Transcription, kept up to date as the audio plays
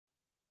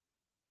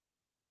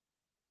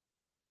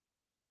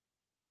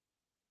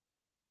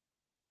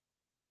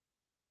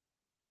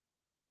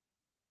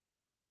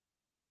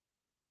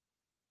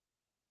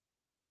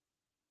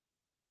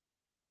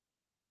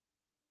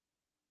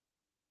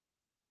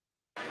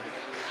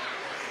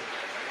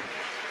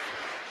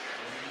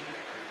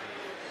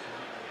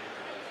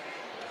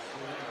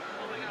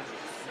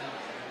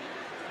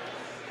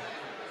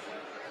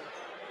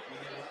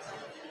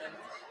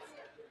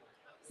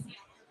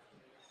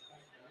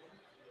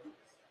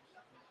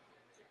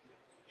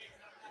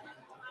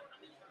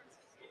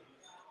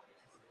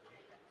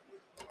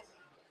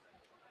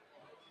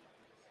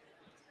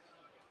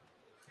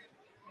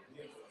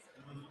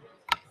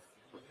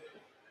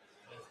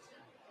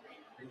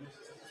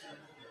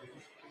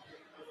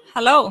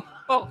Hello.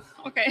 Oh,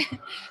 okay.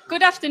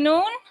 Good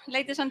afternoon,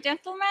 ladies and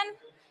gentlemen.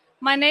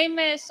 My name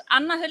is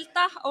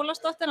Hulda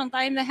Ólafsdóttir, and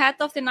I am the head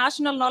of the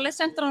National Knowledge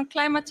Center on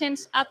Climate Change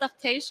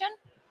Adaptation.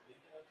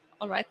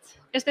 All right.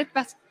 Is it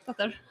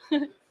better?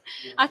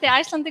 At the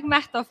Icelandic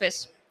Met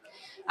Office.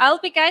 I'll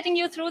be guiding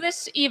you through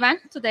this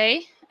event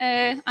today,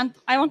 and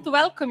I want to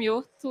welcome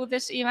you to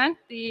this event,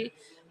 the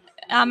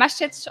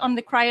message on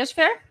the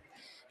Cryosphere.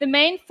 The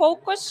main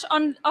focus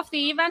of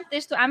the event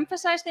is to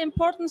emphasize the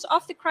importance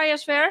of the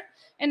cryosphere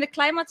in the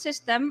climate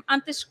system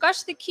and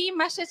discuss the key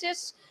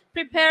messages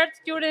prepared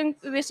during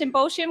the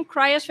symposium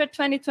Cryosphere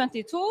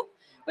 2022,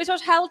 which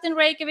was held in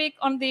Reykjavík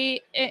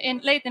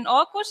late in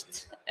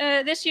August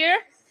this year.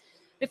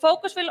 The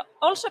focus will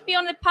also be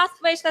on the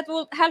pathways that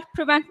will help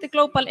prevent the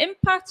global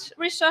impacts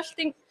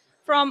resulting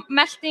from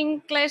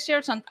melting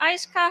glaciers and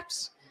ice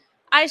caps,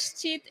 ice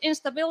sheet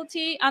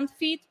instability, and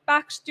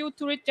feedbacks due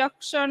to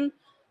reduction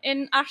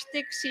in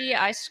Arctic sea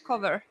ice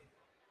cover.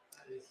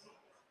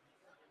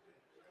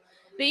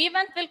 The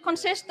event will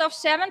consist of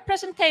 7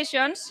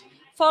 presentations,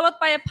 followed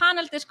by a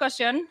panel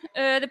discussion.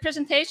 The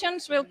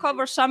presentations will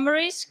cover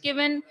summaries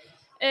given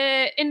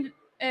in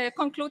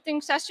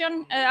concluding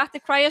session at the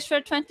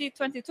Cryosphere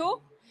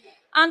 2022,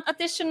 and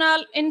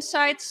additional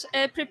insights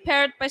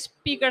prepared by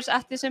speakers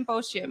at the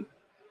symposium.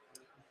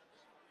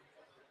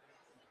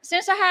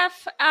 Since I have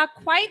a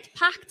quite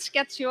packed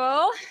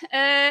schedule,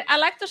 I'd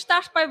like to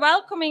start by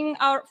welcoming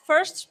our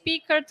first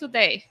speaker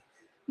today,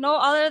 no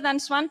other than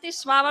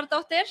Svanndís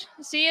Svavarsdóttir.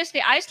 She is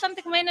the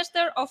Icelandic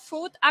Minister of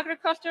Food,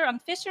 Agriculture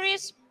and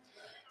Fisheries.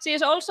 She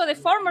is also the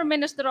former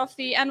Minister of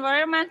the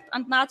Environment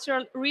and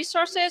Natural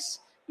Resources,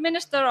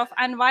 Minister of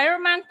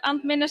Environment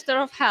and Minister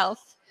of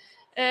Health.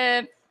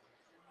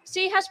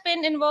 She has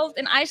been involved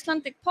in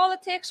Icelandic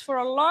politics for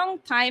a long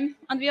time,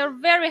 and we are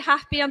very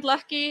happy and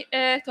lucky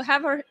to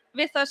have her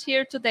with us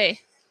here today.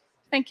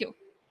 Thank you.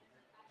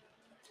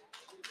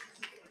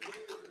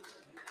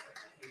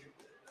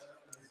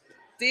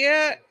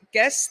 Dear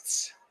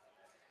guests,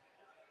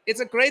 it's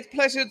a great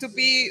pleasure to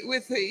be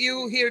with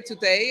you here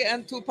today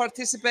and to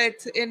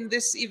participate in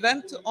this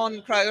event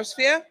on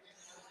Cryosphere,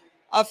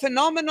 a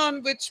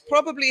phenomenon which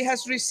probably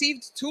has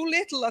received too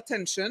little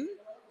attention,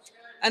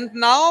 and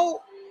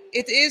now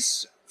it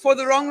is for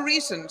the wrong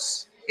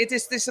reasons. It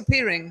is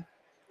disappearing.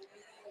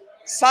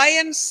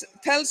 Science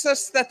tells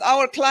us that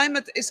our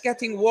climate is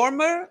getting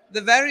warmer.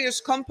 The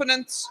various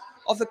components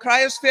of the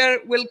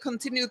cryosphere will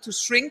continue to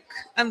shrink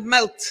and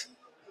melt.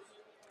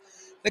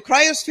 The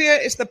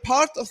cryosphere is the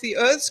part of the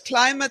Earth's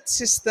climate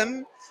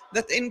system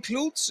that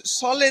includes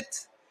solid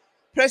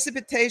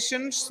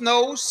precipitation,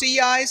 snow, sea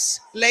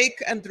ice,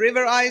 lake and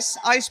river ice,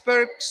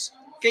 icebergs,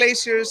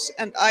 glaciers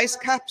and ice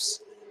caps,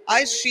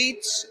 ice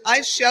sheets,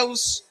 ice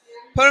shelves,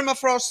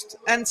 permafrost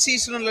and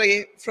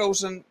seasonally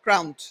frozen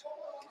ground.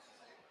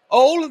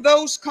 All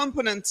those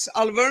components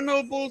are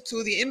vulnerable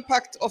to the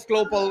impact of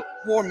global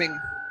warming.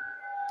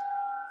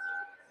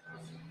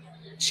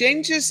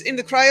 Changes in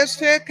the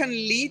cryosphere can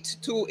lead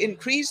to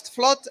increased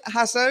flood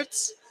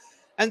hazards,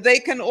 and they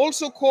can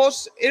also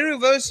cause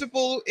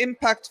irreversible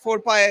impact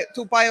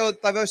to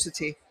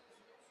biodiversity.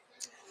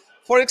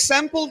 For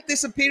example,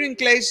 disappearing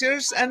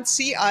glaciers and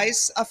sea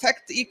ice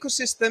affect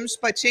ecosystems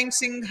by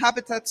changing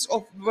habitats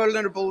of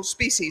vulnerable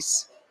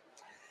species.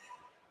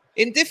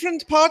 In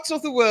different parts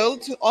of the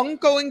world,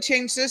 ongoing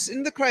changes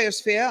in the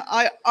cryosphere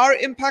are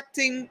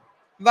impacting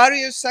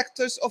various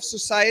sectors of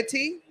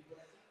society: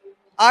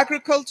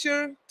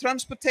 agriculture,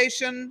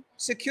 transportation,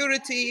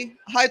 security,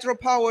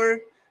 hydropower,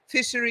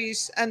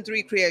 fisheries, and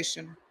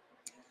recreation.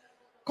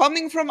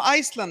 Coming from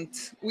Iceland,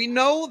 we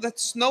know that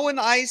snow and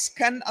ice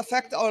can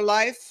affect our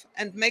life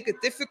and make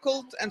it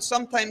difficult and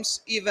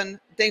sometimes even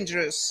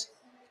dangerous.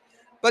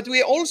 But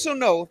we also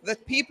know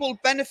that people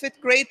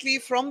benefit greatly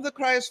from the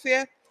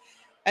cryosphere,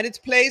 and it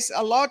plays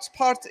a large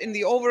part in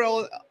the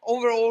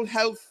overall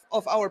health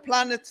of our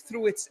planet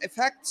through its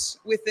effects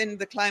within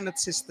the climate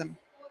system.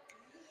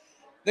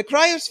 The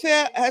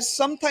cryosphere has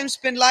sometimes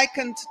been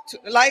likened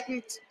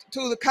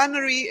to the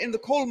canary in the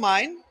coal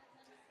mine,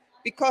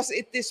 because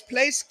it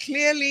displays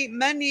clearly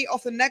many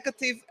of the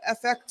negative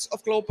effects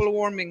of global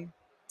warming.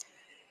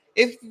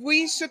 If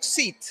we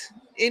succeed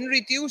in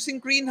reducing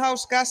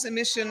greenhouse gas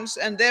emissions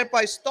and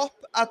thereby stop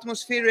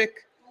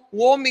atmospheric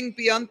warming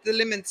beyond the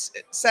limits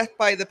set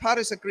by the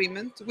Paris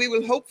Agreement, we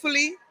will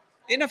hopefully,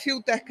 in a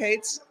few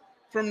decades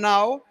from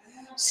now,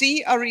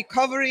 see a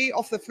recovery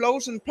of the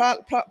frozen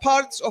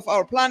parts of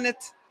our planet,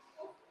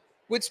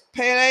 which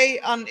play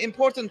an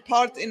important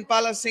part in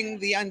balancing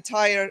the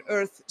entire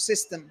Earth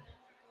system.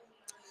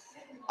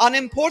 An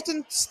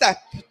important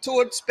step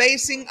towards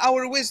basing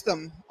our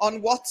wisdom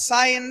on what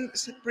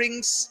science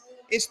brings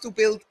is to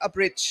build a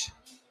bridge,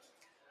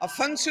 a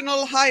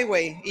functional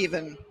highway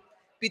even,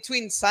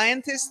 between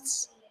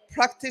scientists,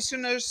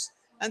 practitioners,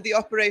 and the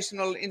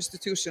operational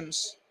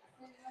institutions.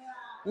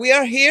 We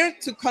are here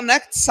to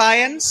connect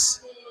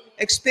science,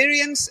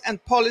 experience,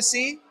 and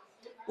policy,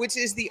 which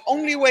is the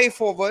only way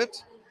forward,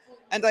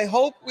 and I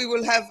hope we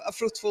will have a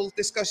fruitful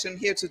discussion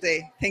here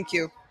today. Thank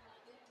you.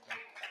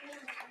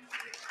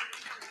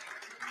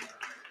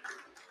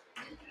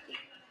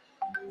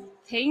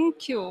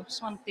 Thank you,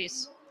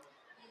 Svanndís.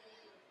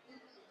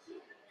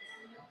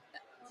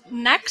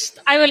 Next,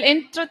 I will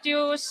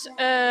introduce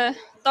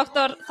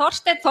Dr.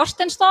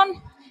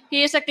 Þorsteinsson.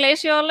 He is a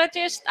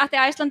glaciologist at the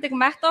Icelandic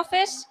Met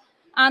Office,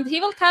 and he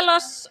will tell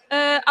us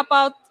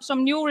about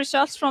some new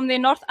results from the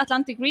North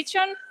Atlantic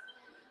region.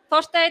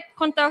 Thorsteinn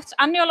conducts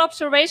annual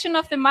observation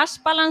of the mass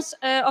balance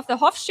of the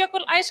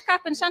Hofsjökull ice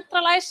cap in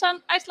central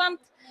Iceland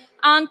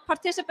and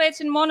participates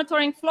in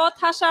monitoring flood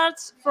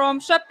hazards from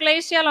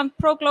subglacial and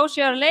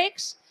proglacial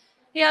lakes.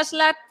 He has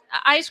led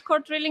ice core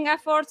drilling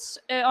efforts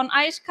on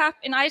ice cap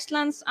in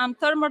Iceland and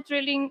thermal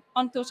drilling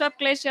onto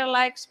subglacial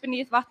lakes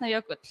beneath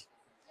Vatnajökull.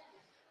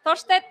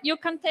 Thorsteinn, you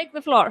can take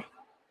the floor.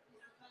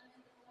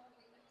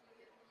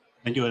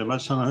 Thank you very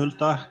much,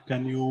 Hulda.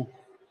 Can you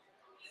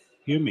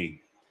hear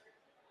me?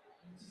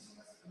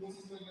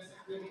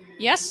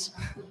 Yes.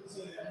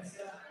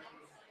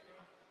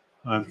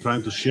 I'm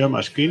trying to share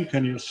my screen.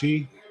 Can you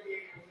see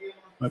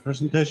my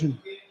presentation?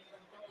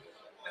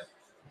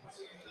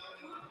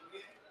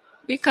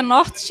 We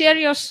cannot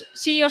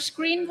see your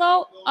screen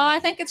though. I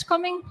think it's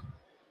coming.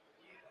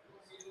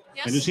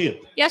 Yes. Can you see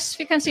it? Yes,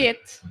 we can see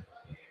it.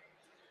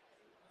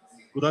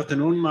 Good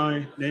afternoon.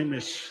 My name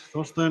is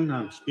Thorsteinn.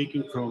 I'm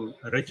speaking from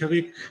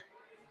Reykjavík,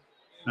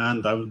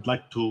 and I would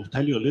like to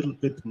tell you a little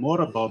bit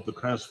more about the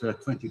Cryosphere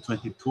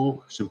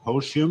 2022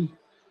 symposium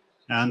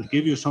and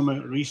give you some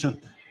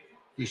recent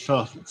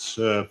results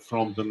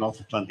from the North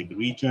Atlantic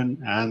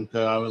region, and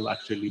I will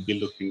actually be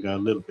looking a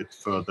little bit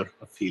further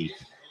afield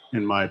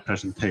in my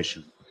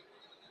presentation.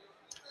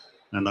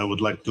 And I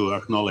would like to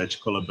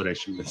acknowledge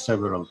collaboration with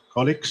several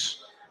colleagues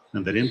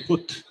and their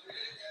input.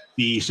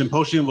 The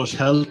symposium was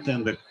held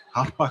in the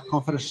Harpa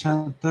Conference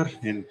Center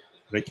in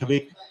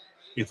Reykjavík.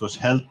 It was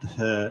held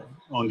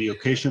on the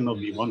occasion of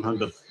the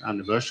 100th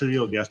anniversary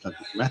of the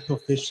Icelandic Met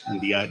Office, and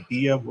the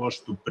idea was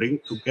to bring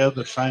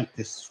together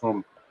scientists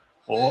from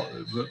all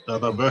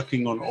that are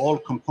working on all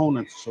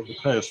components of the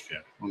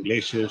cryosphere, on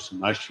glaciers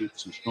and ice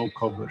sheets and snow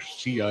covers,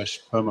 sea ice,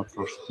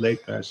 permafrost,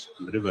 lake ice,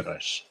 and river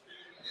ice.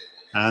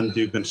 And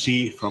you can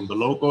see from the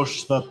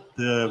logos that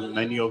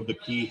many of the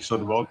key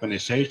sort of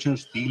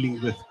organizations dealing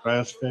with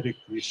cryospheric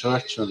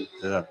research and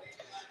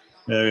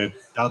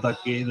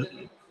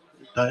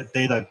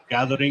data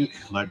gathering,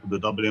 like the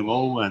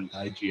WMO and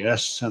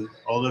IGS and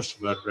others,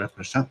 were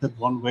represented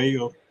one way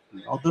or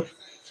another.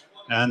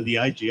 And the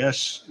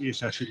IGS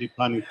is actually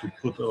planning to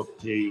put up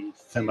a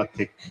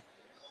thematic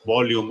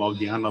volume of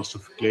the Annals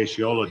of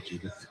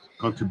Glaciology with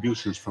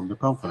contributions from the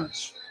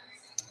conference.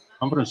 The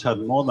conference had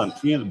more than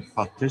 300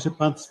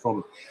 participants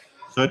from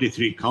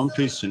 33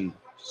 countries in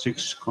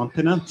 6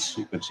 continents.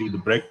 You can see the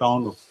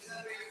breakdown of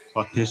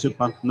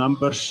participant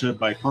numbers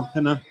by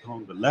continent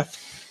on the left.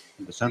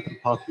 In the center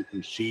part, you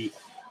can see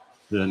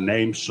the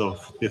names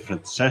of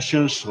different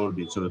sessions, or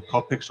the sort of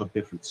topics of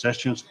different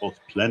sessions, both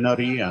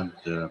plenary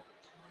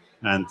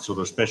and sort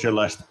of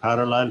specialized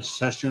parallel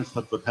sessions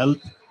that were held,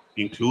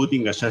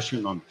 including a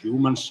session on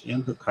humans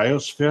in the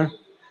cryosphere,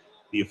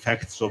 the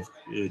effects of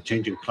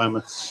changing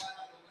climates,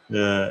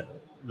 that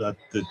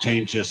the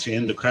changes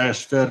in the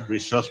cryosphere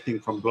resulting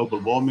from global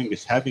warming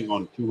is having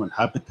on human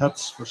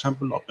habitats, for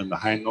example, up in the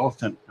high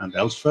north and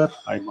elsewhere,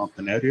 high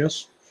mountain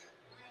areas.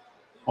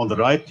 On the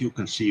right, you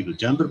can see the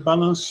gender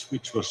balance,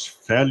 which was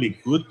fairly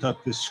good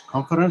at this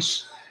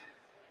conference.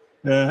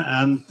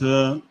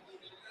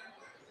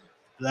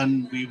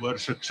 Then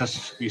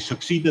we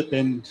succeeded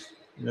in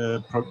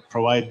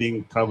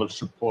providing travel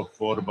support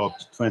for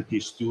about 20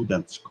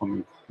 students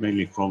coming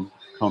mainly from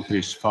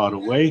countries far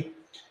away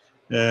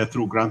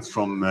through grants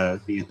from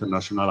the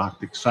International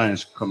Arctic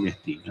Science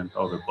Committee and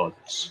other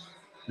bodies.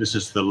 This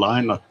is the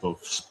lineup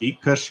of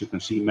speakers. You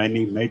can see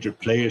many major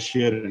players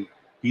here in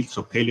fields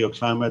of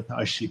paleoclimate,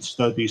 ice sheet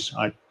studies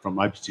from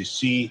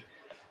IPCC,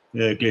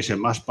 glacier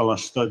mass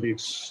balance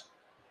studies,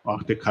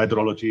 Arctic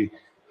hydrology,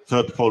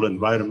 third pole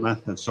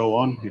environment, and so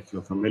on. If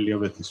you're familiar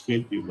with this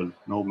field, you will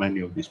know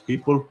many of these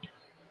people.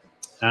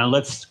 And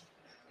let's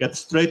get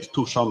straight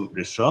to some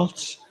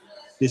results.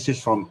 This is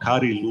from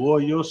Kari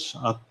Luojus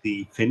at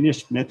the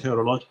Finnish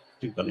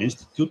Meteorological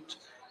Institute,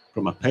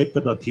 from a paper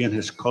that he and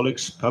his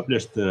colleagues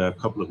published a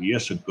couple of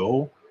years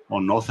ago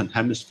on Northern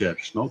Hemisphere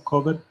snow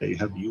cover. They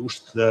have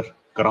used their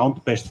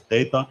ground-based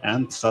data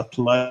and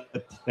satellite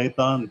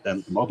data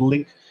and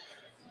modeling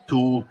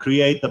to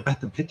create a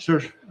better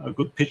picture, a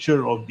good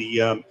picture of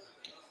the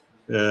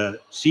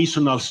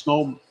seasonal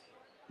snow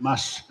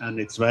mass and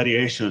its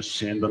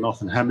variations in the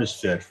Northern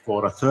Hemisphere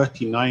for a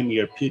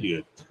 39-year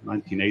period,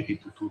 1980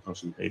 to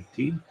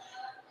 2018.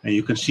 And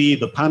you can see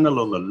the panel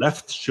on the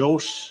left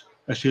shows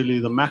actually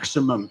the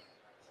maximum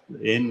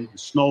in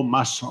snow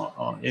mass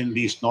in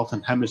these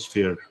Northern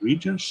Hemisphere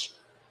regions.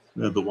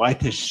 The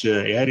whitish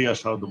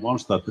areas are the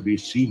ones that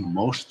receive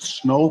most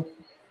snow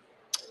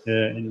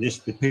in this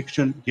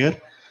depiction here.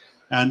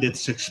 And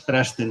it's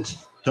expressed in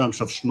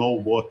terms of snow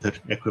water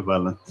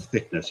equivalent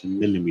thickness in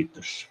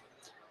millimeters.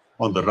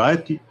 On the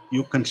right,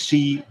 you can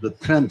see the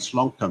trends,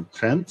 long-term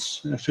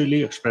trends,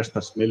 actually expressed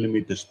as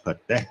millimeters per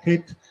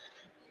decade.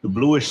 The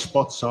bluish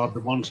spots are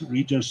the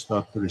regions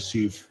that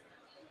receive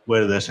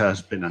where there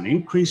has been an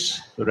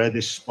increase. The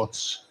reddish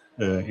spots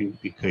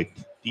indicate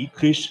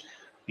decrease.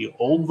 The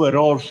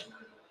overall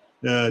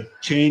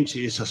change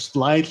is a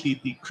slightly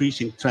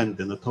decreasing trend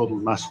in the total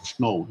mass of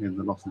snow in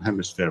the Northern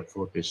Hemisphere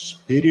for this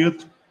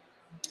period.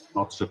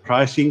 Not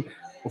surprising.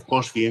 Of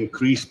course, we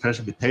increase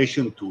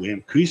precipitation to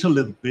increase a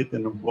little bit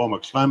in a warmer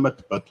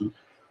climate, but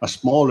a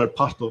smaller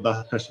part of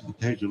that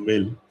precipitation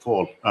will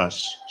fall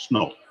as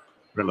snow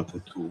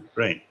relative to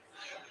rain.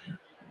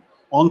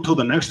 On to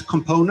the next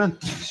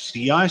component,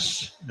 sea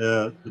ice.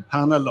 The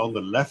panel on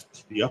the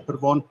left, the upper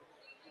one,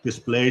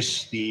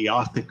 displays the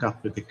Arctic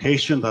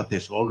amplification that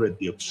is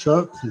already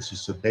observed. This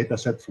is a data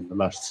set from the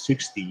last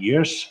 60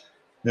 years.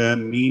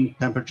 Mean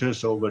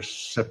temperatures over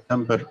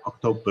September,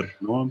 October,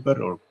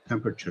 November, or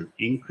temperature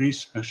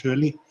increase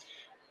actually,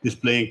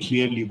 displaying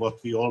clearly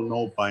what we all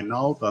know by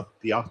now, that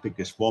the Arctic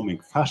is warming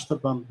faster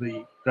than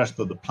the rest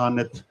of the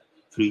planet,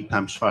 3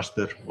 times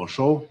faster or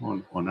so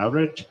on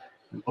average.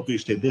 And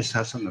obviously this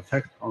has an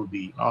effect on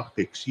the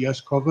Arctic sea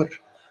ice cover,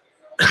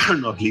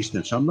 not least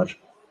in summer.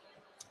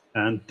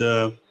 And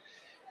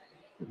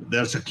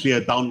there's a clear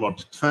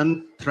downward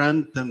trend,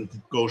 and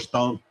it goes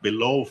down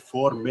below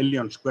 4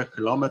 million square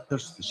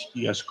kilometers, the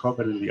sea ice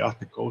cover in the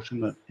Arctic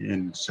Ocean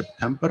in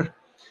September.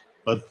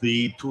 But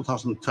the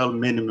 2012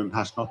 minimum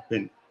has not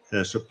been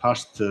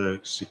surpassed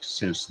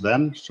since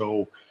then.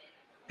 So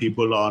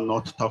people are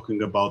not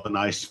talking about an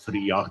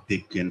ice-free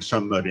Arctic in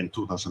summer in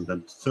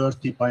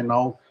 2030 by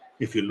now.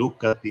 If you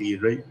look at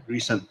the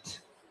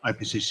recent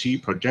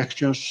IPCC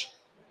projections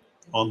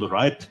on the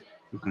right,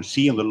 you can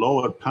see in the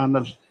lower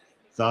panel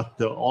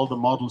that all the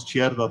models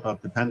here that are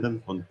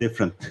dependent on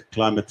different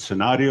climate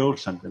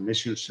scenarios and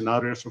emission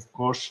scenarios, of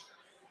course,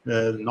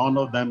 none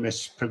of them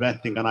is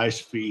preventing an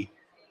ice-free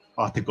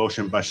Arctic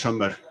Ocean by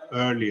summer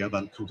earlier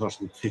than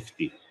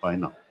 2050 by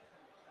now.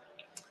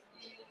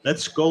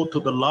 Let's go to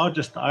the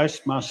largest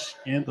ice mass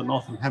in the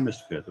Northern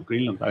Hemisphere, the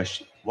Greenland ice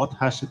sheet. What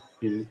has it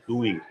been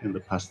doing in the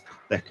past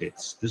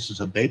decades? This is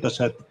a data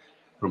set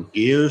from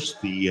GEUS,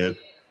 the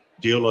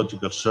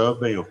Geological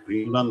Survey of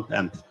Greenland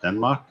and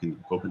Denmark in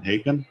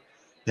Copenhagen.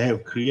 They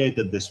have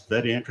created this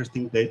very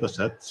interesting data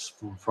sets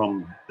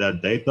from their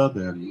data.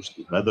 They are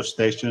using weather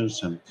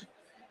stations and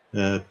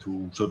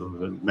to sort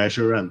of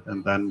measure,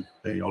 and then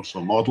they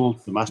also model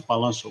the mass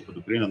balance over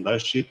the Greenland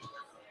ice sheet.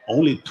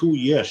 Only 2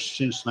 years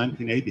since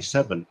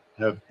 1987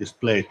 have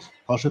displayed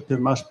positive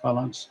mass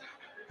balance,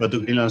 but the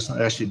Greenland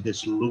ice sheet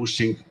is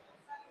losing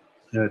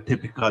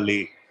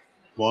typically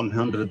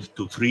 100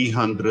 to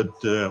 300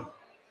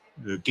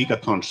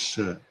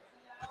 gigatons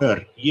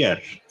per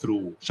year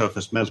through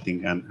surface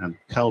melting and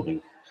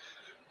calving.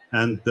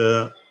 And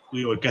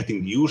we were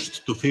getting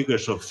used to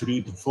figures of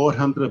 300 to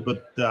 400,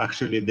 but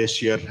actually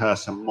this year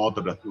has a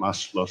moderate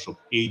mass loss of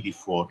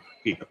 84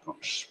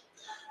 gigatons.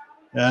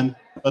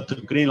 But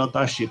the Greenland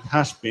ice sheet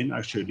has been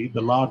actually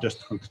the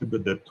largest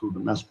contributor to the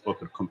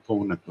meltwater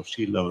component of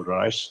sea level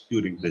rise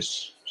during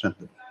this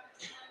century.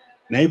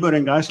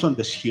 Neighboring Iceland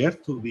is here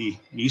to the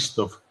east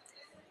of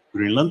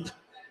Greenland.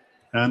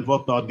 And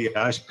what are the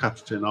ice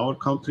caps in our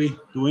country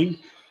doing?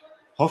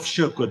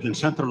 Hofsjökull in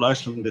central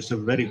Iceland is a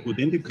very good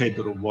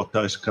indicator of what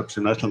ice caps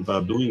in Iceland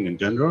are doing in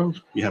general.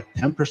 We have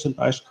 10%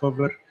 ice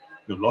cover.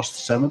 We've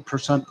lost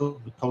 7%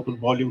 of the total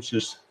volume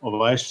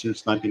of ice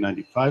since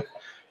 1995.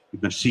 You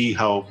can see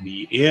how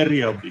the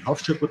area of the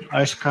Hofsjökull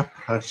ice cap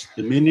has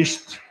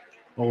diminished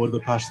over the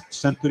past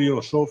century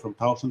or so, from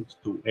 1,000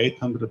 to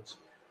 800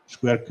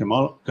 square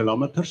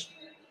kilometers.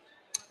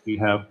 We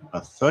have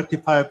a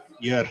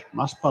 35-year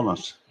mass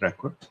balance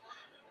record.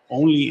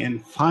 Only in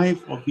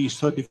 5 of these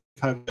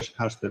 35 years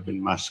has there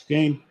been mass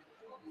gain,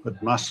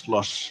 but mass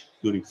loss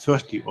during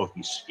 30 of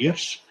these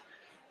years.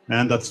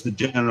 And that's the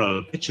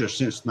general picture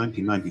since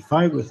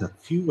 1995, with a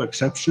few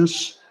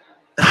exceptions.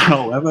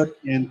 However,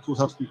 in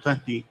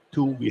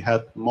 2022, we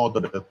had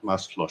moderate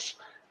mass loss,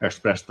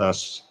 expressed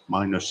as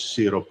minus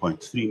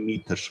 0.3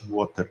 meters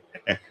water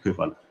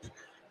equivalent.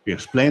 We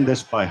explain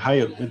this by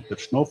higher winter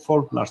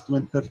snowfall last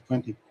winter,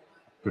 20%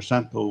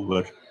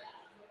 over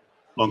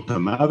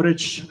long-term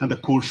average, and a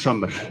cool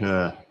summer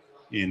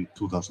in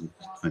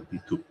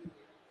 2022.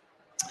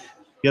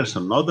 Here's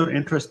another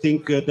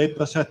interesting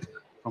data set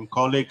from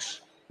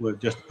colleagues who have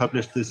just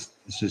published this.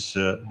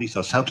 These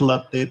are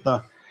satellite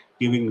data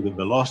giving the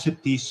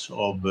velocities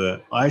of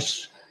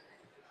ice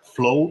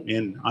flow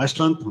in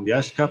Iceland on the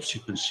ice caps.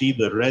 You can see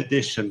the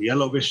reddish and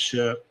yellowish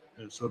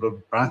sort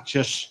of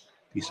branches.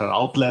 These are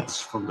outlets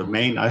from the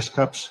main ice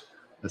caps.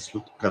 Let's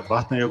look at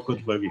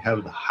Vatnajökull, where we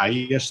have the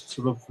highest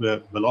sort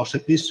of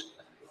velocities,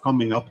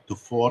 coming up to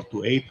 400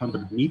 to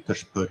 800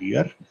 meters per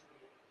year.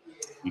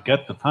 We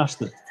get the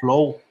fastest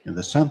flow in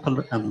the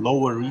central and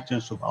lower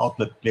regions of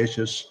outlet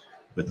glaciers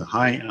with a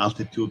high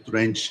altitude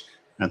range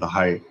and a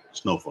high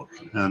snowfall.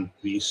 And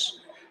these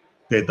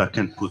data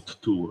can put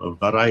to a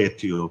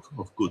variety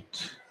of good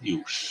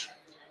use.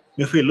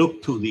 If we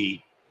look to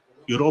the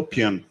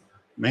European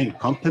main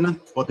continent,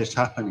 what is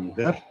happening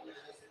there?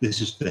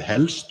 This is the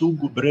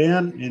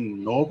Helstugubrean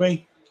in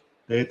Norway.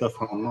 Data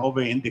from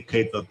Norway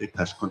indicate that it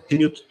has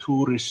continued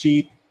to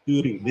recede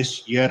during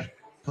this year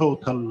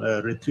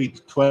total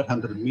retreat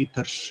 1,200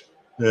 meters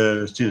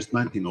since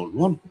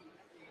 1901.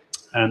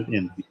 And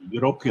in the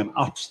European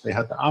Alps, they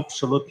had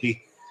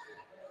absolutely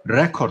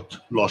record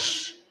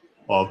loss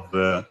of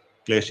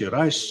glacier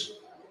ice,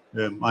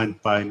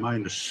 by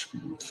minus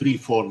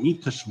 3-4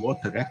 meters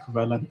water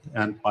equivalent,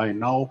 and by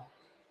now,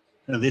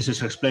 this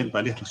is explained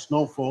by little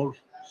snowfall,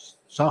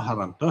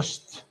 Saharan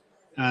dust,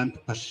 and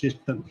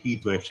persistent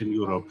heat waves in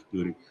Europe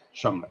during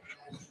summer.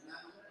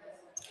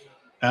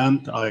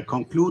 And I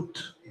conclude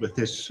with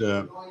this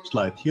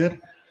slide here.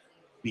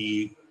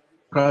 The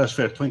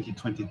Cryosphere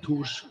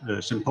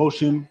 2022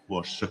 symposium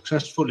was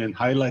successful in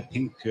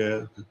highlighting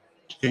the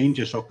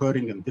changes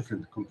occurring in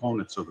different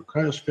components of the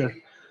cryosphere.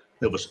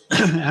 There was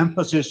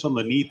emphasis on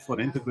the need for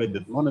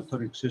integrated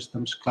monitoring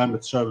systems,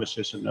 climate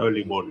services, and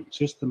early warning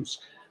systems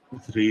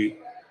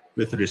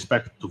with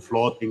respect to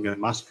flooding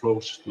and mass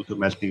flows due to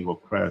melting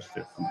of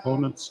cryosphere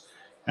components.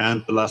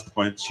 And the last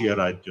points here,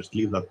 I just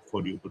leave that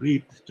for you to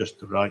read, just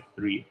to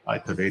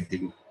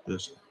reiterating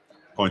the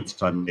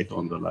points I made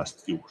on the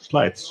last few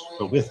slides.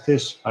 So with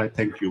this, I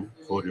thank you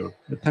for your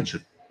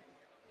attention.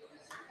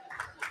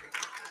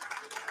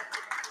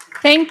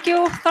 Thank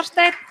you,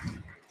 Thorsteinn.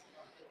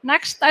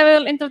 Next, I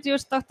will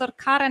introduce Dr.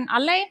 Karen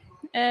Alley.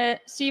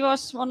 She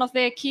was one of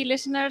the key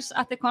listeners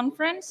at the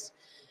conference.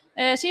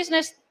 She is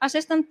an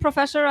assistant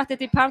professor at the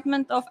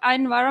Department of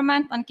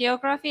Environment and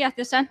Geography at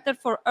the Center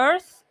for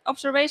Earth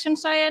Observation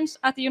Science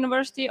at the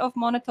University of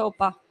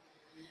Manitoba.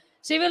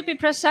 She will be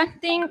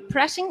presenting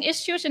pressing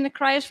issues in the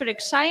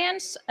cryospheric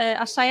science,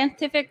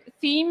 scientific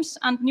themes,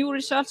 and new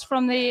results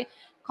from the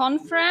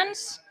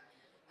conference.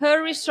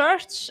 Her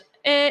research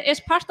is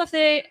part of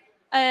the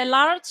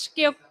large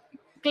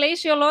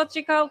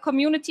glaciological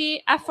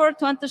community effort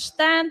to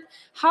understand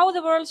how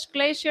the world's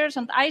glaciers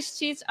and ice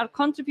sheets are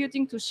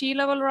contributing to sea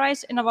level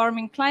rise in a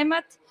warming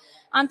climate.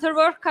 And her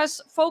work has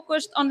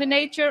focused on the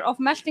nature of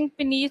melting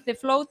beneath the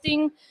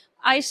floating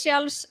ice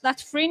shelves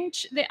that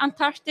fringe the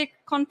Antarctic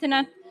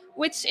continent,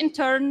 which in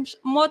turn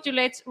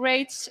modulates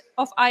rates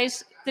of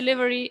ice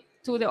delivery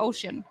to the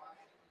ocean.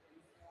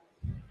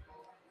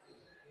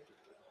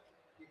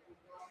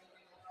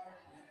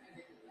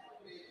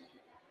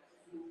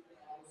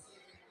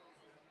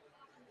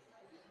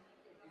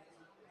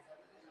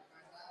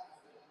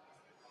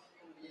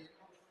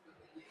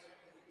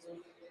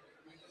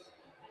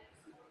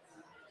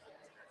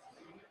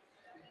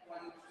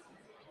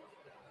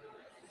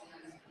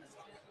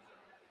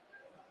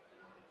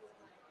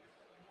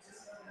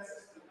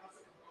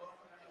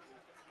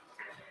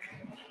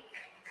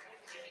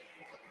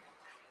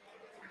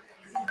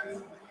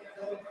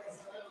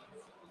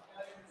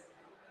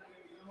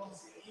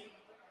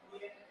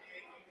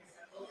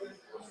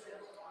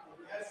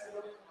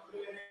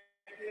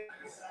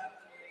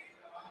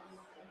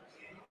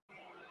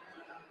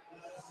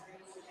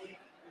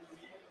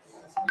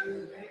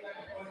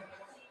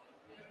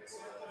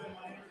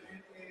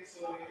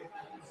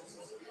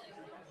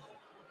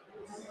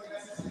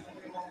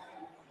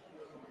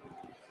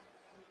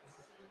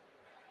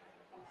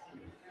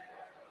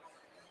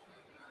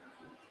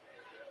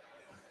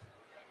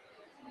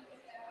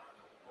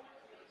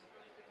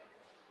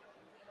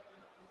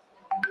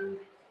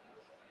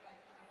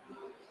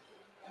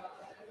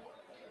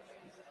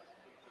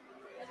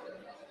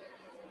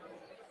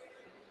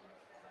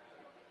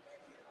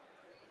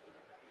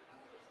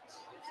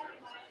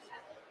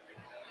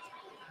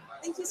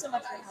 Thank you so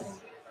much for having me.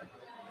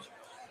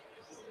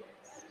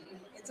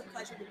 It's a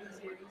pleasure to be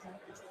here.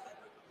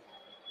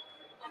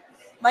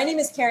 My name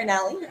is Karen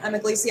Alley. I'm a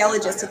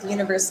glaciologist at the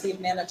University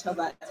of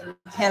Manitoba in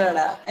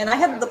Canada, and I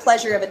had the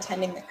pleasure of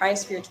attending the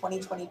Cryosphere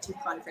 2022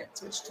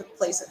 conference, which took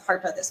place at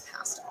Harpa this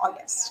past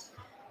August.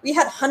 We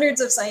had hundreds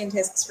of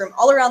scientists from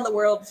all around the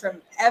world,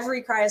 from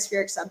every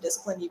cryospheric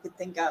subdiscipline you could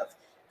think of,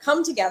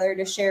 come together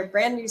to share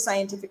brand new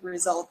scientific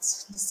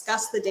results,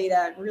 discuss the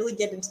data, and really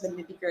get into the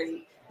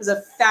nitty-gritty. It was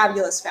a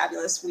fabulous,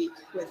 fabulous week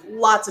with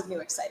lots of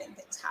new exciting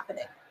things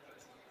happening.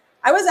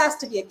 I was asked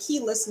to be a key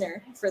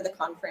listener for the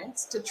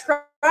conference to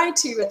try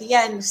to, at the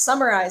end,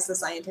 summarize the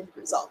scientific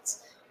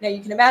results. Now,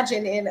 you can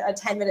imagine in a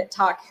 10-minute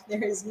talk,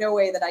 there is no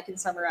way that I can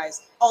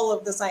summarize all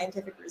of the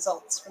scientific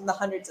results from the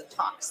hundreds of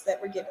talks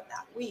that were given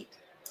that week.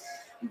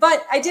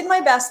 But I did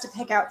my best to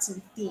pick out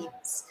some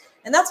themes,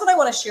 and that's what I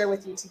want to share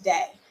with you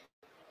today.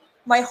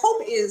 My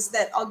hope is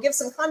that I'll give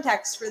some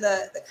context for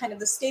the kind of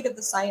the state of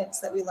the science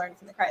that we learned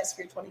from the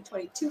Cryosphere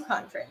 2022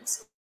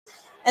 conference.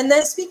 And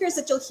then speakers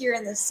that you'll hear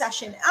in this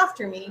session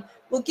after me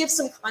will give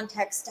some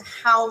context to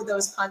how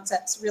those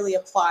concepts really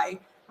apply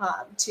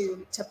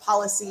to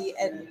policy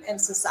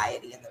and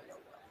society in the real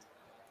world.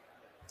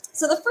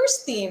 So the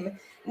first theme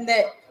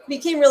that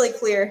became really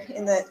clear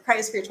in the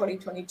Cryosphere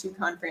 2022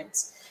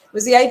 conference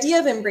was the idea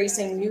of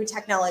embracing new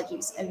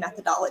technologies and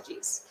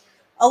methodologies.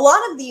 A lot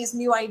of these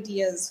new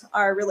ideas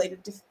are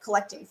related to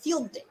collecting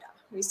field data.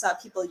 We saw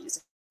people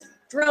using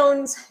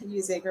drones,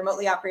 using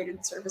remotely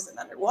operated surface and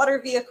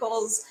underwater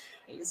vehicles,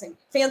 using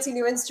fancy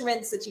new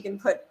instruments that you can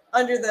put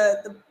under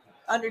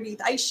underneath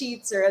ice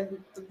sheets or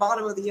at the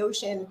bottom of the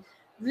ocean.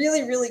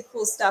 Really, really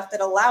cool stuff that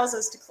allows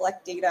us to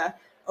collect data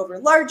over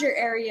larger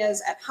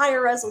areas at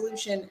higher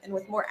resolution and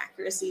with more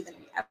accuracy than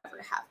we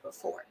ever have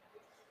before.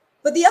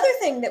 But the other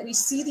thing that we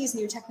see these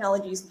new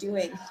technologies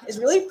doing is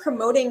really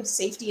promoting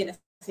safety and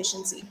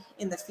efficiency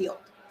in the field.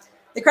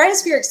 The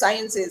cryospheric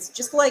sciences,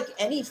 just like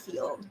any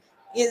field,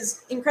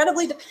 is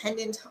incredibly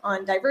dependent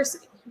on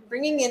diversity,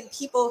 bringing in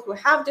people who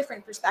have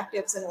different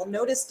perspectives and will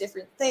notice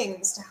different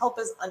things to help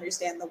us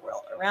understand the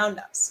world around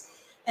us.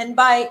 And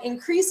by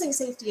increasing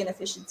safety and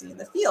efficiency in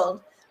the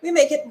field, we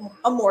make it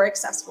a more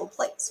accessible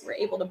place. We're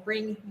able to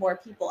bring more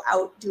people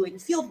out doing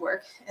field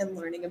work and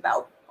learning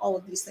about all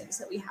of these things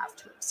that we have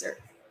to observe.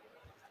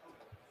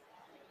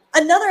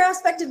 Another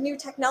aspect of new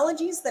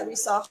technologies that we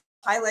saw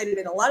highlighted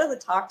in a lot of the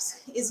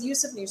talks is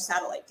use of new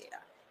satellite data.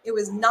 It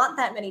was not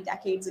that many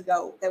decades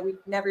ago that we've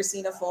never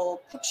seen a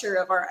full picture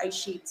of our ice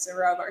sheets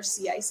or of our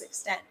sea ice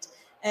extent.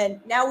 And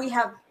now we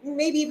have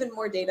maybe even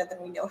more data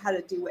than we know how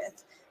to do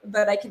with.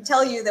 But I can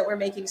tell you that we're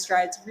making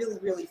strides really,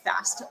 really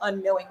fast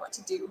on knowing what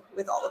to do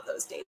with all of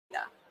those data.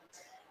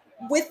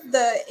 With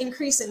the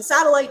increase in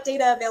satellite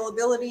data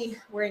availability,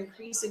 we're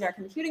increasing our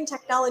computing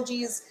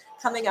technologies,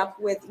 coming up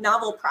with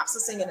novel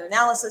processing and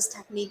analysis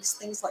techniques,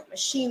 things like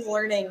machine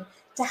learning,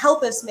 to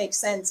help us make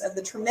sense of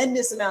the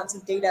tremendous amounts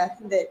of data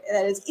that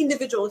as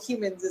individual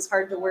humans is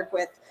hard to work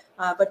with,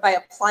 but by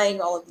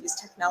applying all of these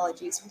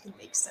technologies, we can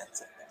make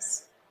sense of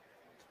this.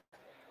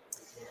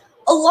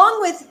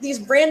 Along with these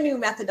brand new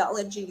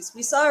methodologies,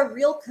 we saw a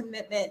real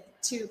commitment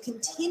to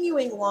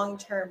continuing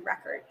long-term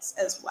records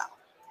as well.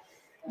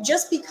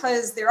 Just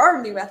because there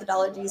are new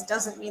methodologies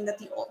doesn't mean that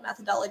the old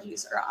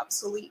methodologies are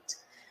obsolete.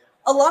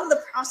 A lot of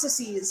the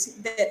processes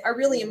that are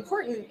really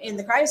important in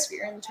the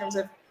cryosphere, in terms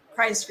of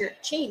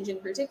cryospheric change in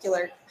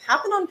particular,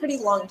 happen on pretty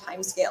long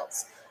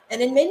timescales.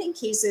 And in many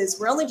cases,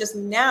 we're only just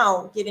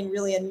now getting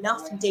really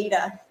enough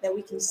data that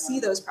we can see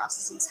those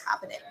processes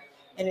happening.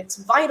 And it's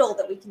vital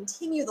that we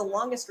continue the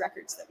longest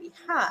records that we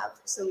have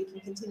so we can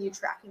continue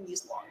tracking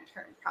these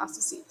long-term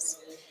processes.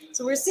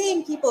 So we're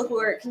seeing people who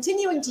are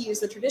continuing to use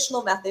the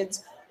traditional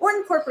methods or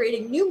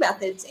incorporating new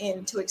methods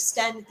in to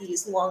extend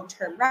these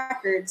long-term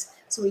records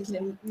so we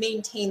can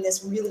maintain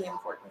this really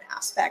important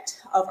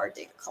aspect of our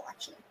data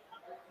collection.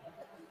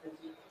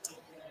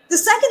 The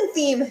second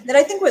theme that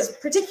I think was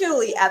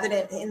particularly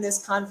evident in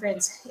this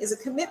conference is a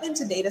commitment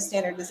to data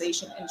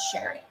standardization and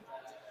sharing.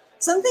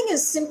 Something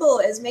as simple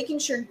as making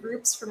sure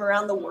groups from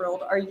around the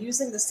world are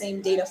using the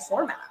same data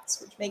formats,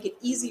 which make it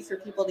easy for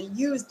people to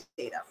use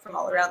data from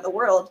all around the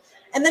world,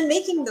 and then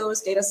making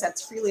those data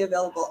sets freely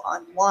available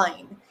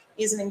online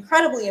is an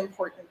incredibly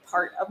important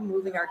part of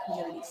moving our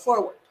community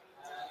forward.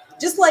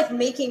 Just like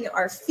making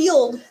our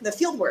the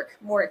fieldwork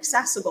more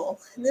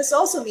accessible, this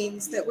also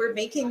means that we're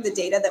making the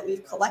data that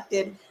we've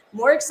collected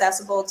more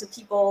accessible to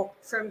people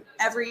from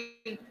every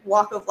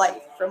walk of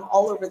life from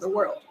all over the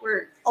world.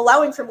 We're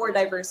allowing for more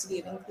diversity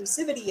and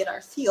inclusivity in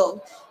our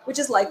field, which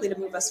is likely to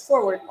move us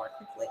forward more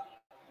quickly.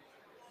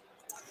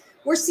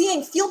 We're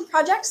seeing field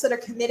projects that are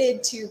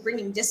committed to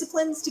bringing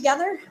disciplines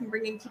together, and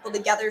bringing people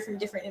together from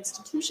different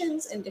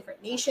institutions and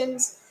different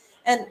nations,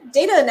 and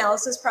data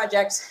analysis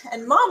projects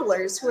and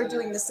modelers who are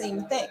doing the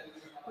same thing.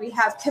 We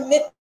have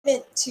commitment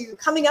to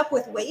coming up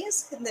with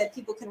ways that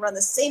people can run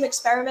the same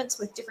experiments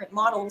with different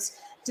models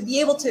to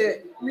be able to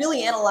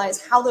really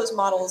analyze how those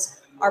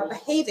models are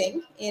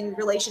behaving in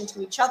relation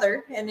to each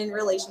other and in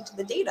relation to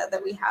the data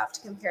that we have to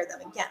compare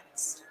them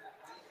against.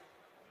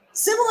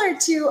 Similar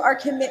to our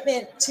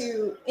commitment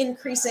to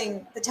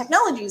increasing the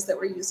technologies that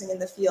we're using in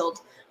the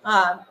field,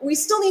 we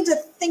still need to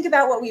think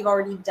about what we've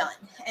already done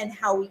and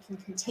how we can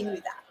continue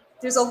that.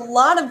 There's a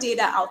lot of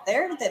data out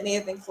there that may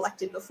have been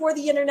collected before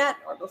the internet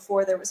or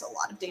before there was a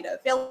lot of data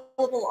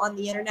available on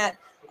the internet,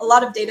 a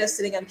lot of data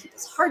sitting on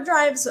people's hard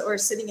drives or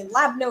sitting in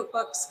lab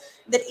notebooks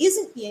that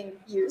isn't being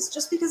used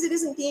just because it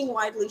isn't being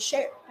widely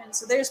shared. And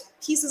so there's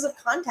pieces of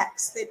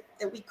context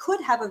that we could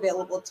have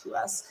available to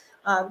us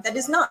that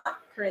is not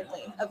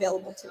currently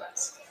available to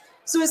us.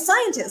 So as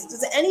scientists,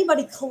 as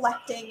anybody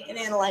collecting and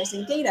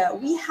analyzing data,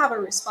 we have a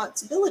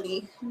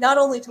responsibility not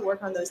only to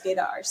work on those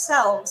data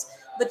ourselves,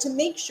 but to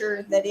make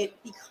sure that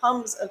it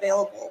becomes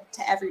available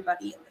to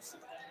everybody in the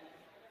field.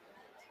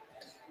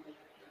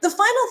 The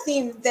final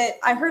theme that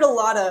I heard a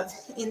lot of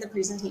in the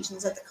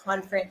presentations at the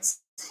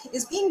conference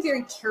is being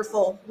very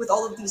careful with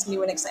all of these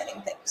new and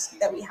exciting things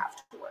that we have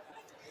to work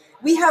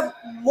with. We have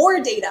more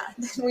data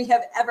than we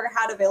have ever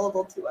had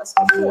available to us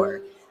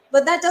before,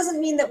 but that doesn't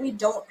mean that we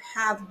don't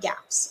have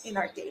gaps in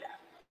our data.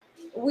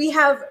 We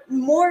have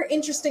more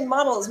interesting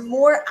models,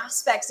 more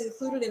aspects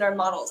included in our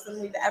models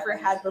than we've ever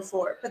had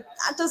before, but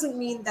that doesn't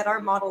mean that our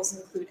models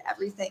include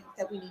everything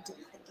that we need to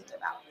be thinking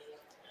about.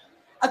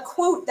 A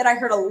quote that I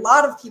heard a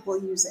lot of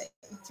people using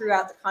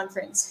throughout the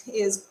conference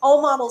is,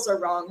 all models are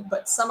wrong,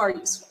 but some are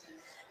useful.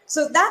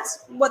 So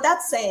that's what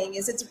that's saying,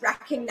 is it's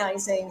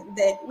recognizing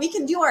that we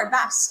can do our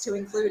best to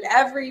include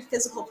every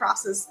physical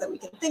process that we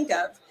can think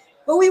of,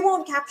 but we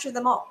won't capture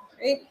them all,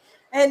 right?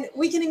 And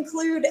we can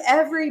include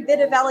every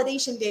bit of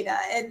validation data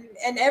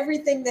and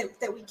everything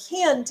that we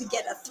can to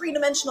get a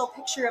three-dimensional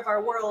picture of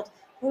our world,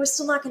 but we're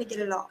still not going to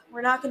get it all.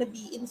 We're not going to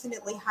be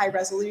infinitely high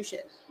resolution.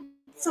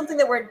 something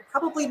that we're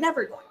probably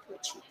never going to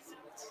achieve.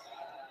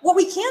 What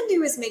we can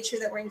do is make sure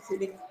that we're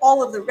including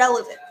all of the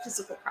relevant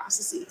physical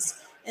processes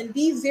and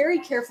be very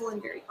careful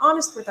and very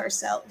honest with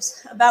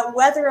ourselves about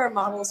whether our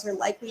models are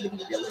likely to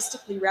be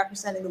realistically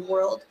representing the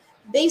world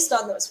based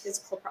on those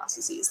physical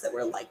processes that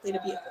we're likely to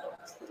be able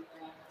to include.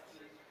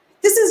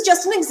 This is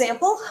just an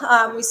example.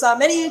 We saw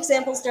many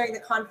examples during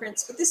the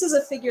conference, but this is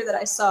a figure that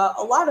I saw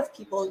a lot of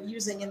people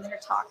using in their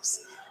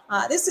talks.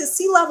 This is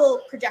sea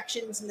level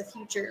projections in the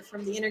future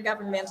from the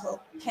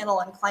Intergovernmental Panel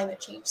on Climate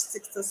Change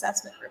 6th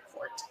Assessment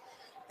Report.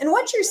 And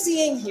what you're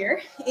seeing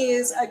here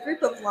is a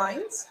group of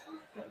lines.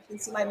 You can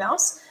see my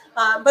mouse,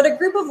 but a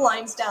group of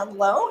lines down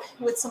low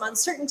with some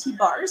uncertainty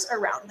bars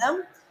around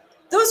them.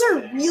 Those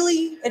are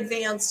really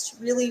advanced,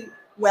 really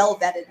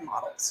well-vetted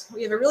models.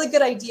 We have a really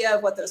good idea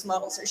of what those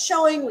models are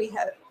showing. We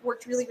have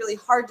worked really, really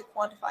hard to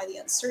quantify the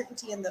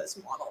uncertainty in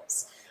those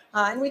models.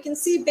 And we can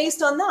see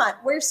based on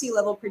that where sea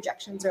level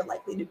projections are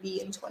likely to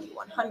be in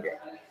 2100.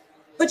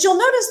 But you'll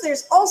notice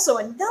there's also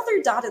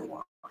another dotted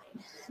line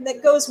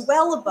that goes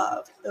well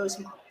above those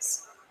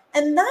models.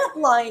 And that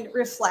line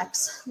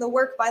reflects the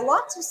work by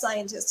lots of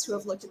scientists who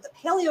have looked at the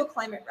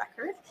paleoclimate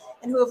record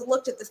and who have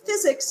looked at the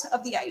physics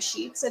of the ice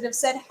sheets and have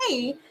said,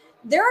 hey,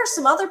 there are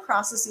some other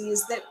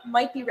processes that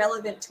might be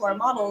relevant to our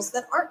models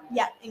that aren't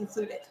yet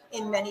included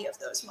in many of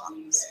those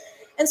models.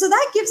 And so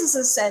that gives us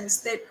a sense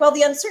that while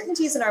the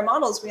uncertainties in our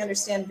models we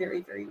understand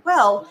very, very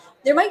well,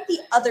 there might be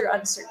other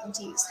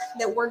uncertainties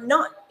that we're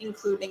not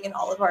including in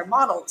all of our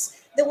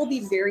models that will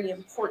be very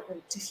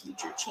important to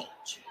future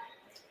change.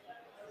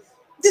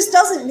 This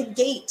doesn't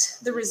negate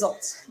the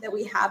results that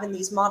we have in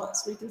these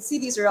models. We can see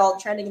these are all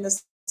trending in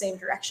the same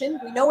direction.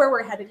 We know where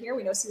we're headed here.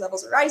 We know sea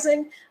levels are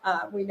rising.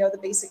 We know the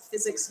basic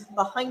physics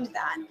behind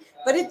that.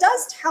 But it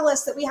does tell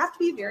us that we have to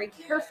be very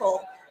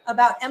careful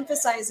about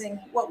emphasizing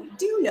what we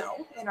do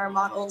know in our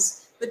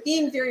models, but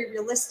being very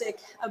realistic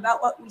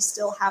about what we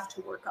still have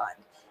to work on.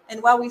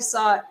 And while we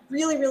saw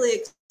really,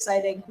 really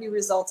exciting new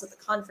results at the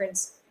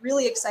conference,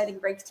 really exciting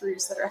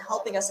breakthroughs that are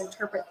helping us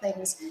interpret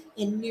things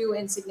in new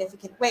and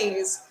significant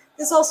ways,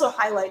 this also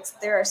highlights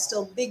that there are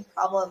still big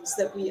problems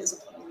that we as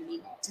a community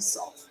need to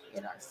solve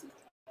in our field.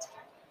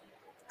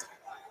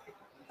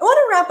 I want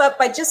to wrap up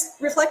by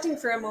just reflecting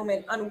for a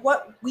moment on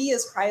what we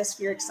as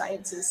cryospheric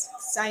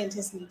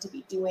scientists need to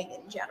be doing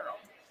in general.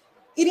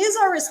 It is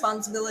our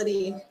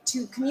responsibility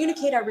to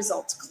communicate our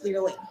results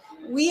clearly.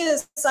 We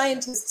as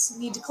scientists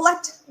need to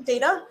collect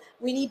data.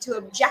 We need to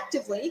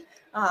objectively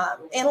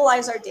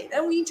analyze our data,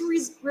 and we need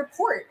to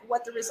report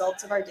what the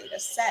results of our data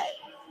say.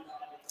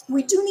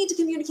 We do need to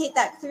communicate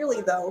that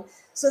clearly, though,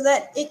 so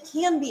that it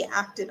can be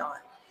acted on.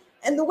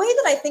 And the way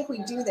that I think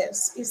we do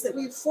this is that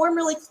we form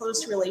really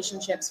close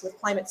relationships with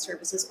climate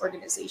services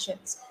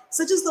organizations,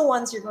 such as the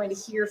ones you're going to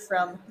hear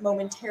from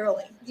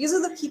momentarily. These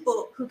are the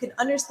people who can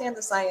understand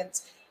the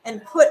science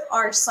and put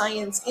our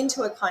science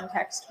into a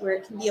context where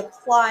it can be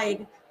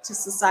applied to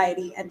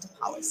society and to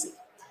policy.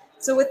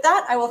 So with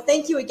that, I will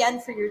thank you again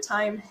for your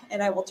time,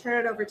 and I will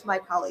turn it over to my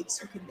colleagues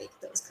who can make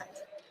those kinds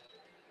of.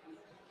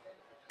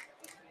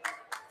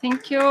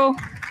 Thank you,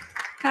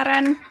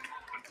 Karen.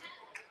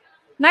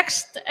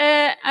 Next,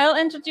 I'll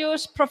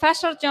introduce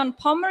Professor John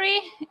Pomeroy.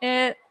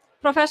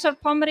 Professor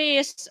Pomeroy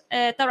is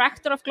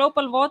Director of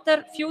Global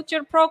Water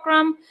Future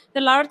Program,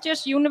 the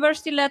largest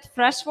university-led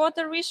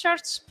freshwater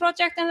research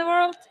project in the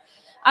world.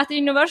 At the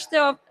University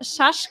of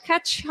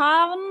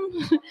Saskatchewan,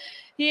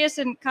 he is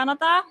in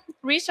Canada,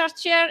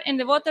 Research Chair in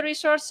the Water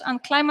Resource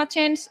and Climate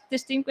Change,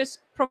 Distinguished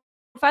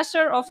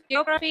Professor of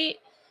Geography,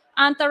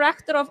 and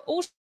Director of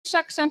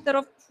USAC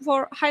Center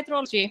for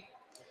Hydrology.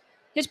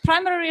 His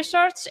primary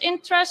research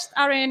interests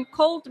are in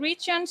cold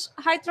regions,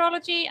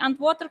 hydrology, and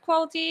water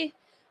quality,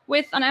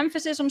 with an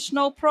emphasis on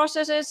snow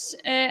processes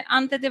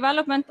and the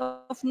development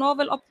of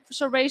novel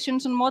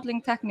observations and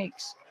modeling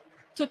techniques.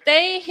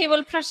 Today, he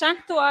will present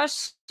to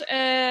us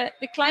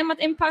the climate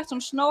impacts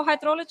on snow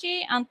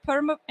hydrology and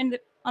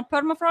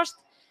permafrost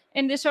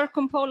in the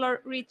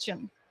circumpolar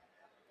region.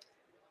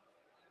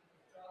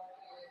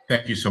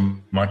 Thank you so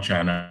much,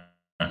 Anna.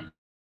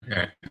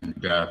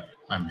 And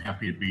I'm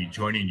happy to be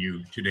joining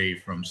you today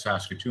from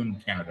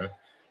Saskatoon, Canada,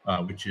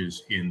 which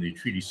is in the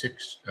Treaty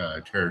 6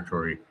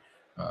 territory,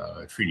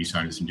 treaty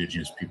signed as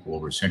Indigenous people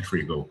over a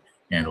century ago,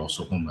 and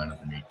also homeland of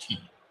the Métis.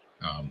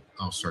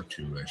 I'll start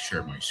to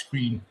share my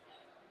screen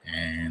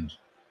and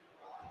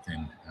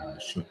then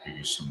show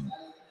you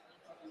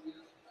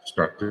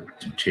start the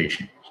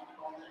presentation.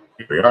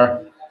 Here we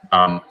are.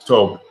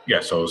 So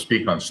yes, I'll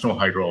speak on snow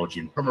hydrology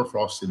and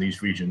permafrost in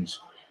these regions,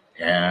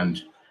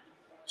 and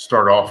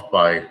start off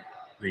by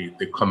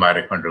the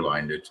climatic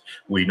underline. That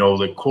we know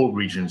that cold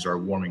regions are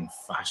warming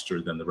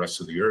faster than the rest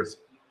of the Earth,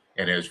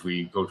 and as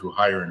we go to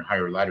higher and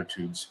higher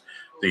latitudes,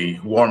 the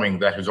warming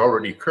that has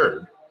already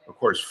occurred, of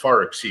course,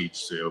 far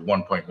exceeds the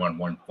 1.1,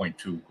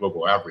 1.2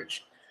 global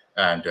average,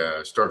 and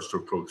starts to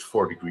approach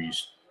 4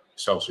 degrees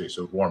Celsius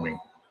of warming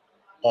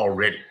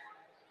already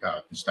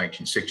since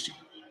 1960.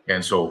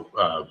 And so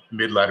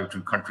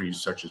mid-latitude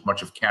countries such as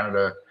much of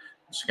Canada,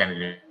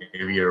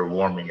 Scandinavia are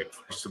warming at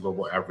twice the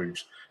global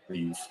average.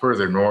 The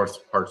further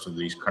north parts of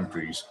these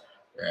countries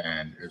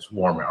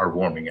are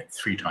warming at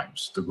 3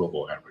 times the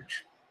global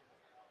average.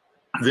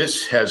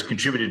 This has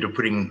contributed to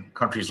putting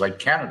countries like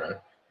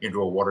Canada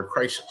into a water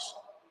crisis.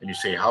 And you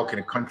say, how can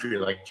a country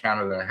like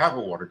Canada have a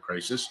water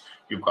crisis?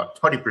 You've got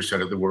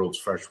 20% of the world's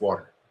fresh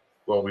water.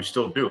 Well, we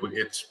still do.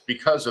 It's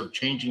because of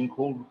changing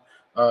cold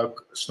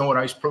snow and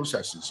ice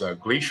processes,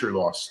 glacier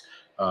loss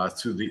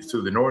through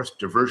the north,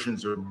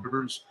 diversions of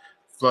rivers,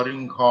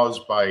 flooding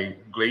caused by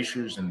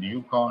glaciers in the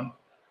Yukon,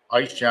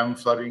 ice jam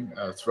flooding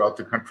throughout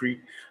the country,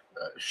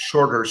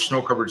 shorter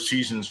snow-covered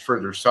seasons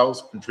further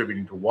south,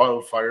 contributing to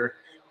wildfire,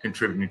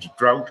 contributing to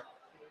drought,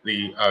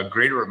 the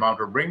greater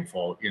amount of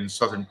rainfall in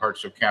southern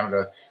parts of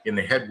Canada in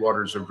the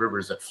headwaters of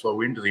rivers that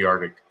flow into the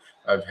Arctic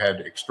have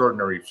had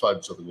extraordinary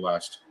floods over the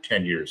last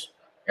 10 years.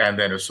 And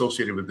then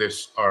associated with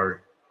this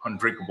are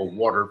undrinkable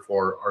water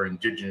for our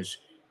indigenous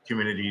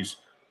communities,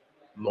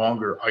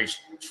 longer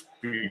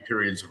ice-free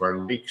periods of our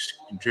lakes,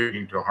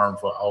 contributing to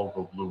harmful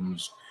algal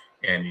blooms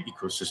and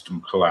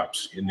ecosystem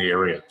collapse in the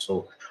area.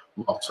 So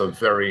lots of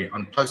very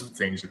unpleasant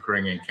things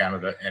occurring in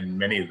Canada, and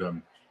many of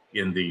them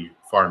in the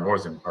far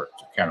northern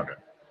parts of Canada.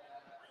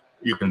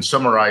 You can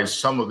summarize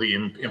some of the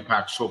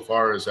impacts so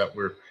far as that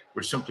we're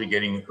simply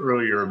getting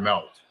earlier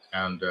melt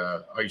and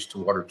ice to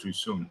water too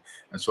soon.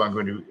 And so I'm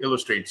going to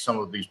illustrate some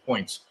of these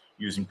points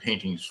using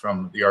paintings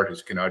from the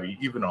artist Gennady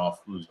Ivanov,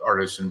 who's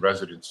artist in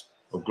residence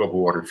of Global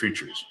Water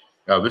Futures.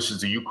 Now, this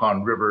is the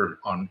Yukon River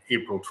on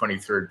April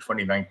 23rd,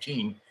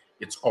 2019.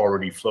 It's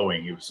already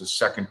flowing. It was the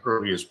second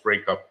earliest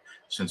breakup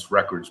since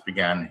records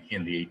began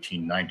in the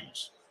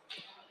 1890s.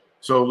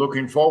 So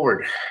looking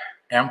forward,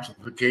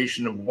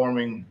 amplification of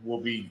warming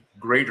will be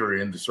greater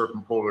in the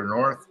circumpolar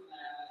north.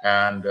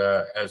 And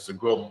as the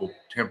global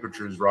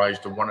temperatures rise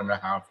to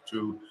 1.5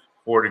 to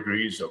 4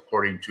 degrees,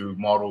 according to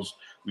models,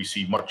 we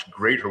see much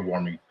greater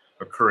warming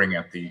occurring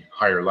at the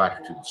higher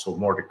latitudes, so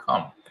more to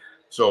come.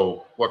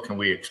 So what can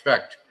we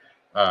expect?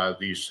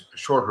 These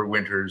shorter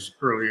winters,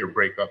 earlier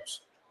breakups,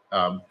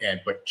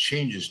 but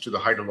changes to the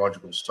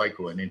hydrological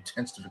cycle and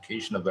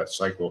intensification of that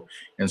cycle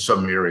in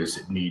some areas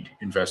that need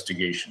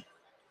investigation.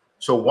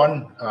 So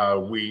one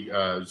we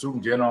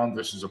zoomed in on,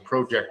 this is a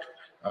project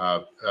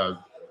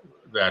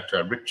that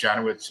Rick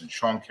Janowitz and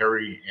Sean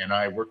Carey and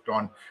I worked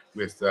on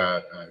with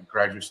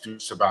graduate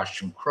student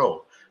Sebastian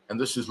Crow. And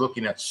this is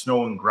looking at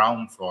snow and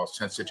ground thaw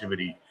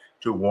sensitivity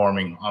to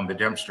warming on the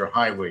Dempster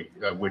Highway,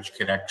 which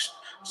connects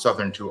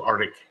southern to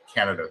Arctic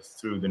Canada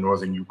through the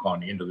northern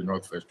Yukon into the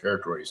Northwest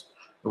Territories.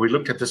 And we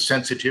looked at the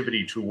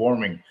sensitivity to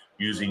warming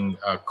using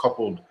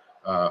coupled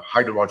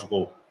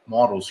hydrological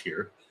models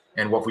here.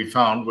 And what we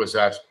found was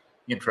that,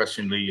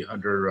 interestingly,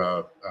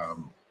 under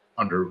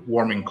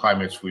warming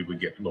climates, we would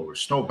get lower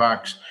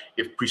snowpacks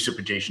if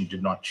precipitation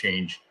did not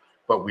change,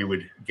 but we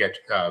would get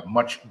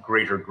much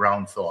greater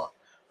ground thaw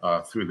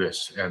through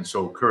this. And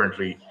so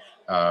currently,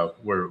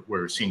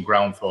 we're seeing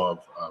ground thaw of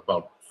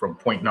about from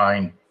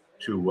 0.9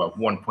 to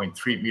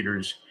 1.3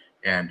 meters,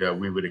 and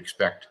we would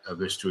expect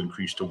this to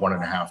increase to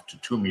 1.5 to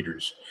 2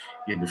 meters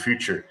in the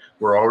future.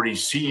 We're already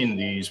seeing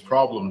these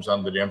problems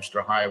on the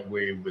Dempster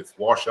Highway with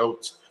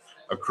washouts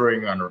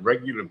occurring on a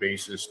regular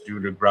basis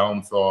due to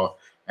ground thaw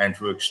and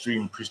to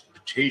extreme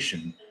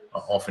precipitation,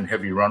 often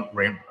heavy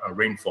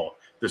rainfall.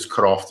 This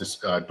cut off this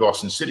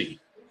Dawson City,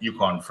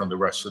 Yukon, from the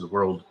rest of the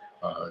world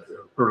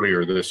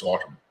earlier this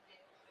autumn.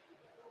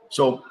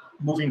 So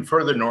moving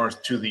further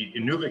north to the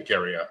Inuvik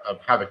area of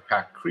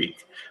Havokpak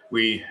Creek,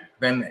 we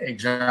then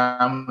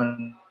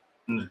examined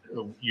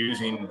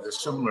using a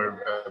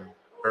similar,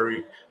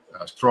 very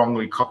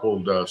strongly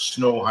coupled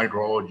snow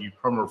hydrology,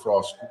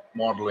 permafrost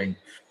modeling,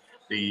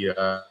 the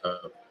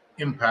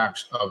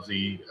impacts of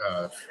the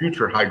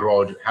future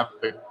hydrology.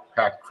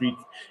 Havokpak Creek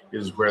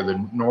is where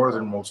the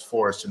northernmost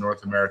forests in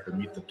North America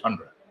meet the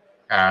tundra.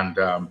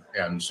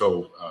 And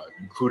so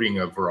including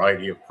a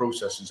variety of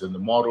processes in the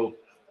model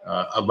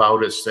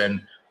allowed us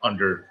then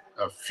under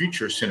a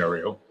future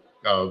scenario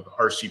of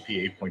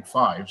RCP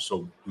 8.5,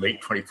 so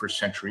late 21st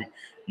century,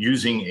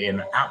 using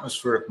an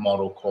atmospheric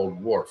model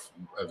called WRF,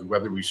 the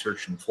Weather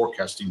Research and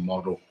Forecasting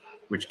Model,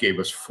 which gave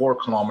us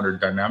 4-kilometer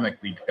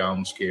dynamically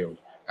downscaled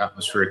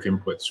atmospheric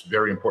inputs.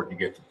 Very important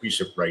to get the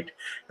precip right,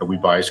 and we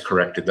bias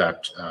corrected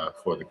that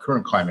for the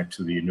current climate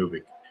to the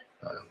Inuvik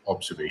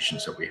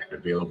observations that we had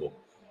available.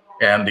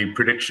 And the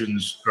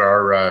predictions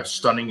are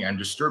stunning and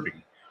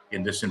disturbing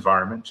in this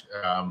environment.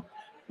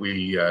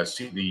 We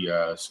see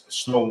the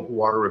snow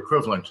water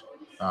equivalent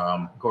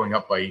going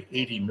up by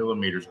 80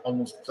 millimeters,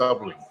 almost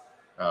doubling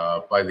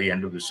by the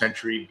end of the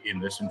century in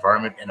this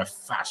environment, and a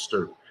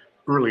faster,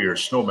 earlier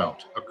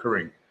snowmelt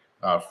occurring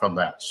from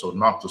that. So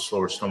not the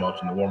slower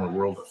snowmelt in the warmer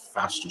world, a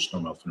faster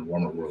snowmelt in the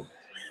warmer world.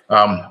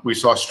 We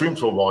saw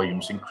streamflow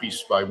volumes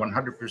increase by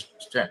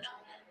 100%.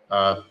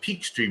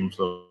 Peak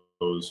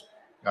streamflows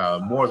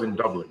more than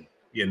doubling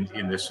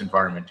in this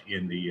environment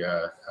in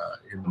the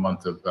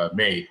month of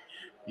May.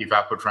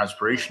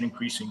 Evapotranspiration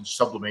increasing,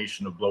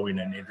 sublimation of blowing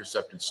and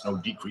intercepted snow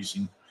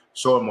decreasing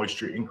soil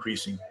moisture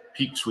increasing,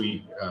 peak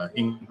sweep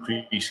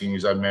increasing,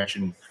 as I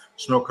mentioned,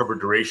 snow cover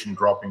duration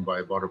dropping by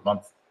about a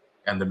month,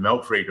 and the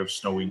melt rate of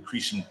snow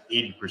increasing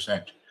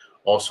 80%.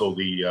 Also,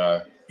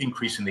 the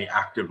increase in the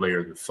active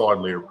layer, the thawed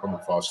layer of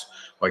permafrost,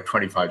 by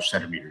 25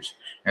 centimeters.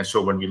 And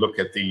so when we look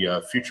at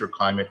the future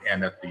climate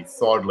and at the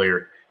thawed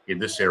layer in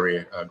this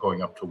area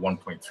going up to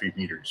 1.3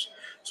 meters.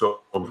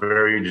 So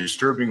very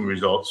disturbing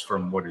results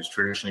from what has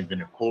traditionally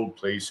been a cold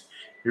place.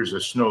 Here's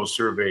a snow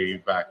survey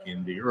back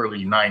in the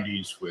early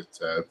 90s with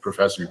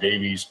Professor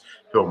Davies,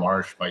 Phil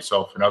Marsh,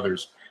 myself, and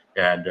others.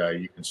 And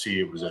you can see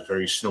it was a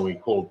very snowy,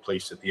 cold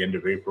place at the end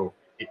of April.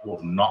 It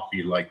will not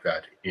be like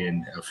that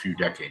in a few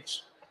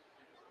decades.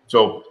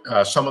 So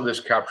some of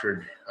this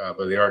captured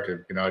by the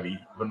Arctic Gennady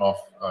went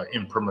off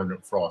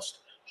impermanent frost,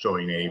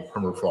 showing a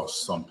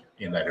permafrost sump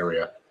in that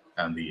area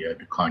and the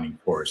declining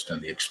forest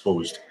and the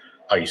exposed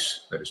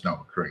ice that is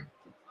now occurring.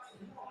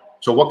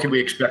 So what can we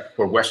expect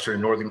for Western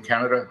and Northern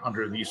Canada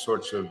under these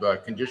sorts of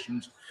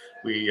conditions?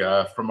 We,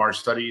 from our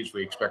studies,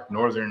 we expect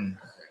northern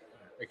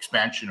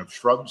expansion of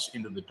shrubs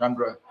into the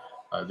tundra.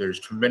 There's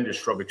tremendous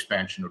shrub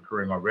expansion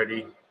occurring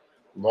already.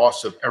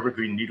 Loss of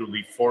evergreen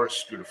needle-leaf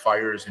forests due to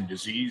fires and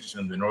disease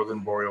in the northern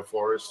boreal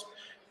forest.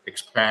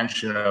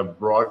 Expansion of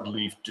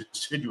broadleaf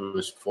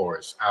deciduous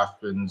forests,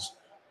 aspens,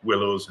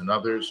 willows, and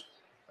others.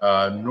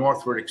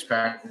 Northward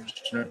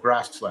expansion of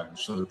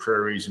grasslands from the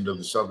prairies into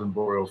the southern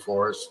boreal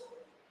forest.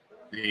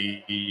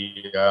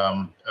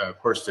 Of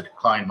course, the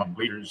decline among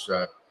glaciers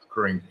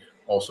occurring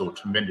also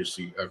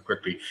tremendously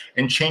quickly,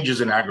 and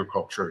changes in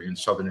agriculture in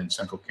southern and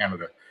central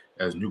Canada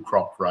as new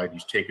crop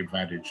varieties take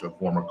advantage of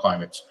warmer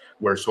climates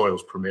where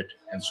soils permit,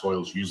 and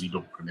soils usually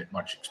don't permit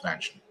much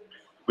expansion.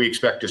 We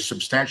expect a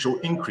substantial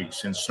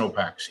increase in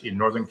snowpacks in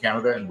northern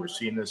Canada, and we're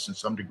seeing this in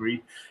some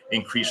degree,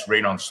 increased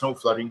rain on snow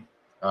flooding,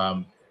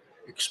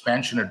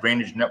 expansion of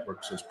drainage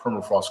networks as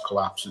permafrost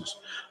collapses.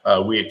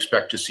 We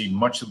expect to see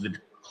much of the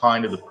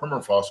decline of the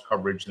permafrost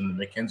coverage in the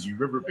Mackenzie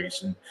River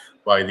Basin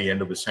by the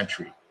end of the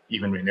century,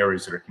 even in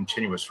areas that are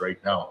continuous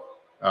right now.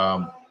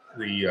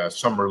 The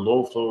summer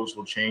low flows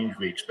will change.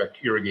 We expect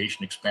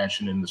irrigation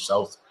expansion in the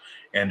south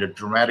and a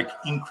dramatic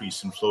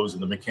increase in flows in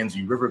the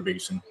Mackenzie River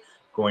Basin,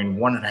 going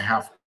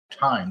 1.5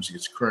 times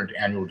its current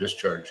annual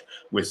discharge,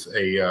 with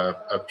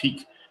a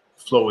peak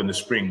flow in the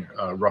spring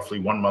roughly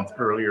 1 month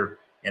earlier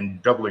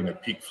and doubling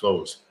of peak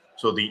flows.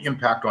 So the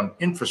impact on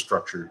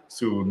infrastructure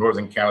through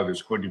northern Canada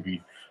is going to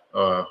be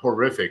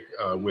horrific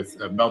with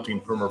melting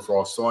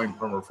permafrost, thawing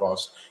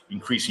permafrost,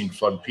 increasing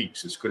flood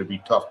peaks. It's going to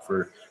be tough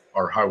for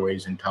our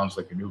highways in towns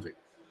like Inuvik.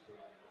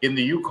 In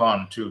the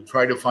Yukon, to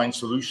try to find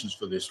solutions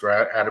for this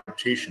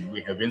adaptation, we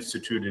have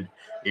instituted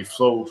a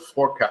flow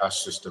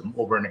forecast system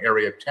over an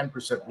area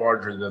 10%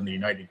 larger than the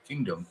United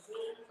Kingdom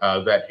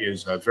that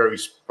is very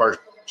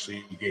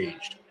sparsely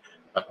gauged.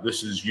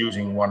 This is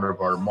using one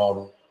of our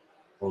models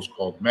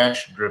called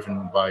MESH,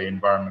 driven by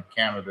Environment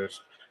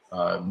Canada's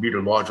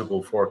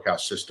meteorological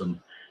forecast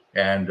system.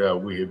 And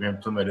we have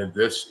implemented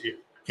this. It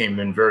came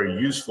in very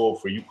useful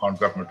for Yukon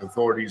government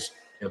authorities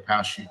in the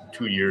past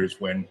 2 years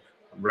when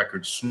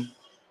record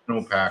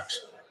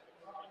snowpacks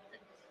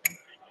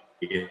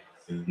in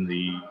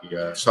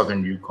the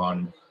southern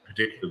Yukon,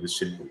 particularly the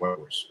city of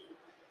Whitehorse.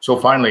 So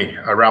finally,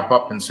 I wrap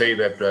up and say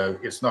that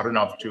it's not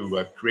enough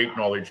to create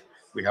knowledge.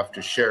 We have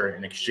to share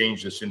and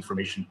exchange this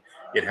information.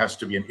 It has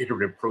to be an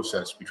iterative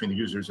process between the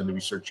users and the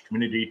research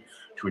community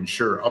to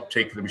ensure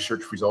uptake of the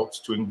research results,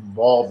 to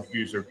involve the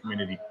user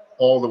community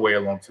all the way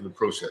along through the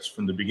process,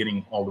 from the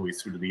beginning all the way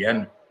through to the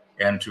end,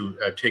 and to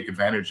take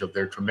advantage of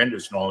their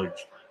tremendous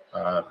knowledge,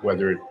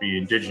 whether it be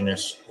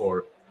indigenous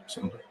or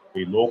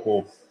simply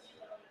local,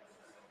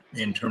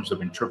 in terms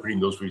of interpreting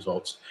those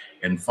results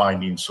and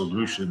finding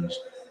solutions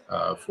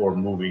for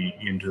moving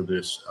into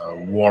this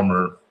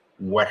warmer,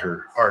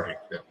 wetter Arctic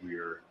that we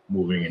are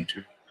moving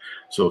into.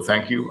 So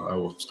thank you. I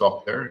will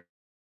stop there.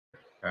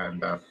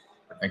 And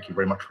thank you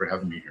very much for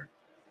having me here.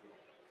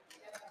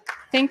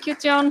 Thank you,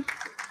 John.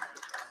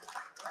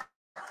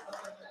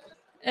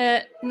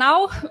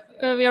 Now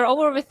we are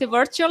over with the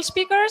virtual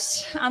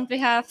speakers, and we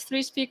have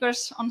 3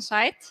 speakers on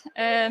site.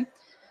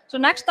 So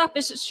next up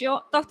is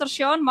Dr.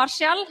 Sean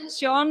Marshall.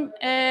 Sean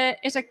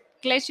is a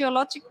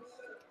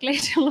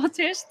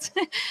glaciologist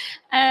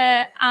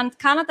and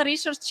Canada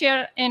Research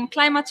Chair in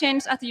Climate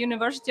Change at the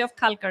University of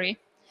Calgary.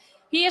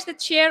 He is the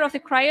chair of the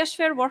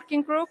Cryosphere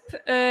Working Group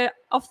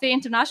of the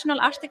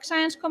International Arctic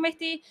Science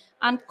Committee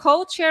and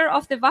co-chair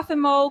of the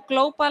WAFMO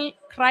Global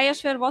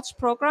Cryosphere Watch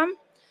Program.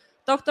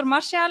 Dr.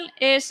 Marshall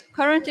is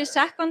currently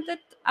seconded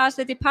as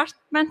the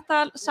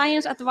Departmental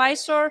Science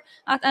Advisor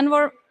at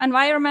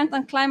Environment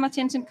and Climate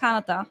Change in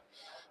Canada.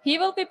 He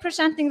will be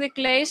presenting the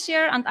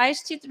glacier and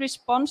ice sheet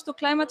response to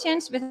climate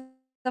change with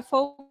a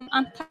focus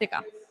on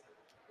Antarctica.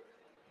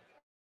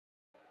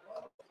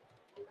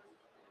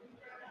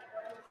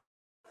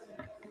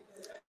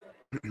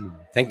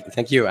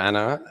 Thank you,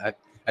 Anna.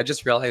 I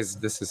just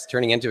realized this is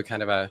turning into a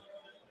kind of a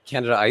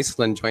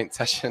Canada-Iceland joint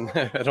session.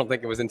 I don't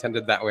think it was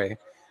intended that way,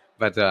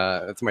 but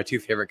it's my 2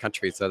 favorite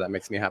countries, so that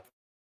makes me happy.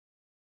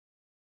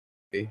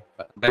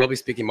 But I will be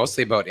speaking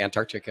mostly about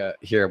Antarctica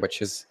here,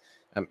 which is,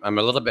 I'm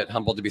a little bit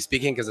humbled to be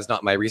speaking because it's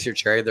not my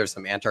research area. There's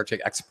some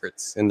Antarctic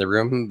experts in the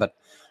room, but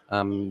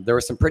there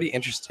were some pretty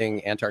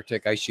interesting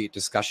Antarctic ice sheet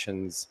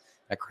discussions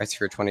at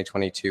Cryosphere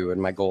 2022,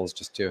 and my goal is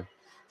just to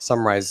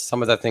summarize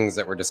some of the things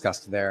that were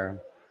discussed there.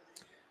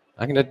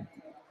 I'm going to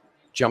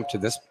jump to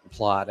this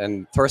plot,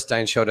 and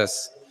Thorsteinn showed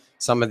us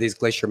some of these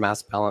glacier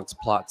mass balance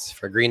plots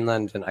for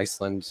Greenland and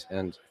Iceland,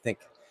 and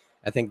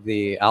I think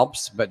the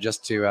Alps, but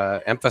just to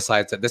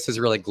emphasize that this is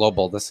really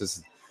global. This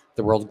is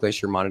the World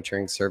Glacier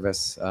Monitoring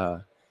Service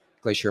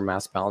glacier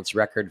mass balance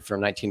record from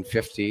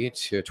 1950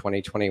 to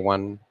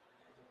 2021.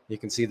 You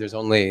can see there's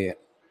only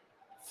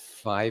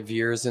 5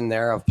 years in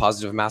there of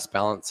positive mass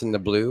balance in the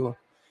blue.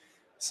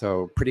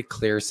 So pretty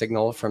clear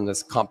signal from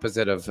this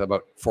composite of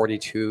about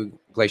 42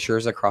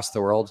 glaciers across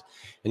the world.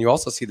 And you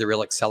also see the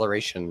real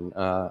acceleration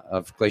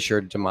of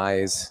glacier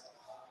demise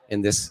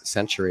in this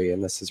century.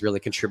 And this is really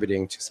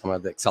contributing to some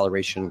of the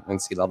acceleration in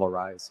sea level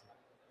rise.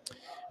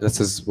 This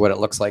is what it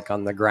looks like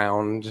on the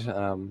ground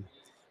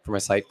from a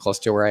site close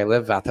to where I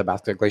live,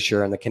 Athabasca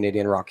Glacier in the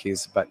Canadian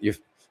Rockies. But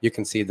you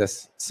can see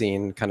this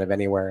scene kind of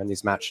anywhere in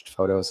these matched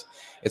photos.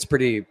 It's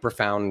pretty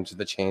profound,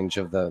 the change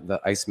of the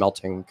ice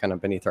melting kind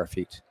of beneath our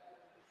feet.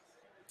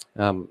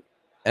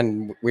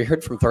 And we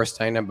heard from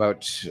Thorsteinn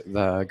about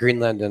the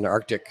Greenland and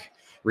Arctic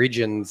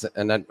regions,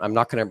 and I'm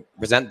not going to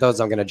present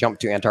those. I'm going to jump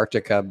to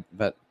Antarctica.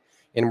 But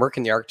in work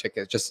in the Arctic,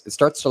 it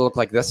starts to look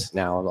like this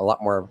now, a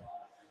lot more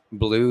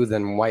blue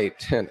than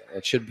white. And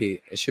it should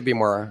be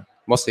more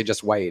mostly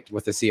just white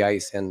with the sea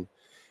ice in.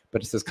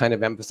 But it's just kind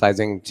of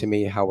emphasizing to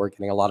me how we're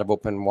getting a lot of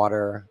open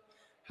water,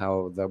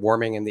 how the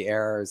warming in the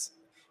air is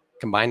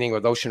combining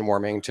with ocean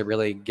warming to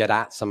really get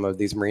at some of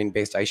these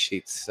marine-based ice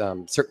sheets,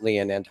 certainly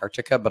in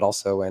Antarctica, but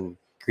also in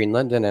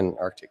Greenland and in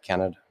Arctic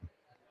Canada.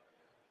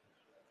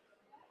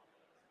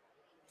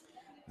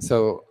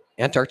 So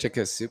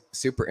Antarctica is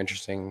super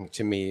interesting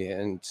to me.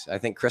 And I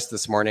think Chris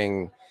this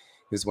morning,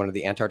 who's one of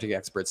the Antarctic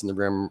experts in the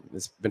room,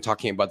 has been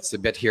talking about this a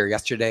bit here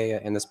yesterday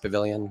in this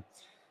pavilion,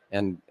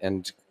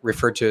 and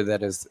referred to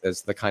that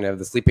as the kind of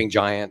the sleeping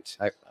giant.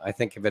 I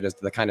think of it as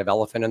the kind of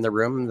elephant in the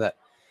room that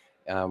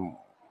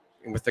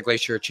with the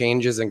glacier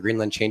changes and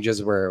Greenland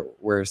changes,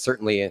 we're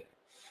certainly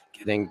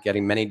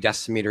getting many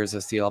decimeters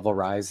of sea level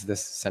rise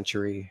this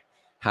century,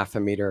 half a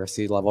meter of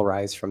sea level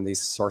rise from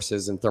these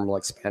sources and thermal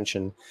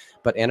expansion.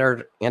 But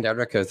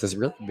Antarctica is this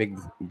really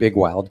big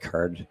wild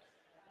card,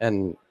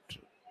 and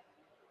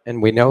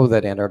we know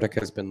that Antarctica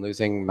has been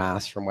losing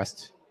mass from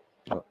west.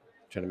 Oh,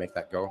 trying to make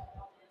that go.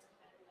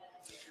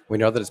 We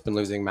know that it's been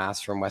losing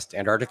mass from West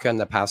Antarctica in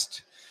the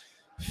past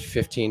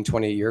 15,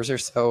 20 years or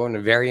so, and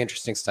very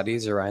interesting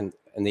studies around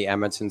in the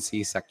Amundsen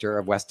Sea sector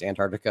of West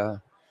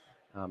Antarctica.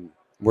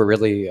 We're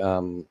really,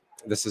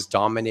 this is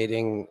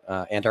dominating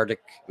Antarctic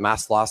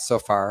mass loss so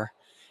far.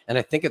 And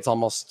I think it's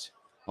almost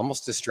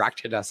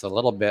distracted us a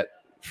little bit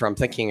from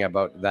thinking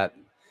about that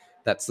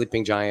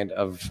sleeping giant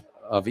of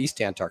East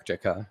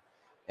Antarctica.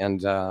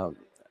 And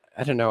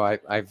I don't know,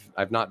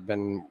 I've not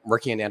been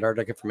working in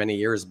Antarctica for many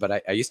years,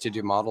 but I used to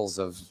do models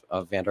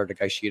of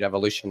Antarctic ice sheet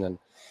evolution, and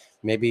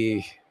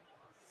maybe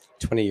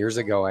 20 years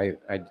ago, I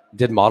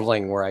did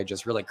modeling where I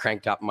just really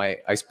cranked up my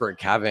iceberg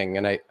calving,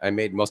 and I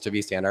made most of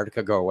East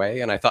Antarctica go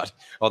away. And I thought,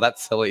 oh,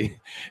 that's silly.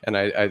 And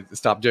I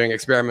stopped doing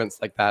experiments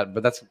like that.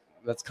 But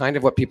that's kind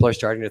of what people are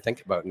starting to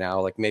think about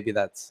now. Like maybe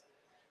that's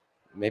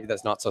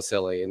not so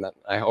silly, and that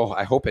I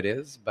hope it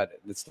is. But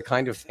it's the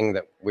kind of thing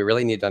that we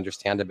really need to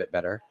understand a bit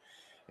better.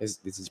 Is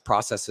these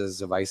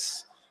processes of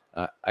ice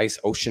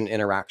ocean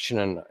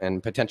interaction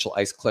and potential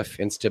ice cliff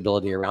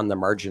instability around the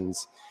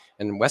margins.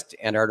 And West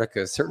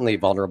Antarctica is certainly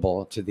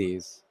vulnerable to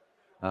these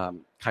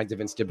kinds of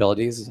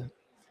instabilities.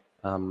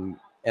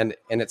 And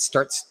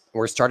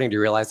we're starting to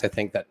realize, I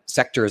think, that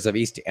sectors of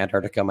East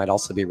Antarctica might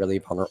also be really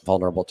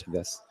vulnerable to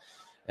this.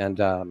 And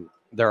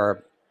there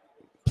are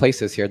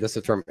places here, this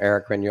is from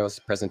Eric Regnault's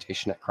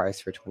presentation at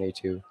Cryosphere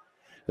 22.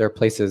 There are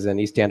places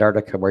in East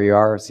Antarctica where you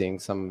are seeing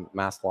some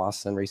mass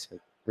loss in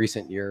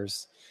recent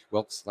years,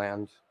 Wilkes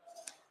Land.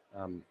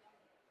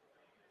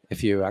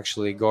 If you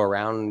actually go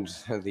around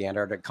the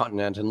Antarctic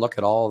continent and look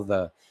at all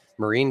the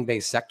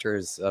marine-based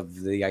sectors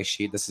of the ice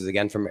sheet, this is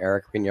again from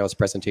Eric Regnault's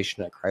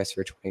presentation at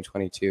Cryosphere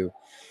 2022,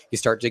 you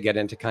start to get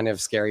into kind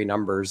of scary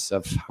numbers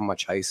of how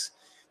much ice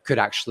could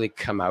actually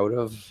come out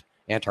of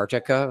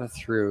Antarctica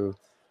through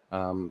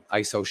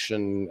ice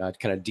ocean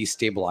kind of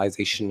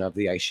destabilization of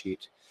the ice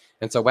sheet.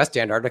 And so West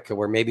Antarctica,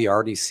 we're maybe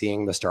already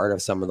seeing the start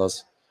of some of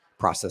those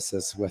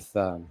processes with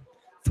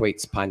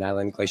Thwaites Pine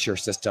Island Glacier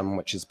System,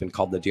 which has been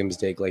called the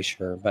Doomsday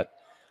Glacier. But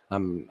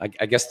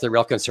I guess the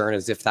real concern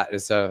is if that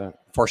is a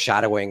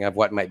foreshadowing of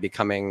what might be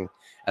coming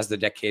as the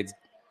decades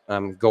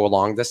go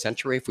along this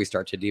century, if we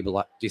start to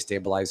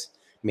destabilize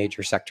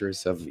major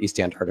sectors of East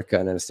Antarctica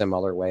in a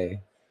similar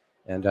way.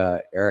 And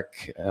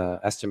Eric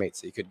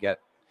estimates that you could get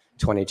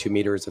 22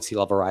 meters of sea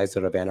level rise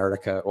out of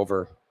Antarctica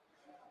over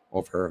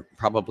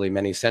probably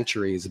many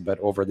centuries, but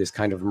over these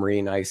kind of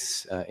marine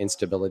ice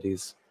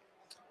instabilities.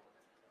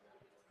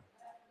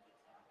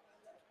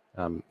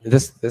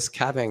 This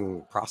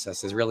calving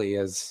process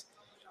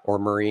or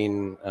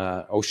marine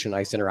ocean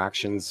ice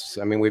interactions.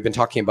 I mean, we've been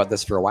talking about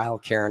this for a while.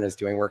 Karen is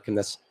doing work in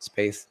this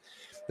space.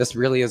 This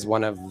really is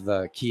one of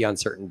the key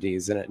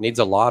uncertainties, and it needs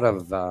a lot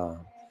of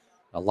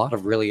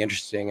really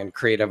interesting and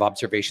creative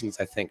observations,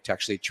 I think, to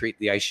actually treat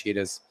the ice sheet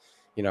as,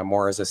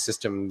 more as a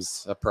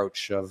systems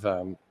approach of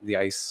the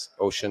ice,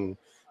 ocean,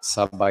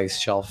 sub-ice,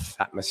 shelf,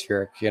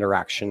 atmospheric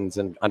interactions,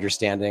 and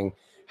understanding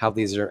how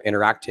these are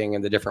interacting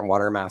in the different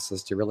water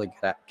masses to really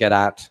get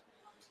at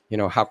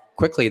how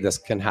quickly this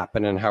can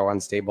happen and how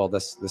unstable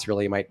this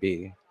really might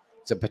be.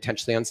 Is it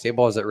potentially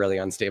unstable? Is it really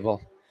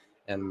unstable?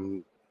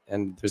 And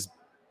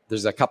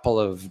there's a couple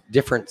of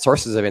different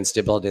sources of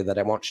instability that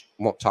I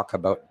won't talk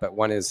about, but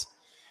one is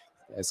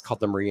called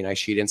the marine ice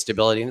sheet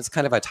instability, and it's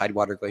kind of a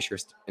tidewater glacier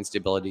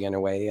instability in a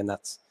way, and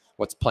that's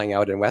what's playing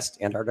out in West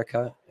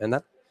Antarctica, and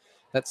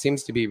that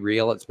seems to be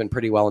real. It's been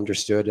pretty well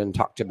understood and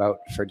talked about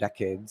for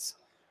decades,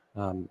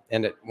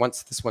 and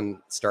once this one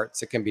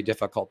starts, it can be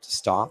difficult to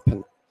stop,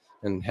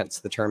 and hence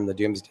the term the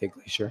Doomsday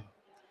Glacier.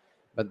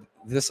 But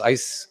this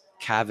ice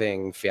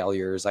calving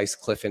failures, ice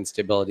cliff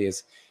instability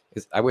is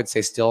I would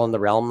say still in the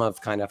realm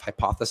of kind of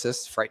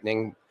hypothesis,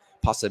 frightening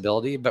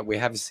possibility, but we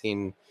have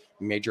seen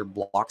major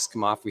blocks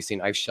come off. We've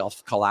seen ice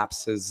shelf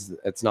collapses.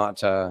 It's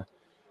not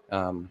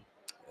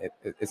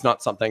it's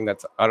not something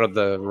that's out of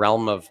the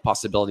realm of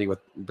possibility with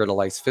brittle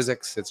ice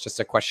physics. It's just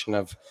a question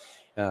of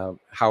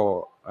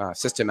how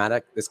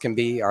systematic this can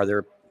be. Are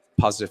there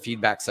positive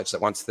feedback such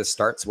that once this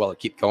starts, will it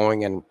keep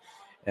going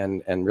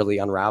and really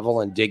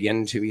unravel and dig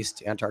into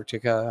East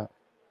Antarctica?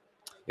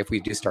 If we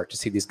do start to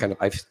see these kind of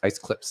ice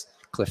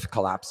cliff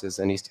collapses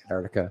in East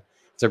Antarctica,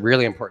 it's a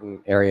really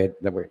important area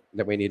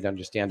that we need to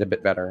understand a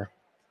bit better.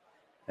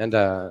 And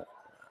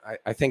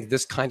I think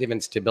this kind of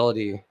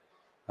instability,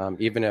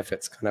 even if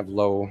it's kind of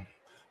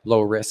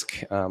low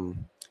risk,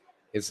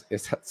 is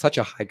such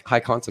a high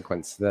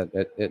consequence that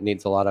it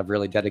needs a lot of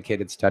really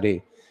dedicated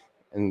study.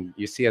 And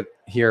you see it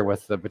here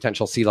with the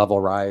potential sea level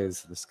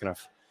rise, this kind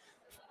of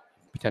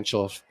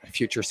potential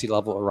future sea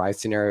level rise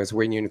scenarios.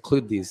 When you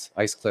include these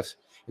ice cliff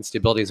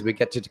instabilities, we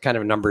get to kind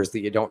of numbers that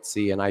you don't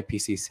see in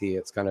IPCC.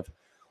 It's kind of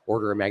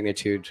order of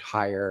magnitude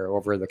higher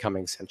over the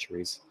coming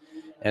centuries.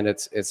 And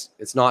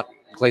it's not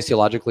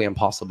glaciologically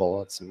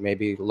impossible. It's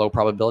maybe low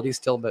probability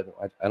still, but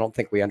I don't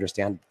think we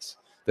understand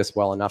this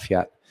well enough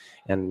yet.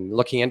 And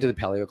looking into the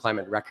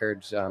paleoclimate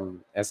record,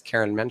 as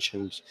Karen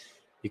mentioned,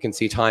 you can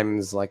see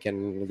times like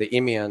in the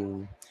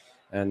Eemian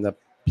and the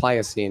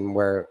Pliocene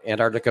where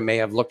Antarctica may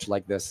have looked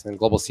like this, and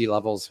global sea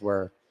levels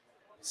were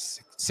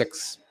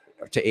 6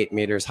 to 8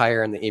 meters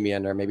higher in the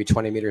Eemian, or maybe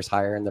 20 meters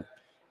higher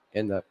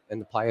in the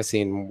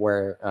Pliocene,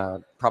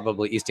 where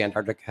probably East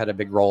Antarctica had a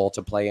big role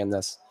to play in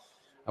this.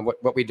 And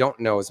what we don't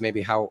know is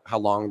maybe how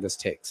long this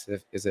takes.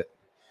 Is it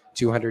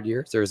 200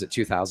 years or is it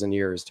 2,000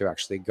 years to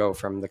actually go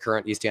from the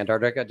current East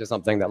Antarctica to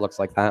something that looks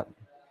like that?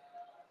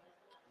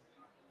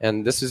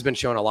 And this has been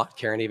shown a lot.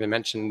 Karen even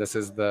mentioned this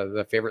is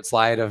the favorite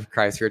slide of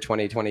Cryosphere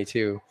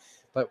 2022.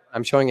 But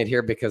I'm showing it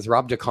here because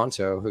Rob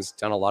DeConto, who's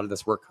done a lot of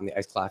this work on the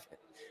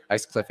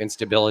ice cliff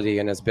instability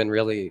and has been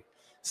really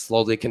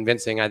slowly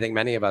convincing, I think,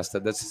 many of us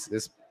that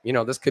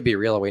this could be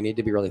real. We need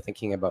to be really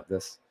thinking about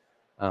this.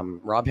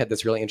 Rob had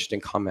this really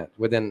interesting comment.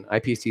 Within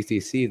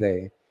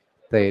IPCCC,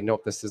 they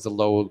note this is a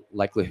low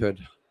likelihood,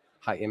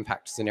 high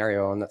impact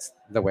scenario, and that's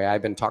the way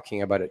I've been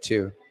talking about it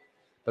too.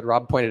 But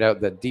Rob pointed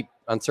out that deep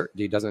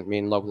uncertainty doesn't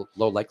mean low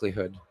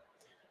likelihood.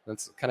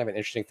 That's kind of an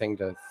interesting thing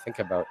to think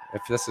about.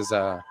 If this is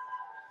a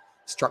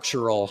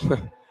structural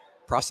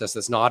process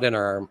that's not in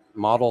our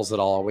models at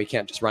all, we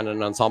can't just run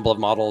an ensemble of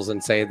models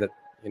and say that,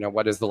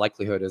 what is the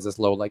likelihood? Is this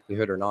low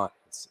likelihood or not?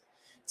 It's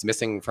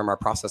missing from our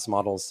process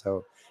models.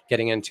 So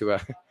getting into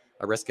a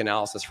risk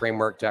analysis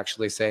framework to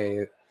actually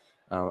say,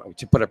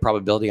 to put a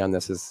probability on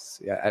this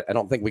is, I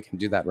don't think we can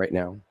do that right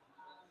now.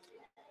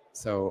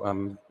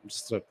 So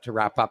just to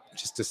wrap up,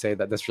 just to say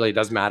that this really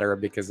does matter,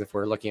 because if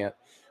we're looking at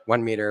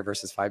 1 meter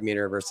versus 5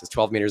 meter versus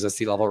 12 meters of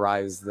sea level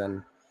rise,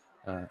 then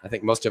I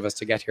think most of us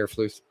to get here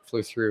flew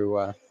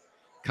through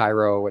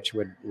Cairo, which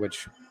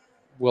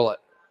will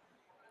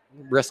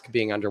risk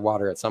being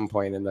underwater at some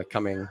point in the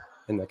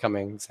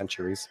coming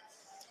centuries,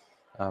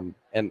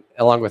 and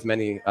along with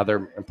many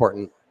other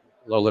important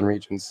lowland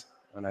regions.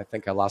 And I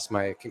think I lost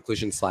my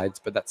conclusion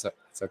slides, but it's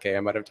okay.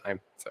 I'm out of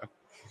time, so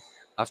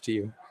off to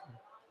you.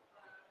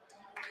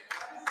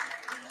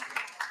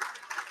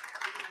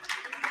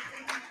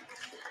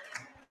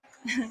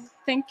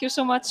 Thank you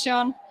so much,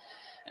 Sean.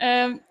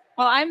 Well,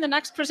 I'm the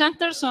next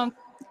presenter, so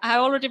I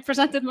already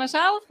presented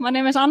myself. My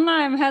name is Anna.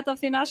 I'm head of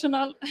the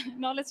National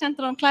Knowledge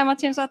Center on Climate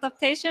Change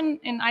Adaptation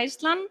in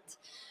Iceland.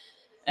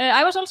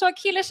 I was also a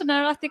key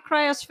listener at the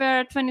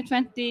Cryosphere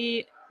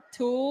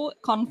 2022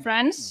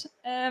 conference.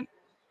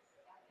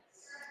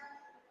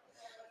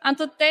 And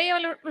today I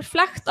will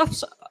reflect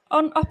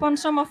upon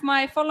some of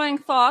my following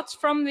thoughts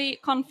from the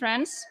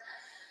conference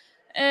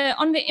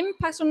on the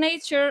impacts on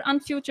nature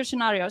and future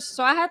scenarios.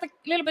 So I had a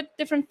little bit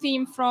different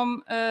theme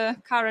from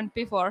Karen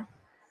before.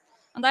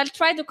 And I'll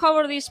try to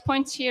cover these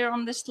points here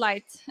on this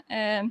slide.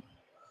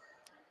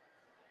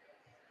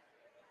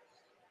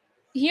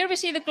 Here we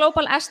see the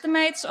global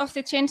estimates of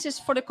the changes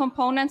for the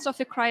components of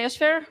the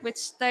cryosphere,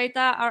 which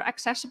data are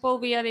accessible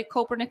via the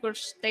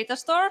Copernicus data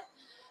store.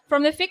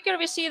 From the figure,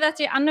 we see that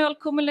the annual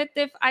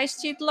cumulative ice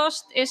sheet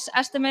loss is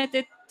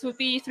estimated to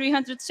be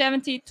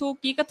 372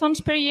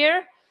 gigatons per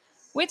year,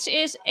 which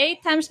is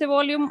 8 times the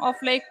volume of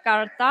Lake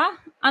Garda,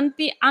 and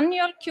the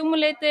annual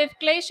cumulative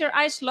glacier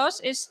ice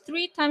loss is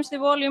 3 times the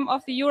volume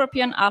of the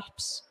European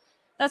Alps.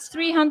 That's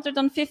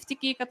 350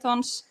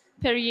 gigatons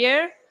per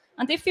year.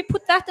 And if we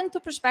put that into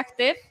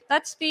perspective,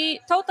 that's the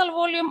total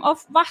volume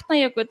of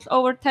Vatnajökull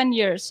over 10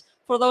 years,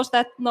 for those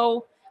that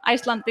know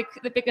Icelandic,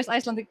 the biggest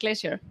Icelandic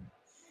glacier.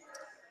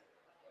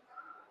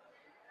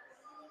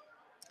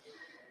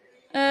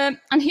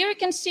 And here you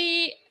can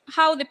see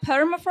how the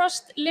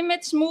permafrost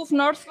limits move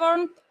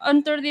northward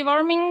under the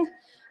warming,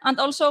 and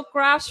also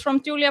graphs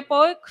from Julia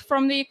Boig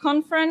from the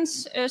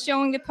conference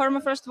showing the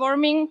permafrost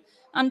warming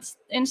and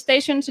in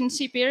stations in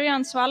Siberia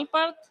and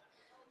Svalbard.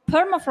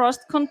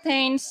 Permafrost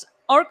contains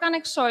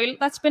organic soil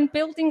that's been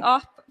building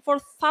up for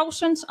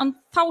thousands and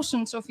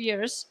thousands of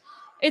years.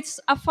 It's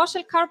a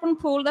fossil carbon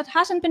pool that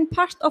hasn't been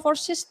part of our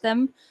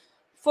system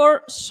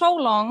for so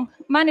long,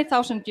 many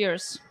thousand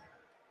years.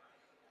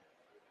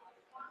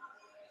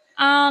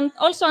 And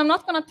also, I'm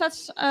not going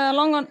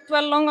to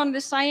dwell long on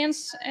the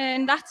science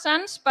in that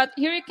sense, but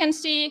here you can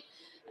see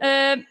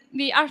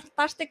the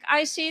Antarctic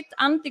ice sheet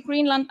and the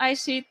Greenland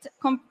ice sheet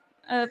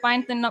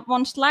combined in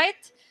one slide.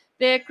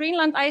 The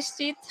Greenland ice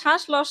sheet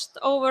has lost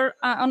over,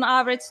 on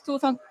average,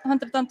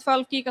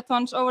 212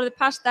 gigatons over the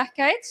past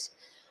decades.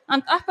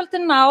 And up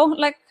until now,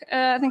 like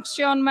I think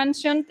Sean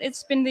mentioned,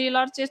 it's been the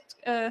largest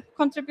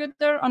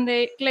contributor on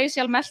the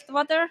glacial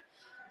meltwater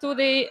to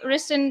the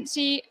risen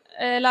sea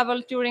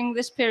level during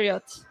this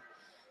period.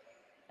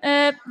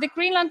 The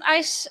Greenland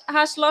ice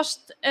has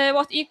lost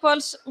what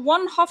equals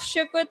 1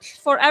 Hofsjökull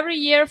for every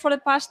year for the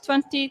past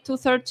 20 to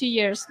 30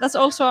 years. That's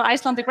also an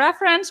Icelandic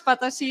reference,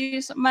 but I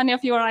see many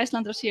of you are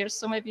Icelanders here,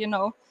 so maybe you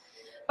know.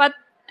 But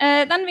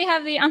then we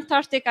have the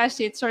Antarctic ice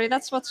sheet. Sorry,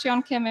 that's what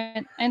Sean came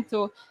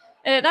into.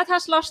 That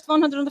has lost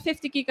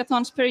 150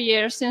 gigatons per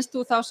year since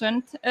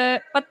 2000.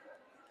 But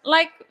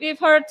like we've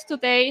heard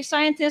today,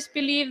 scientists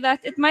believe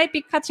that it might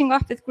be catching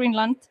up with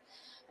Greenland.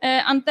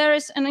 And there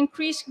is an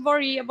increased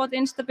worry about the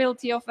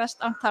instability of West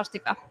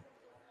Antarctica.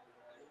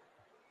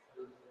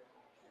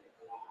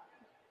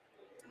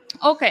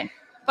 Okay,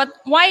 but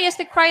why is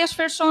the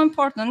cryosphere so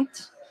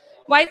important?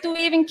 Why do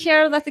we even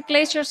care that the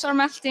glaciers are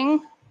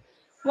melting?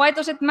 Why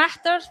does it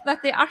matter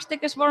that the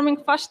Arctic is warming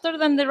faster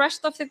than the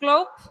rest of the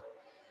globe?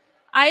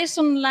 Ice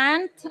on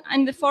land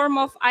in the form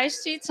of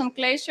ice sheets and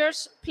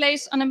glaciers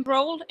plays an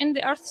role in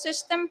the Earth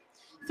system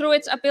through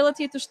its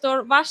ability to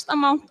store vast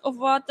amount of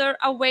water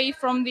away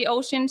from the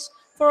oceans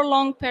for a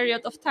long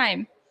period of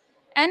time.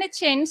 Any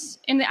change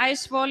in the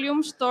ice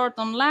volume stored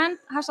on land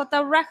has a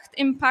direct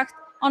impact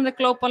on the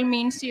global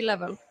mean sea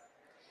level.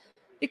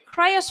 The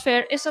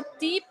cryosphere is a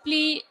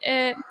deeply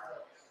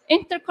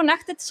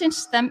interconnected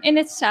system in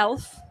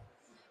itself,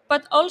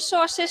 but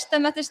also a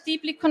system that is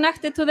deeply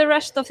connected to the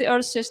rest of the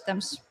Earth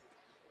systems.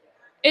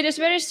 It is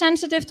very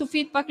sensitive to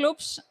feedback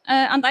loops,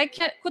 and I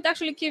could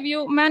actually give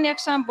you many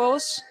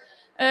examples,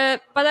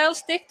 but I'll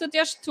stick to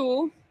just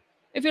 2.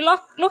 If you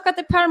look at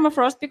the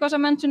permafrost, because I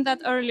mentioned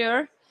that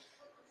earlier,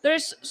 there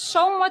is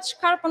so much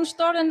carbon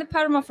stored in the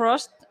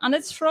permafrost, and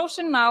it's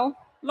frozen now,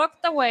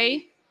 locked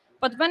away,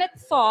 but when it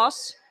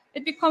thaws,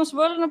 it becomes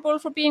vulnerable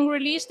for being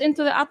released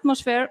into the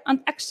atmosphere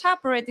and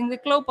exacerbating the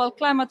global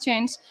climate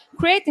change,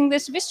 creating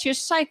this vicious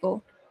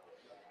cycle.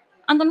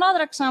 And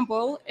another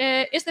example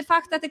is the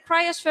fact that the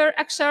cryosphere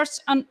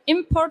exerts an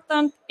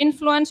important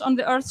influence on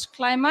the Earth's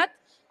climate,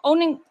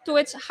 owing to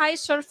its high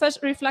surface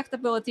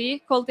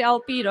reflectability, called the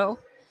albedo.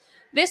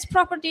 This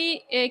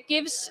property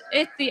gives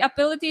it the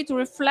ability to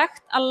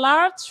reflect a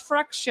large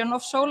fraction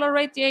of solar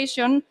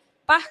radiation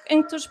back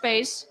into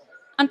space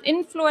and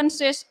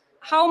influences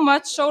how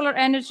much solar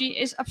energy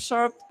is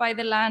absorbed by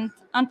the land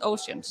and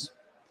oceans.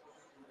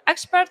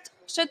 Experts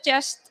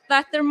suggest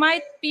that there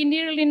might be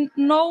nearly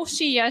no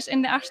sea ice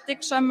in the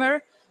Arctic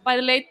summer by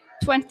the late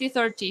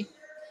 2030.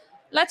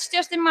 Let's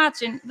just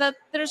imagine that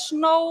there's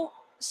no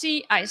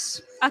sea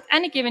ice at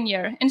any given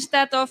year.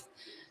 Instead of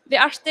the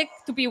Arctic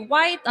to be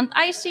white and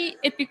icy,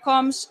 it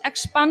becomes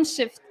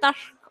expansive dark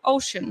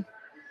ocean.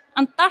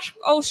 And dark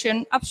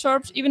ocean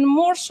absorbs even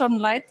more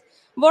sunlight,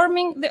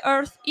 warming the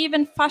Earth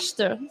even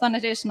faster than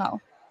it is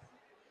now.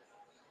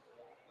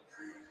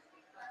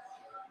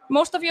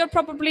 Most of you are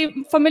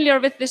probably familiar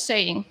with this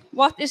saying,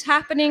 what is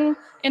happening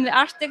in the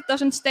Arctic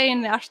doesn't stay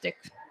in the Arctic.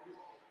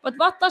 But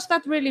what does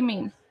that really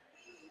mean?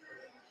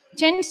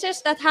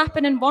 Changes that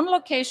happen in one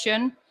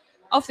location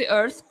of the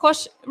Earth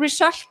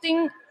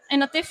resulting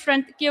in a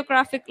different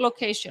geographic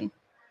location.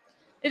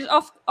 It is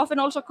often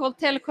also called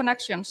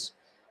teleconnections.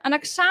 An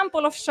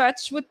example of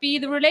such would be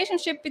the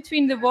relationship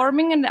between the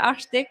warming in the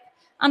Arctic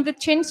and the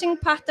changing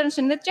patterns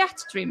in the jet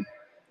stream.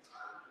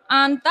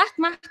 And that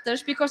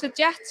matters because the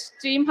jet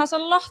stream has a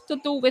lot to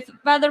do with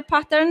weather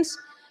patterns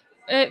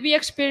we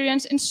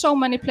experience in so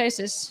many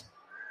places.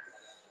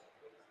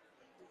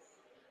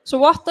 So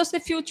what does the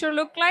future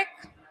look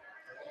like?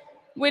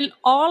 Will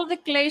all the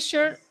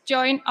glacier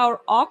join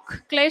our Ok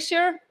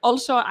glacier,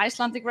 also an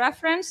Icelandic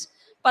reference,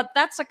 but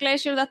that's a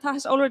glacier that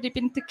has already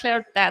been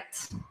declared dead.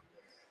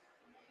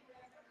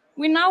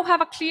 We now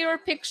have a clearer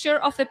picture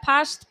of the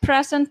past,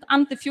 present,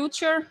 and the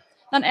future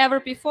than ever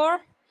before.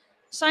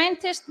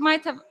 Scientists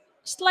might have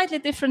slightly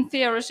different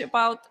theories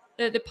about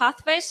the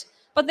pathways,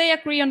 but they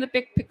agree on the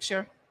big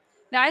picture.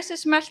 The ice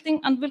is melting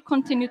and will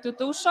continue to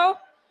do so.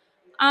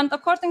 And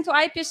according to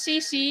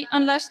IPCC,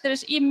 unless there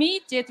is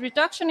immediate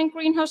reduction in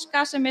greenhouse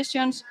gas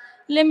emissions,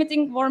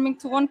 limiting warming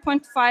to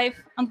 1.5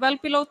 and well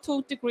below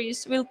 2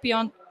 degrees will be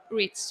beyond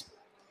reach.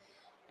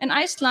 In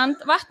Iceland,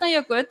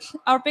 Vatnajökull,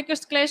 our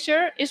biggest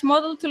glacier, is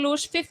modeled to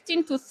lose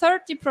 15 to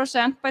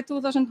 30% by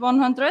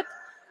 2100,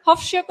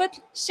 Hofsjökull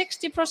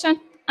 60%,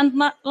 and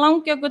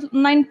Langjökull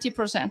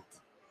 90%.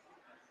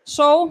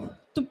 So,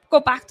 to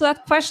go back to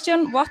that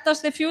question, what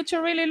does the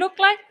future really look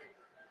like?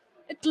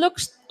 It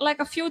looks like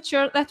a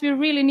future that we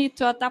really need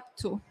to adapt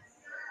to.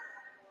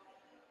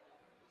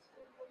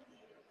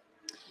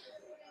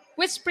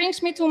 Which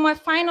brings me to my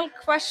final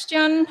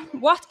question.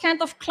 What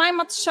kind of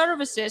climate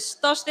services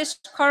does this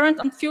current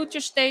and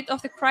future state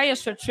of the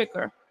cryosphere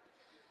trigger?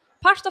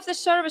 Part of the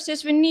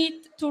services we need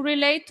to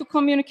relate to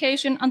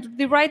communication and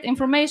the right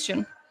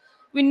information.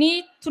 We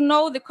need to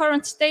know the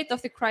current state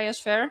of the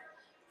cryosphere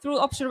through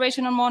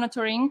observation and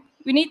monitoring.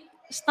 We need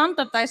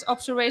standardized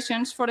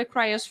observations for the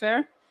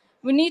cryosphere.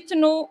 We need to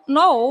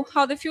know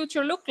how the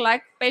future looks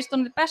like based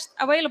on the best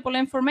available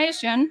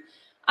information,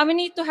 and we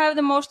need to have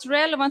the most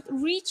relevant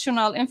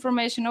regional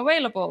information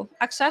available,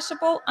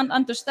 accessible and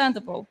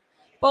understandable,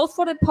 both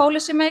for the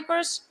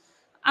policymakers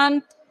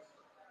and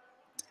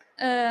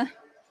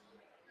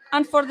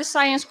for the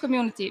science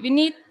community.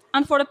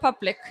 And for the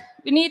public.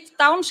 We need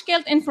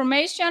downscaled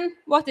information,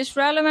 what is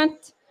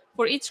relevant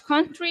for each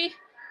country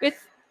with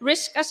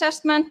risk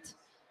assessment,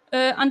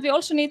 and we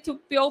also need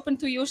to be open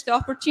to use the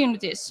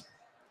opportunities.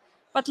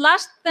 But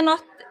last but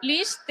not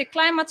least, the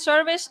climate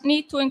service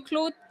need to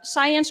include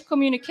science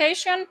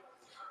communication.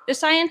 The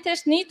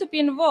scientists need to be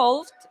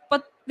involved,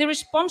 but the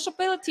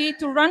responsibility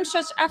to run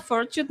such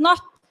efforts should not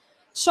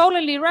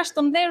solely rest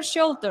on their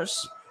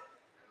shoulders.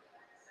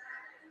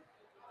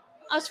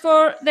 As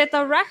for the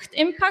direct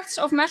impacts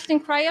of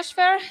melting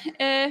cryosphere,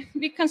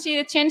 we can see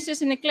the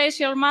changes in the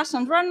glacial mass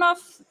and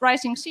runoff,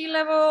 rising sea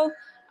level,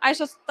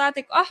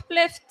 isostatic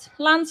uplift,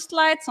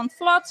 landslides and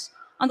floods,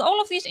 and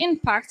all of these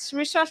impacts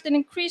result in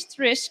increased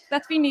risk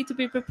that we need to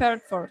be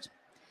prepared for.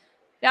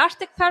 The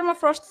Arctic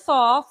permafrost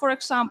thaw, for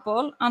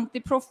example, and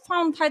the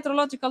profound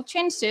hydrological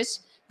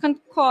changes can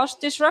cause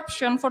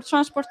disruption for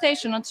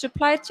transportation and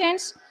supply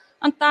chains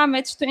and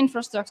damage to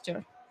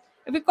infrastructure.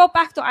 If we go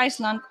back to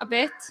Iceland a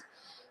bit,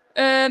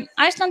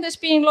 Iceland is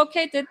being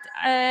located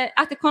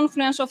at the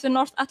confluence of the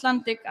North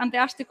Atlantic and the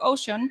Arctic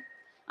Ocean,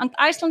 and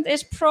Iceland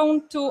is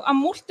prone to a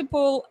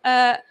multiple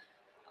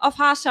of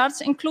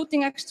hazards,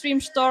 including extreme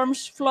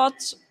storms,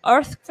 floods,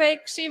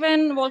 earthquakes,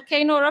 even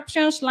volcano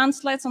eruptions,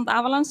 landslides, and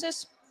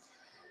avalanches.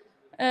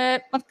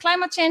 But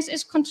climate change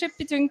is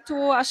contributing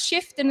to a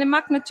shift in the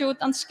magnitude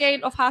and scale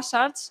of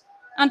hazards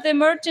and the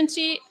emergence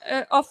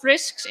of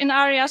risks in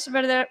areas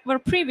where they were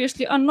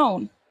previously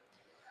unknown.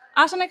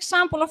 As an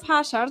example of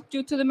hazard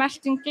due to the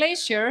melting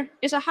glacier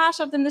is a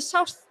hazard in the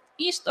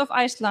southeast of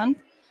Iceland.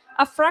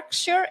 A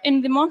fracture in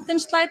the mountain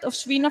slide of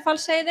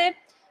Svínafellsheiði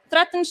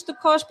threatens to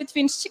cause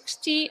between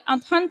 60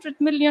 and 100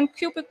 million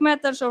cubic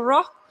meters of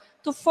rock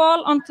to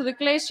fall onto the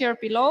glacier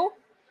below.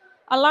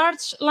 A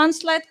large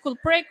landslide could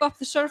break off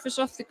the surface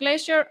of the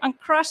glacier and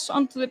crash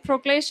onto the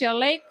proglacial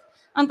lake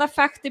and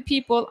affect the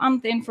people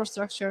and the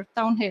infrastructure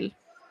downhill.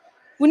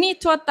 We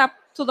need to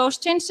adapt to those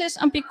changes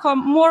and become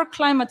more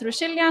climate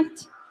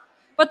resilient.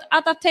 But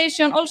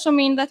adaptation also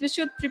means that we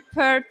should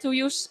prepare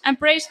to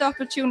embrace the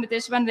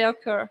opportunities when they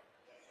occur.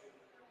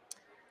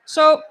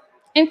 So,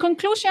 in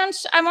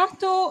conclusions, I want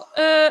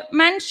to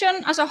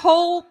mention as a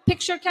whole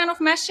picture kind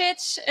of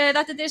message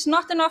that it is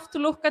not enough to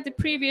look at the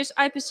previous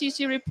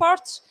IPCC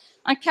reports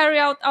and carry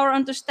out our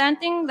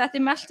understanding that the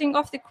melting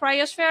of the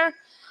cryosphere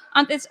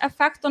and its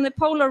effect on the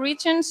polar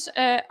regions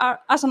are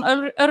as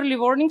an early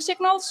warning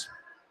signals.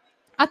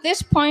 At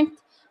this point,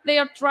 they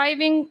are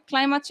driving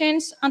climate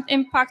change and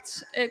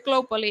impacts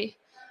globally.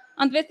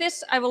 And with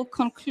this, I will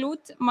conclude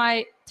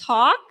my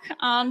talk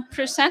and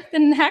present the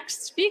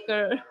next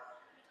speaker.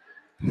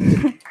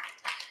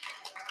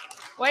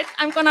 Wait,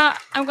 I'm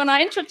gonna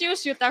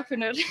introduce you,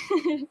 Dagfinnur.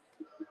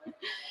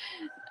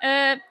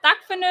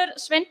 Dagfinnur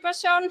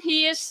Sveinbjörnsson,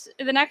 he is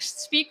the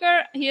next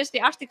speaker. He is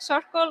the Arctic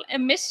Circle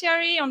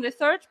emissary on the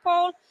third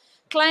pole,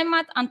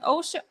 climate and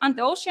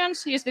the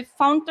oceans. He is the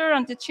founder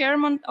and the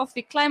chairman of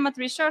the Climate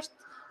Research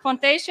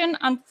Foundation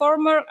and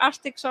former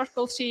Arctic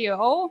Circle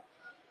CEO.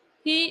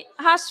 He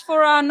has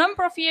for a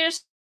number of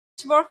years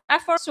worked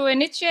efforts to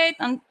initiate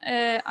and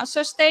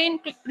sustain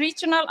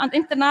regional and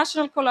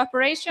international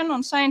collaboration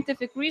on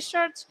scientific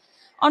research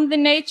on the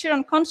nature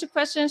and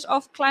consequences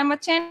of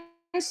climate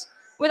change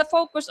with a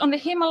focus on the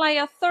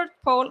Himalaya third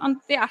pole and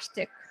the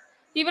Arctic.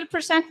 He will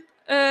present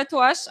to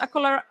us a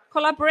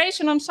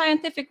collaboration on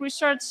scientific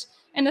research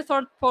in the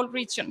Third Pole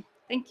region.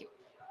 Thank you.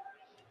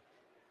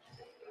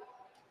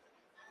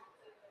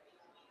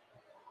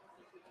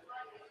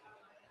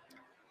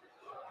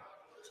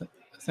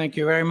 Thank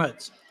you very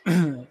much.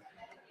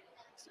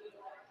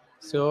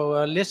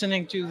 So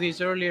listening to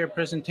these earlier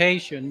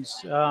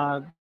presentations,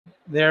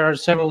 there are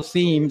several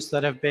themes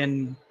that have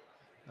been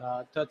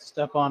touched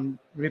upon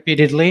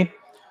repeatedly.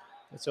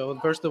 So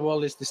first of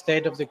all is the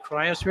state of the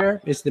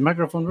cryosphere. Is the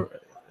microphone,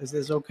 is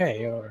this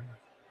okay? Or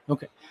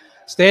okay.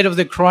 State of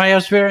the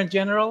cryosphere in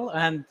general,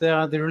 and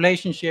the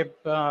relationship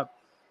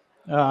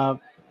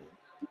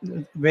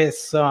with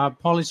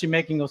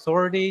policymaking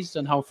authorities,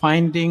 and how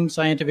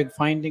scientific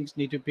findings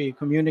need to be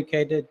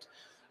communicated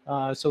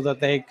so that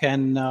they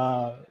can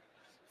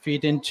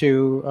feed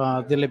into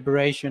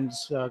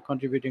deliberations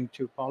contributing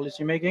to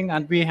policymaking.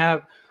 And we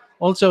have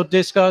also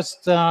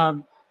discussed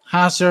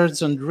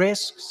hazards and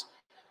risks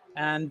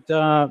and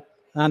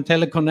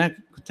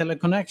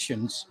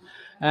teleconnections.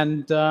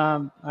 And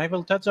I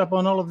will touch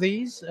upon all of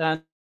these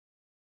and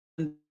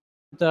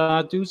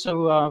do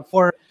so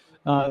for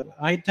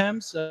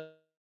items.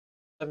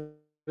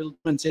 Will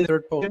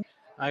consider.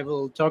 I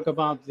will talk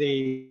about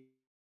the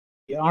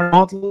R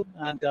model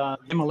and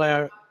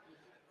Himalaya,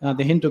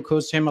 the Hindu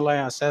Kush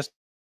Himalaya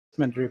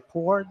assessment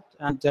report,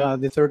 and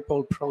the third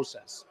pole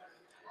process.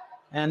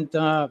 And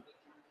to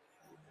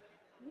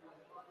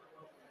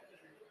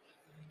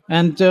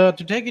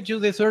take it to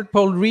the third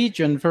pole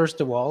region, first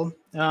of all,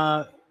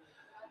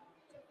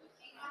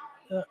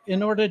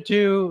 in order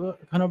to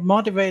kind of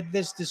motivate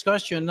this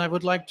discussion, I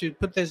would like to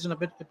put this in a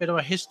bit of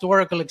a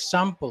historical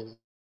example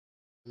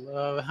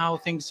of how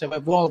things have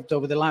evolved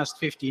over the last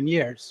 15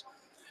 years.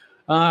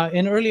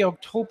 In early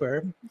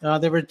October,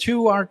 there were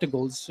 2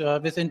 articles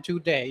within 2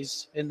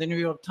 days in the New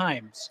York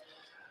Times,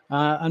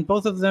 and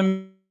both of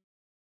them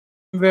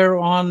were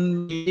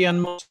on the Indian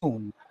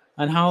monsoon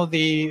and how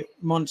the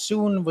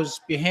monsoon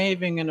was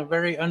behaving in a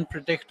very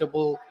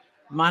unpredictable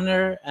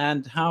manner,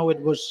 and how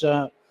it was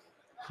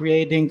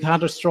creating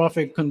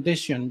catastrophic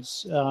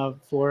conditions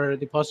for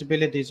the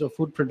possibilities of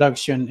food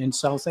production in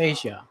South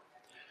Asia.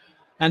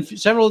 And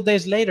several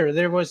days later,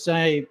 there was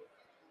a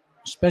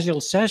special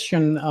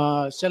session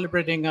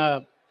celebrating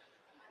a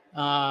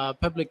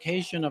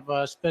publication of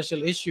a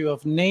special issue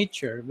of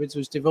Nature, which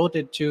was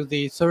devoted to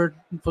the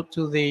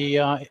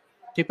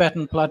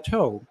Tibetan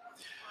Plateau.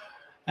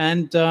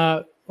 And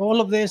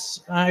all of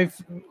this I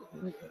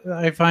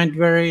find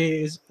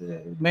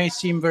may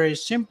seem very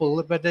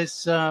simple, but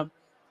it's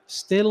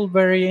still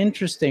very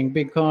interesting,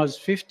 because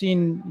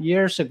 15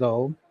 years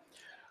ago,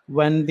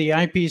 when the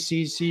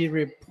IPCC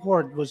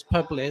report was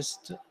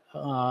published,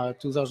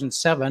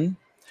 2007,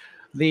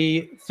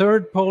 the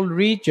third pole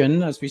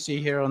region, as we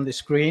see here on the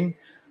screen,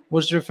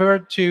 was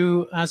referred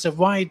to as a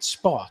white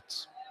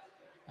spot.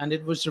 And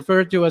it was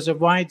referred to as a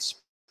white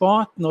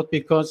spot, not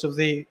because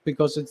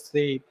it's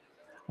the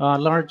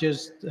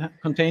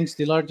contains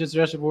the largest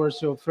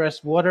reservoirs of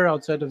fresh water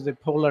outside of the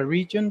polar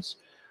regions,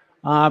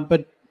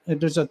 but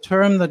it was a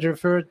term that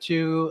referred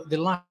to the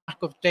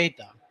lack of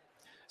data.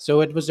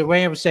 So it was a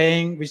way of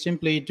saying we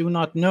simply do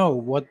not know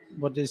what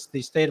is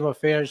the state of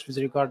affairs with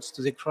regards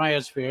to the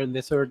cryosphere in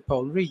the third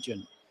pole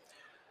region.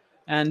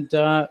 And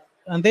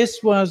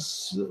this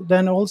was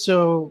then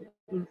also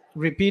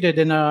repeated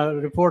in a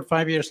report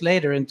 5 years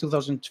later in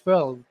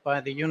 2012 by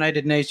the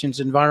United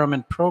Nations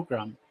Environment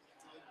Program,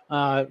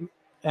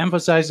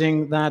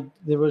 emphasizing that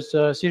there was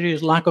a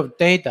serious lack of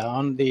data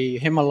on the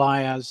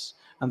Himalayas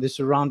and the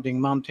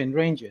surrounding mountain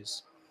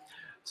ranges.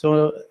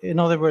 So, in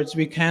other words,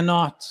 we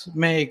cannot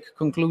make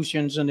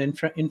conclusions and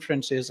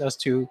inferences as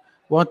to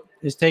what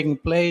is taking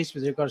place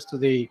with regards to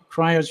the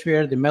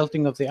cryosphere, the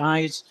melting of the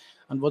ice,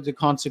 and what the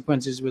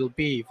consequences will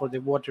be for the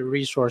water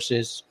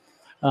resources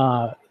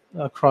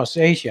across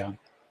Asia.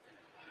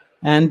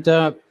 And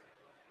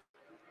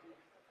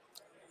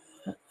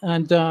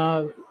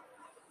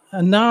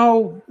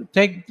now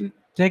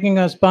taking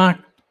us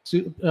back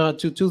to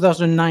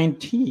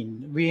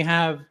 2019, we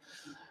have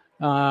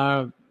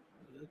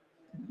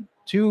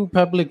 2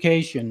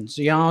 publications.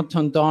 Yao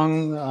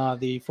Tongdong,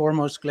 the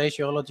foremost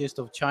glaciologist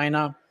of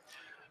China,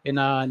 in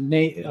an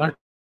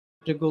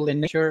article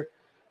in Nature,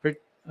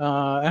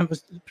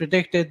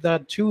 predicted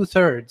that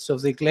 2/3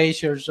 of the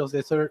glaciers of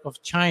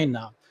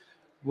China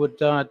would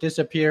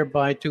disappear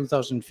by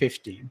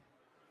 2050.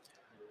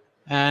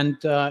 And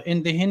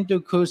in the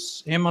Hindu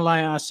Kush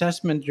Himalaya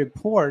assessment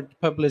report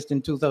published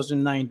in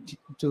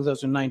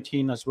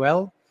 2019 as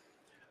well,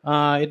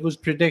 it was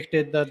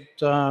predicted that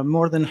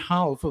more than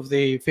half of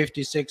the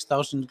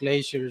 56,000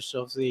 glaciers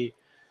of the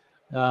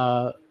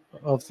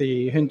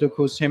Hindu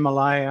Kush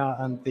Himalaya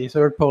and the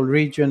third pole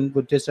region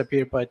would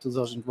disappear by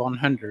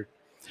 2100.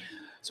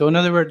 So in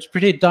other words,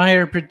 pretty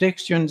dire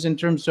predictions in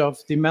terms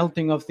of the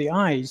melting of the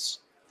ice.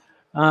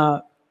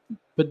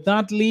 But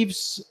that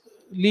leaves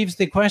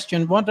the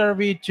question, what are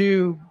we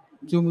to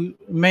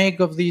make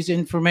of these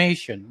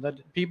information? That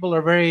people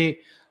are very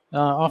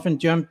often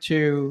jump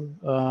to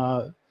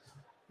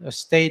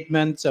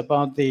statements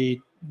about the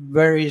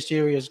very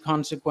serious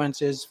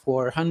consequences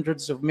for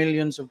hundreds of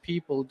millions of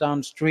people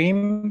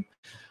downstream,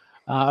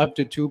 up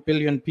to 2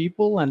 billion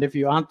people. And if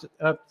you add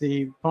up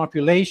the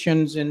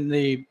populations in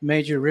the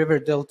major river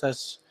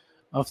deltas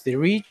of the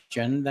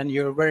region, then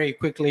you're very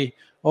quickly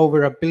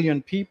over 1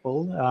 billion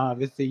people,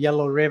 with the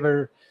Yellow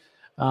River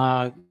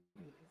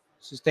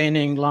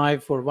sustaining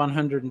life for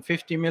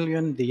 150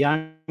 million, the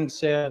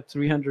Yangtze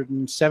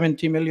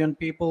 370 million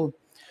people,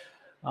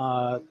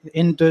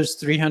 Indus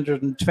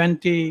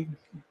 320,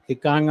 the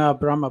Ganga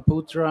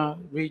Brahmaputra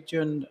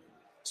region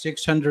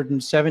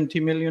 670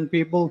 million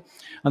people,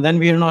 and then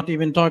we are not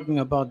even talking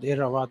about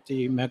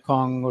Irrawaddy,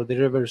 Mekong, or the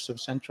rivers of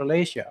Central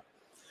Asia.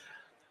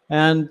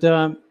 And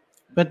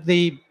but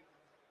the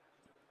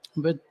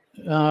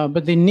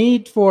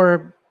need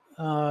for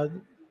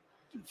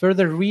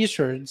further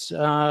research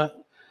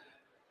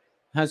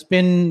has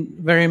been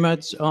very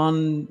much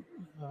on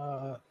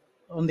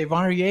the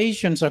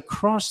variations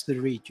across the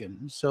region.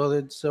 So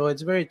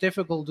it's very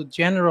difficult to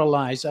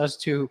generalize as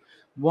to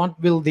what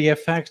will the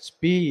effects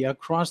be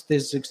across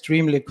this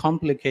extremely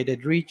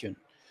complicated region.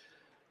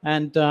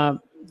 And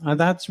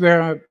that's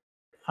where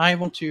I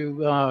want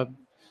to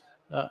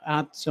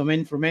add some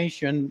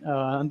information.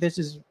 And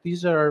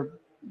these are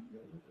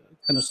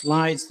kind of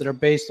slides that are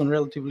based on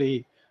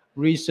relatively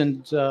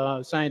recent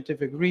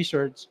scientific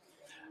research.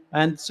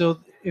 And so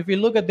if we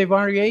look at the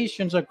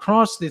variations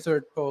across the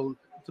third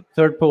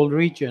pole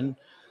region,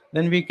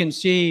 then we can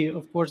see,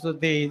 of course,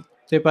 that the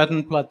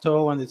Tibetan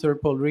Plateau and the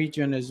third pole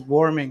region is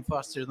warming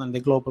faster than the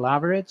global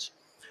average.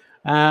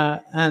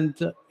 And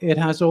it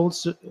has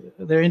also,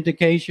 there are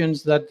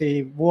indications that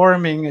the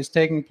warming is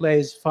taking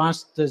place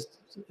fastest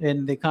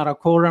in the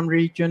Karakoram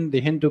region,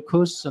 the Hindu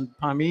Kush and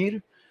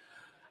Pamir.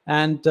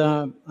 And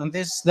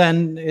this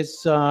then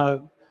is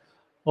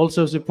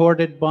also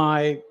supported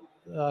by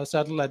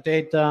satellite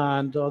data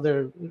and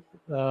other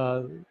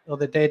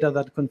data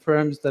that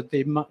confirms that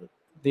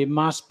the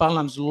mass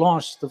balance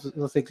loss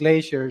of the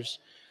glaciers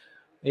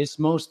is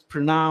most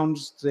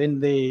pronounced in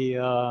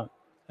the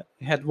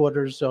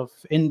headwaters of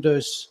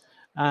Indus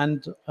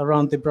and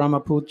around the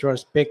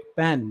Brahmaputra's Big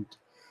Bend.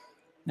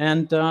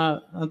 And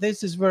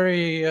this is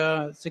very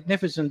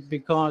significant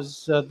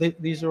because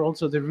these are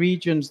also the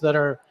regions that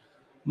are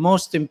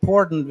most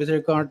important with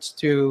regards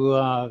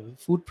to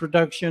food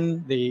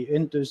production, the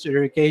Indus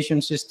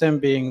irrigation system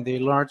being the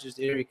largest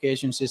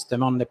irrigation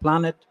system on the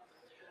planet,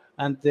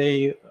 and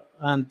the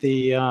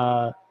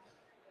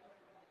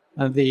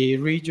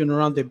region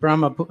around the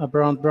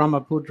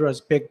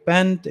Brahmaputra's Big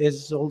Bend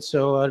is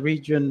also a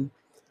region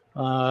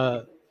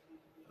of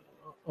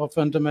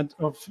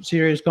fundamental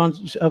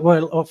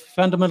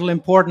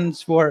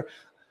importance for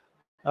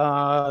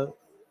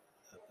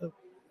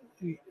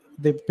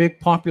the big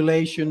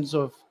populations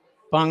of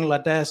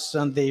Bangladesh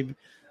and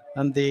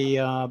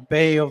the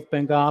Bay of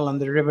Bengal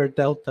and the river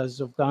deltas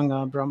of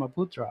Ganga and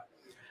Brahmaputra.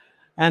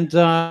 And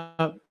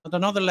at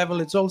another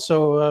level, it's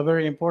also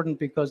very important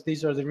because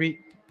these are the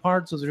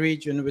parts of the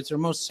region which are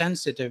most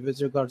sensitive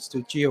with regards to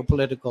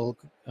geopolitical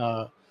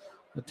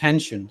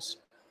tensions.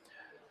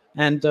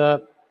 And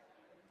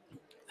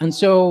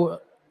so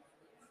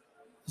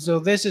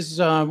this is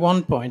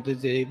one point,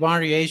 the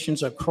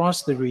variations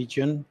across the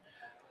region.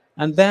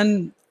 And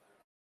then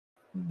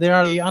there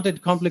are the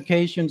added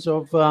complications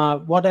of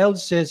what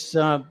else is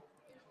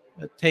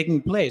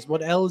taking place,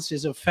 what else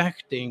is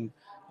affecting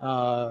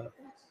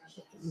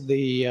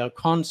the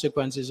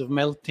consequences of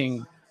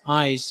melting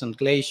ice and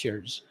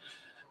glaciers.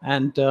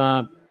 And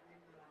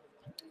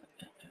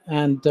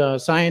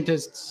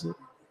scientists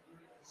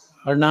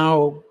are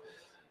now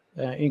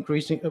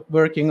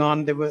working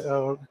on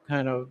the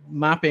kind of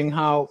mapping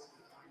how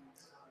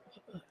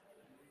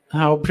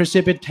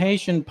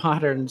precipitation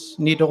patterns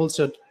need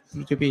also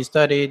to be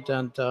studied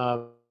and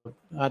to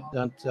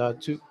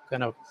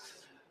kind of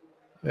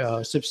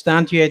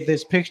substantiate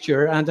this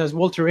picture. And as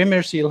Walter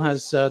Immersiel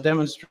has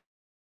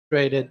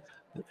demonstrated,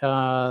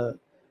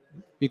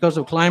 because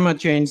of climate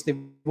change, the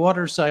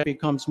water cycle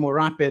becomes more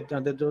rapid,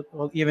 and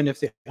even if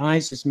the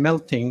ice is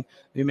melting,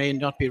 we may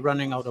not be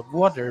running out of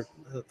water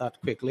that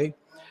quickly.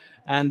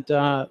 And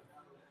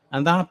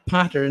that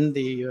pattern,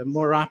 the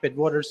more rapid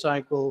water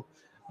cycle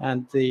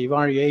and the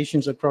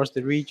variations across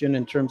the region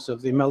in terms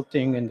of the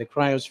melting in the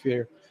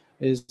cryosphere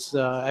is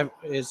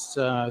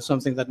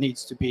something that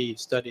needs to be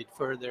studied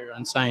further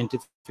and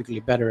scientifically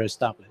better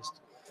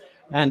established.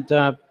 And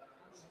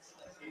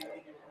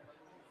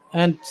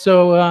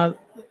so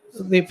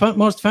the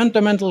most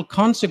fundamental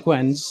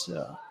consequence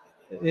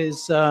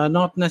is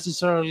not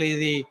necessarily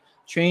the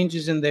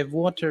changes in the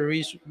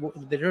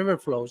the river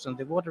flows and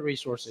the water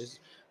resources,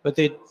 but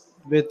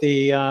with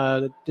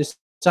the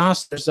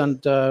disasters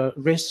and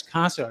risk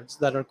hazards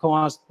that are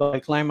caused by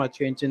climate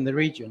change in the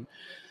region.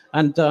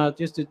 And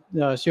just to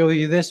show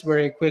you this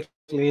very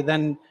quickly,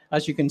 then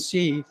as you can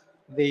see,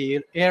 the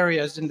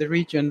areas in the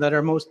region that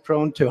are most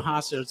prone to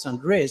hazards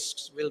and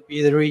risks will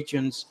be the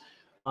regions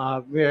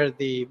where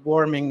the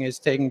warming is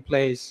taking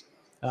place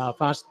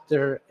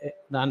faster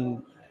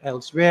than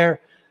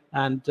elsewhere,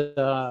 and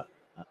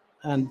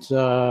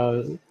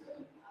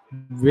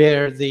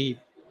where the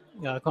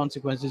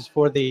consequences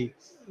for the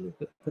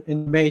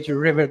in major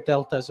river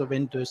deltas of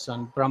Indus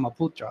and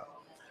Brahmaputra.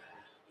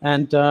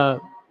 And there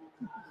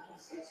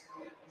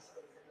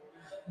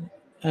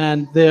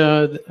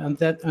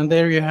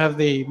you have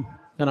the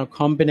kind of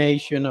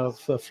combination of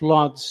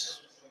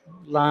floods,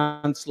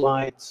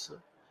 landslides,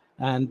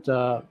 and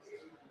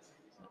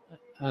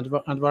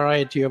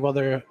variety of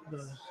other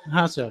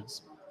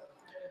hazards.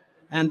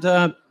 And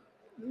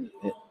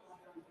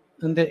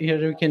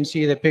here you can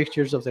see the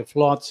pictures of the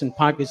floods in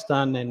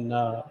Pakistan in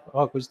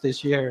August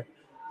this year,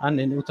 and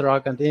in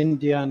Uttarakhand,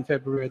 India in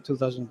February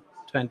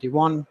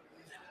 2021.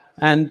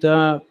 And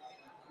going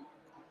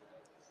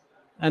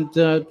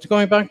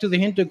back to the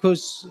Hindu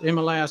Kush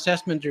Himalaya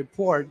Assessment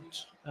Report,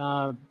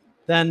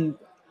 then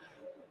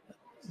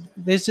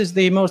this is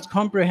the most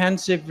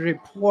comprehensive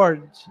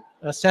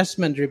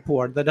assessment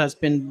report that has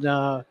been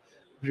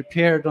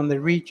prepared on the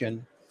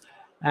region.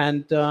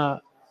 And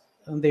the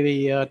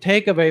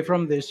takeaway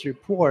from this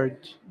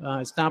report,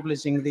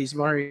 establishing these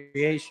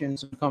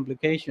variations and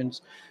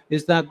complications,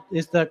 is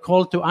that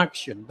call to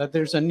action, that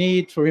there's a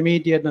need for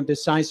immediate and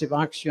decisive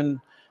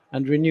action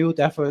and renewed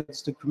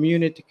efforts to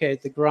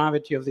communicate the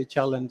gravity of the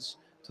challenge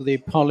to the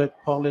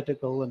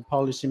political and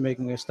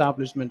policy-making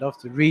establishment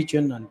of the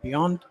region and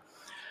beyond.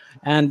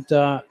 And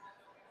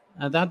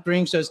that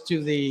brings us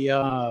to the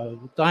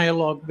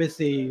dialogue with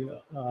the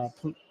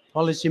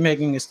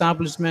policy-making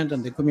establishment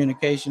and the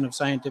communication of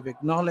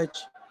scientific knowledge.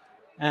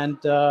 And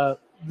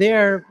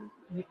there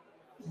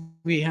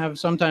we have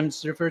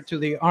sometimes referred to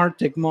the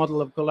Arctic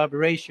model of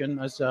collaboration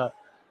as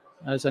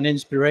an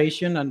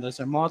inspiration and as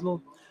a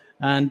model.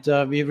 And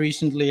we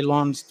recently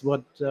launched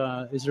what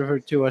is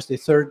referred to as the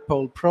third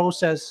pole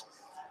process,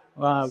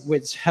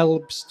 which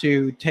helps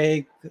to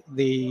take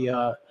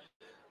the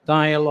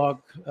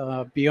dialogue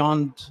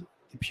beyond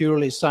the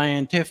purely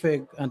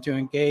scientific and to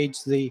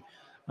engage the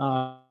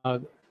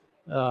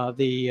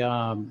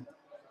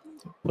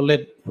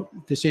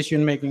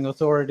decision-making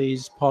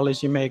authorities,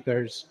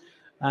 policymakers,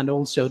 and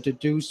also to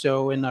do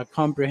so in a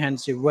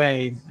comprehensive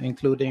way,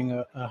 including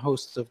a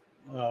host of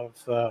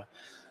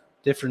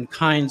different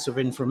kinds of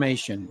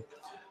information.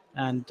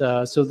 And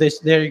so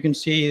there you can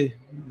see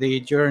the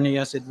journey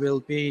as it will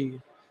be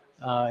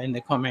in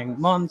the coming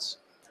months.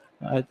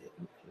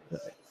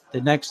 The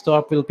next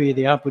stop will be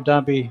the Abu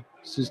Dhabi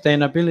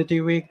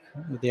Sustainability Week,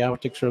 the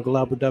Arctic Circle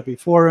Abu Dhabi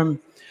Forum,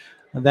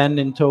 and then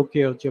in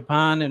Tokyo,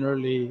 Japan in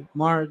early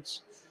March.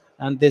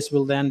 And this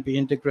will then be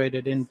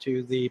integrated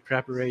into the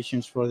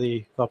preparations for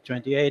the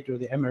COP28 or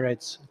the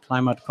Emirates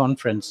Climate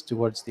Conference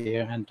towards the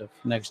end of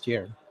next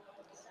year.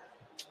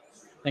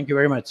 Thank you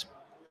very much.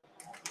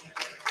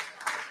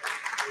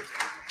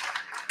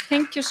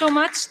 Thank you so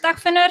much,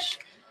 Dagfinnur.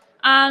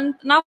 And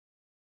now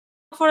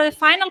for the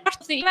final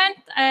part of the event,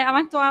 I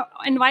want to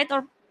invite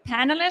our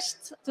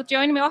panelists to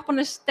join me up on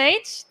the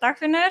stage,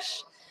 Dagfinnur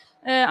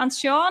and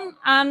Sean,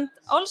 and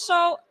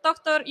also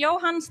Dr.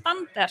 Johan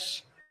Stander.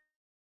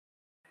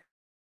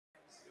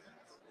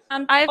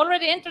 And I've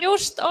already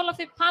introduced all of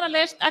the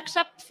panelists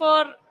except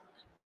for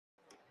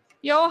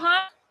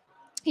Johan.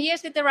 He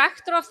is the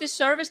director of the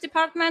service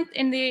department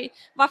in the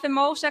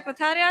WFMO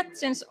Secretariat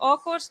since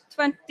August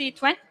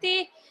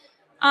 2020.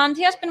 And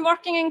he has been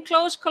working in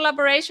close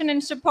collaboration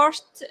in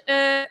support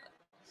to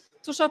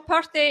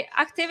support the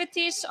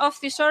activities of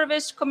the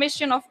Service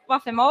Commission of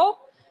WFMO.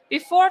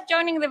 Before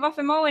joining the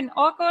WFMO in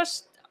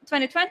August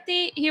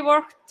 2020, he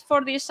worked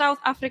for the South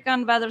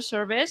African Weather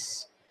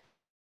Service.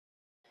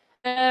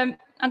 And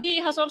he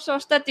has also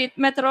studied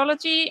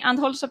meteorology and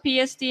holds a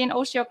PhD in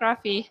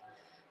oceanography.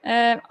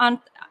 And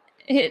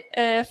he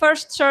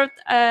first served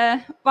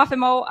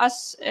WFMO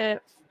as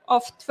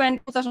of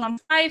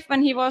 2005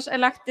 when he was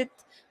elected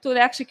to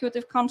the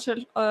Executive Council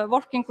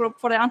Working Group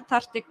for the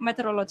Antarctic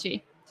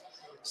Meteorology.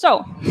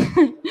 So,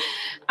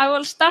 I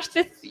will start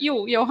with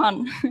you,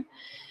 Johan.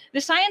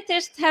 The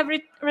scientists have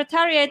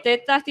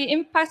reiterated that the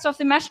impacts of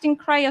the melting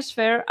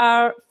cryosphere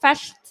are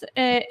felt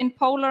in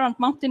polar and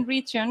mountain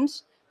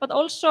regions, but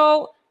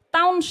also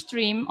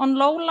downstream on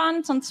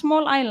lowlands and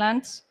small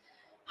islands.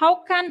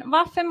 How can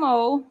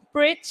WFMO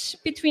bridge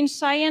between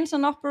science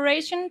and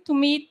operation to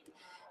meet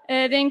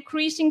the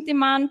increasing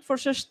demand for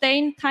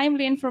sustained,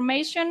 timely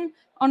information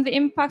on the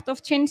impact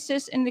of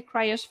changes in the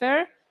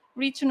cryosphere,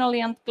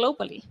 regionally and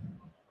globally?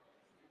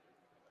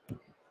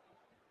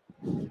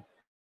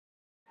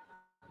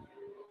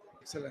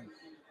 Excellent.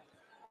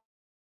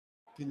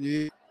 Can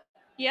you?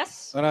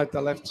 Yes. All right,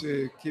 I'll have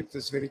to keep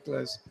this very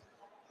close.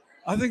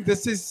 I think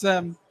this is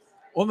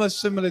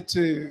almost similar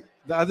to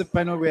the other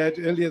panel we had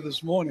earlier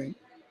this morning,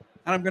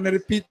 and I'm going to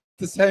repeat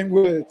the same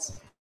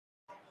words.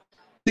 I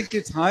think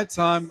it's high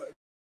time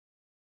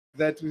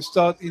that we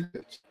start in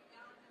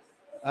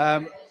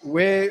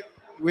where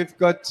we've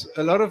got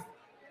a lot of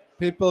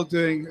people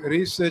doing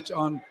research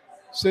on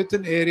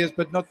certain areas,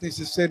 but not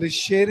necessarily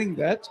sharing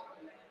that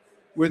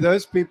with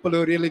those people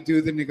who really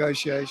do the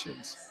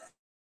negotiations.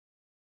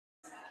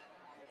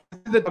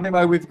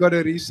 We've got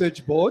a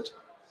research board,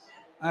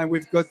 and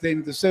we've got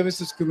then the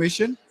Services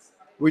Commission,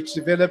 which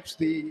develops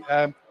the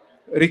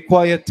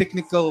require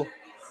technical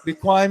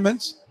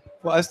requirements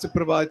for us to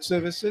provide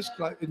services,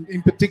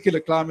 in particular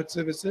climate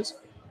services.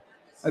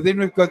 And then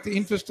we've got the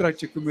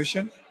Infrastructure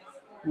Commission,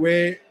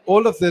 where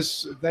all of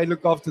this, they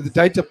look after the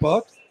data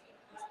part,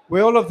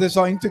 where all of this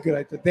are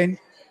integrated. Then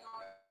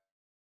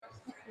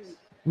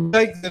we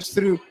take this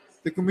through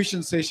the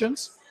commission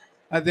sessions,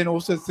 and then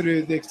also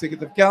through the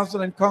Executive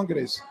Council and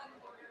Congress.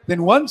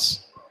 Then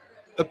once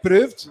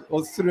approved,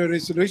 or through a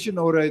resolution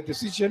or a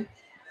decision,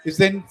 is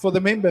then for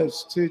the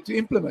members to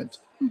implement,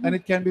 and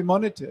it can be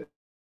monitored.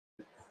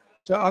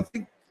 So I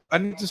think I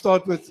need to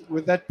start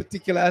with that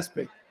particular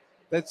aspect.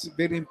 That's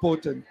very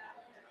important.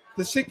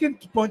 The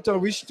second point I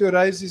wish to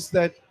raise is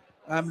that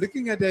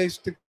looking at a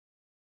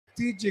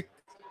strategic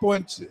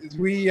point,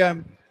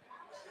 we've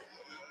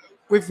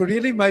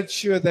really made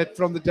sure that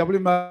from the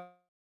WMO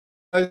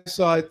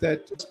side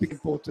that it's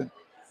important.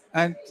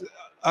 And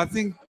I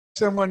think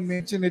someone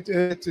mentioned it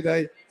earlier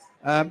today,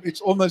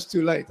 it's almost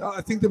too late.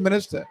 I think the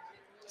minister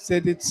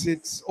said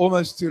it's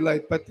almost too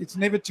late, but it's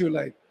never too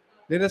late.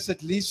 Let us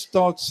at least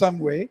start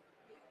somewhere.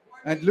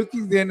 And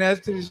looking then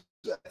at the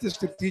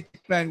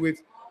strategic plan,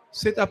 we've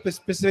set up a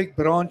specific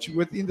branch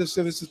within the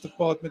services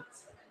department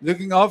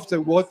looking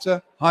after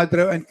water,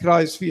 hydro, and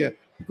cryosphere,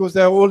 because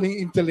they're all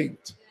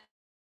interlinked.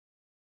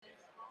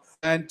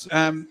 And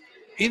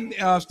in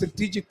our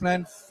strategic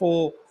plan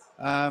for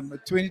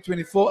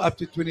 2024 up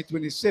to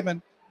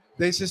 2027,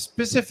 there's a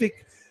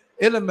specific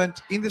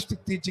element in the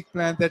strategic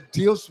plan that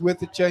deals with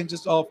the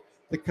changes of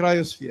the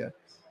cryosphere,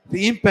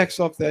 the impacts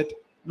of that,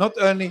 not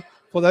only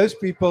for those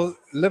people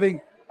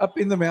living up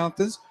in the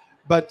mountains,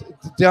 but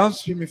the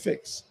downstream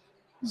effects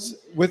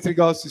with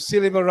regards to sea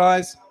level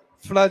rise,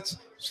 floods,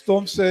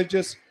 storm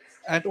surges,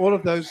 and all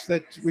of those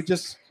that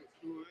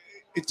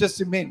it's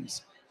just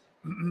immense.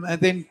 And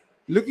then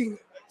looking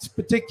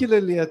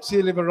particularly at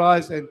sea level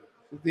rise and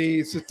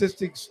the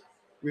statistics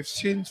we've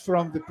seen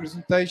from the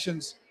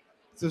presentations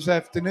this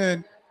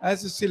afternoon,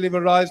 as the sea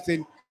level rise,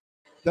 then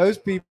those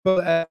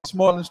people at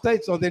small island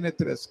states are then at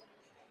risk.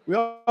 We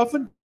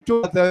often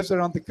talk about those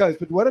around the coast,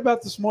 but what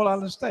about the small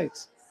island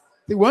states?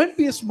 There won't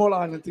be a small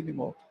island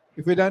anymore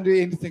if we don't do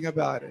anything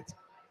about it.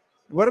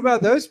 What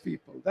about those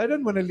people? They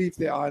don't want to leave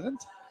their island.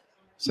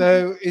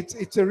 So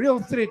it's a real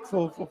threat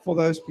for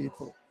those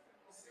people.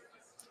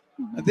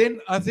 And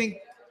then I think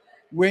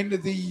when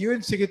the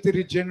UN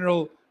Secretary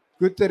General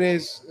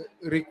Guterres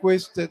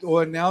requested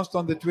or announced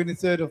on the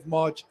 23rd of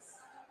March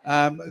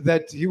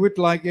that he would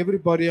like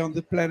everybody on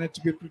the planet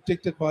to be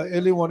protected by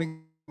early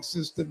warning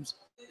systems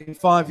in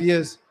 5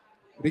 years,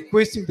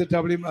 requesting the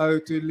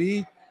WMO to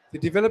lead the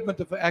development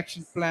of an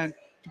action plan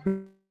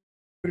to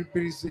be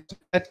presented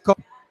at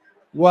COP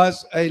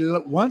was a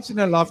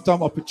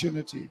once-in-a-lifetime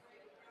opportunity.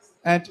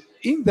 And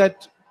in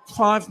that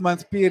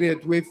 5-month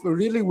period, we've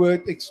really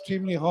worked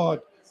extremely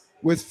hard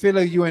with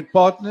fellow UN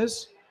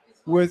partners,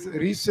 with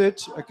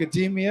research,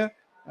 academia,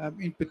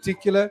 in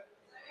particular,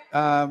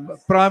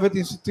 private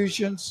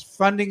institutions,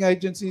 funding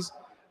agencies,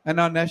 and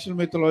our national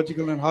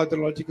meteorological and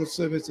hydrological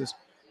services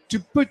to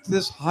put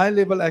this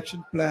high-level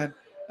action plan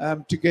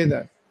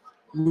together,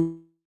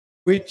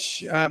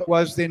 which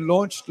was then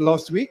launched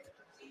last week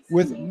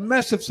with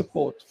massive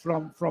support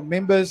from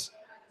members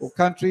or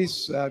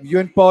countries,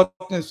 UN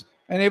partners,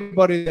 and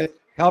everybody that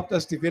helped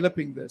us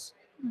developing this.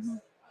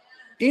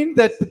 In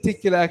that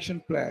particular action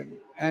plan,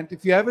 and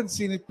if you haven't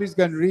seen it, please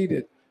go and read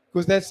it,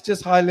 because that's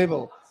just high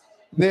level.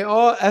 There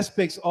are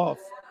aspects of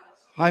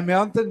high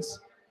mountains,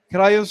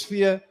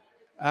 cryosphere,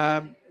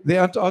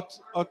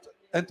 the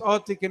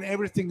Antarctic, and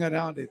everything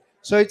around it.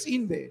 So it's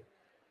in there.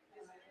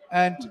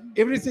 And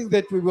everything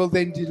that we will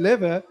then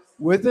deliver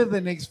within the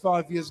next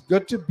 5 years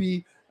got to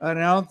be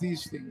around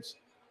these things.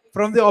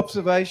 From the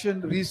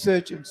observation,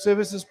 research, and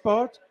services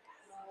part,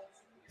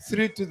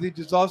 through to the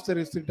disaster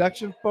risk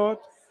reduction part,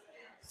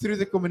 through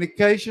the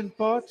communication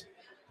part,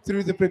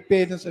 through the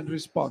preparedness and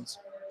response.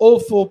 All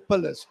 4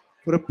 pillars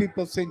for a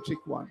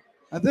people-centric one.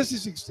 And this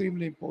is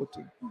extremely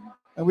important.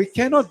 And we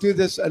cannot do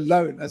this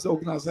alone as an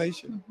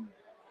organization.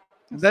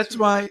 And that's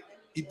why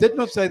it did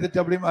not say the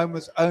WMO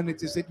must own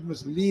it, it said it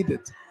must lead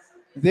it.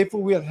 And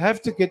therefore, we'll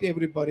have to get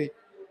everybody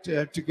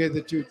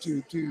together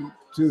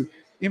to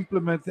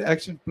implement the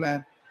action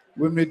plan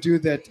when we do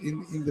that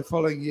in the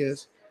following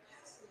years.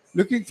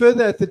 Looking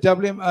further at the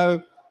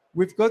WMO,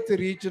 we've got the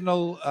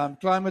regional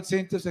climate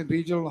centers and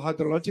regional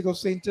hydrological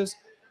centers,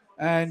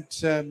 and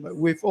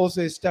we've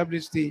also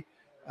established the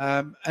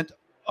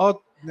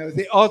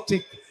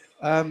Arctic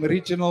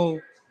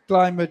regional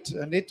climate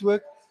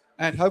network,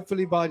 and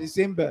hopefully by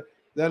December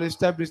they'll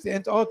establish the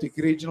Antarctic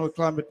regional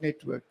climate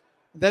network.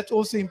 And that's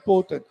also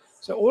important.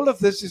 So all of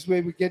this is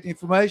where we get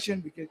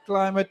information, we get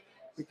climate,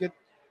 we get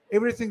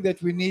everything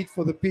that we need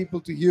for the people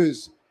to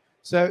use.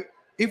 So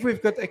if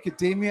we've got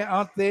academia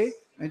out there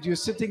and you're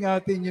sitting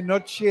out there and you're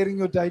not sharing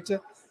your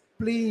data,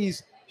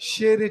 please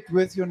share it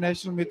with your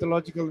National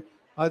Meteorological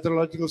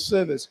Hydrological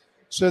Service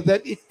so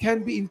that it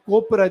can be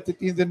incorporated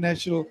in the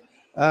national,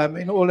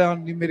 in all our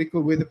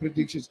numerical weather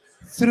predictions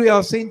through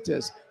our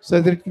centers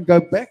so that it can go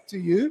back to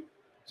you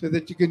so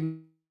that you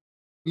can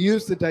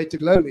use the data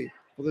globally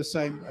for the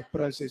same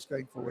process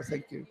going forward.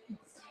 Thank you.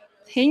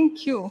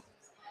 Thank you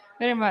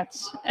very much.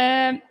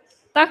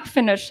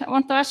 Dagfinnur, I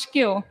want to ask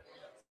you,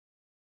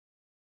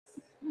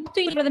 what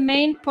do you think are the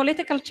main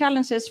political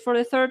challenges for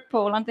the third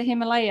pole and the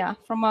Himalaya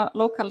from a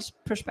local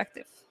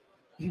perspective?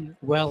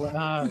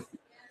 Well,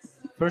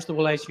 first of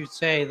all, I should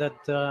say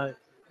that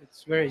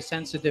it's very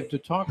sensitive to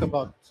talk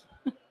about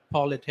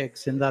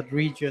politics in that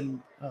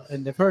region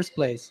in the first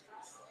place.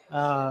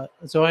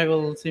 So I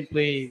will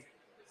simply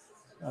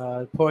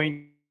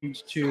point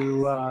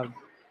to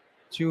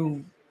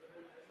two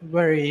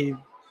very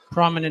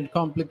prominent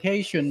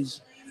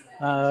complications,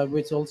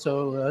 which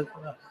also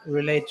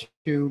relate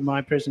to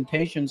my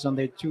presentations on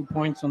the 2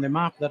 points on the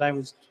map that I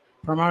was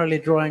primarily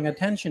drawing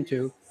attention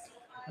to.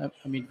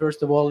 I mean,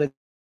 first of all,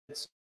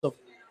 it's of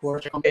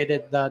course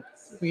complicated that,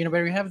 you know,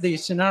 where we have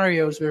these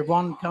scenarios where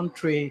one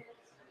country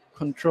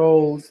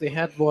controls the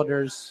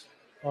headwaters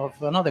of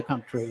another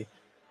country.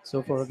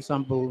 So, for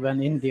example,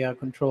 when India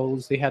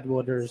controls the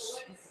headwaters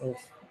of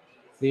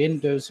the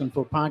Indus and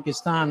for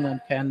Pakistan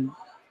and can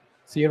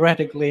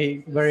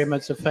theoretically very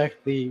much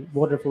affect the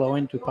water flow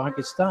into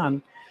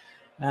Pakistan,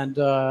 and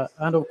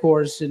of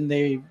course in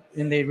the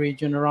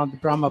region around the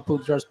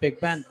Brahmaputra's Big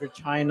Bend, where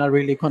China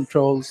really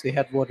controls the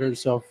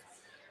headwaters of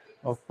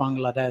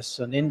Bangladesh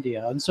and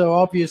India. And so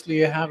obviously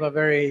you have a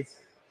very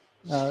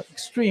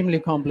extremely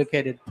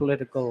complicated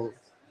political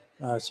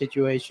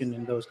situation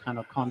in those kind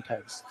of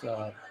contexts.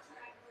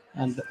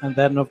 And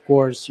then of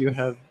course you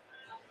have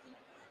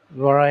a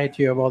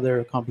variety of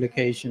other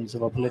complications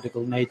of a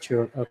political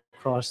nature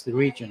across the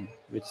region,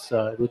 which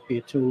would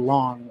be too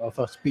long of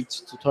a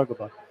speech to talk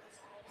about.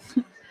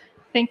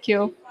 Thank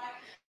you.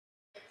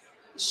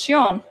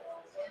 Sean,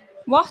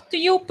 what do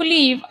you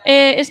believe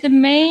is the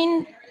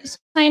main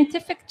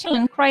scientific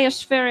challenge in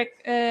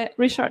cryospheric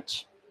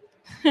research?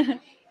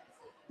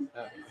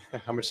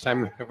 How much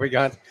time have we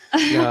got?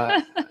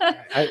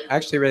 I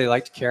actually really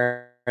liked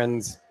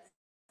Karen's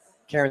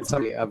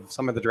summary of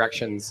some of the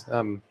directions.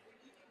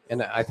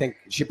 And I think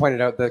she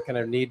pointed out the kind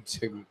of need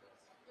to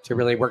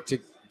really work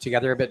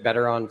together a bit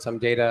better on some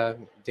data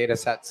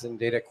sets and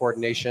data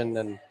coordination.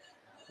 And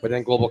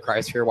within Global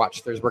Cryosphere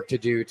Watch, there's work to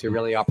do to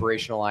really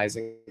operationalize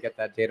and get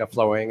that data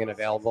flowing and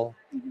available,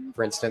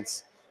 for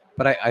instance.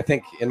 But I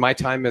think in my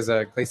time as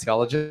a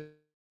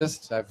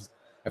glaciologist,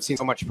 I've seen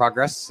so much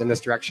progress in this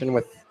direction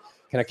with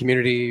kind of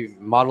community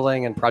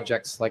modeling and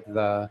projects like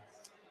the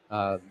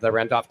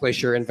Randolph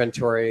Glacier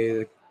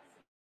Inventory,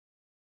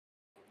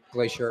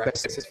 Glacier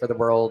Access for the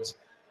World.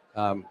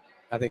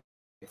 I think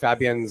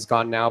Fabian's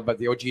gone now, but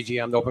the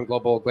OGGM, the Open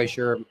Global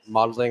Glacier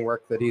modeling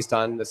work that he's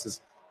done,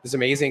 there's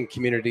amazing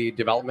community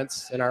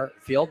developments in our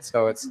field.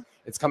 So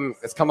it's come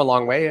a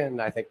long way,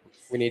 and I think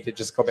we need to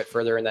just go a bit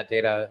further in that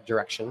data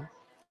direction.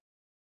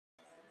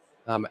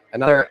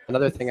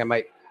 Another thing I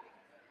might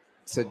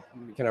kind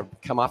of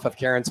come off of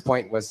Karen's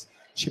point was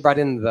she brought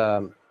in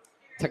the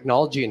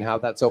technology and how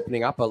that's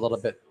opening up a little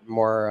bit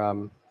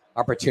more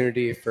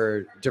opportunity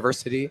for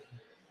diversity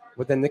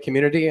within the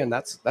community, and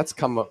that's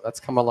come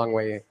a long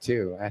way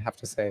too, I have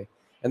to say.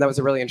 And that was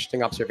a really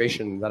interesting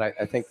observation that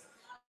I think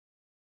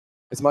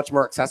is much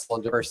more accessible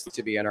and diverse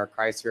to be in our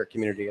cryosphere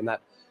community. And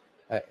that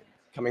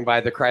coming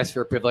by the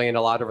Cryosphere Pavilion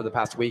a lot over the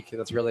past week,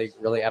 that's really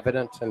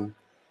evident. And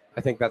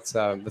I think that's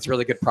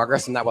really good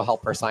progress, and that will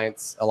help our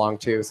science along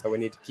too. So we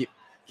need to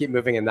keep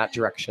moving in that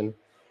direction.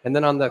 And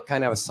then on the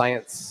kind of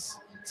science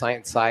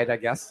side, I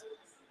guess,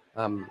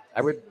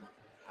 I would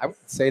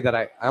say that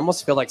I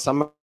almost feel like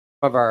some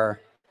of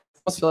our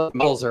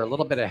models are a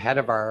little bit ahead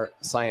of our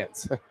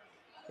science,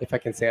 if I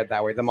can say it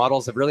that way. The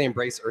models have really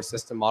embraced Earth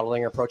system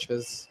modeling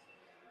approaches.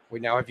 We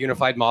now have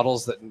unified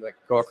models that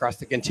go across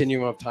the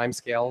continuum of time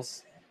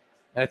scales.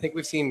 And I think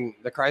we've seen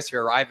the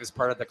cryosphere arrive as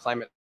part of the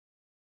climate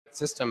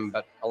system,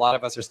 but a lot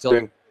of us are still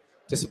doing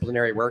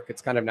disciplinary work.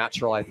 It's kind of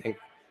natural, I think.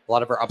 A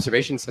lot of our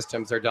observation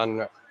systems are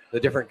done, the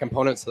different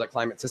components of the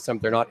climate system,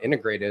 they're not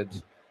integrated.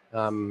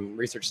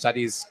 Research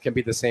studies can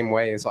be the same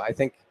way. So I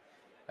think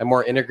a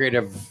more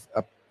integrative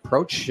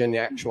approach in the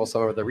actual,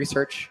 some of the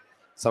research,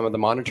 some of the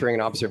monitoring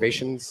and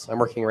observations. I'm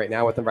working right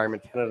now with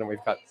Environment Canada, and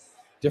we've got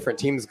different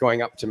teams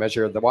going up to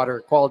measure the water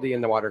quality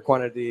and the water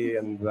quantity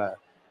and the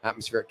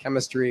atmospheric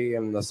chemistry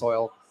and the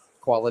soil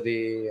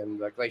quality and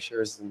the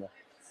glaciers and the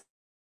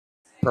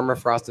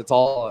permafrost. It's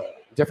all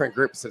different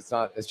groups.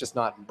 It's just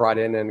not brought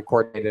in and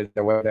coordinated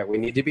the way that we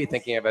need to be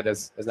thinking of it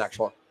as an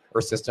actual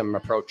Earth system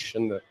approach.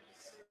 And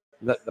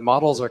the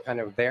models are kind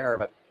of there,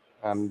 but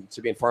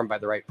to be informed by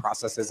the right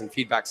processes and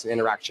feedbacks and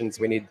interactions,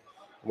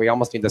 we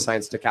almost need the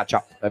science to catch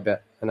up a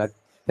bit. And I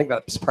think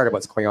that's part of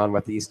what's going on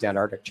with the East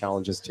Antarctic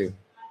challenges too.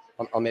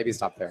 I'll maybe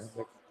stop there.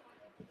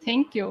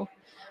 Thank you.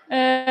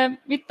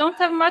 We don't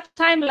have much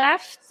time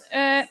left.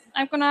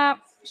 I'm gonna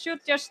shoot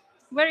just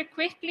very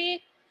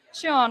quickly.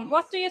 Sean,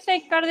 what do you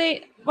think are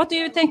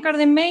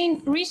the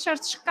main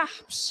research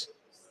gaps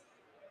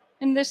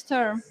in this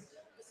term?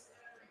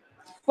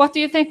 What do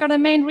you think are the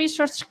main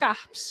research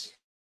gaps?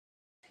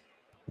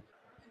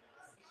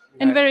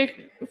 In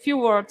very few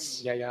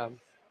words. Yeah.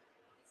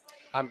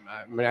 I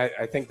mean,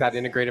 I think that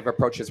integrative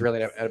approach is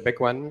really a big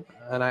one,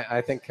 and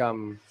I think I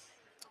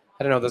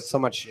don't know. There's so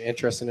much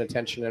interest and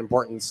attention and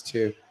importance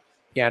to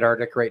the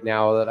Antarctic right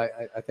now that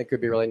I think it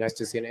would be really nice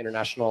to see an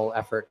international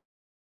effort.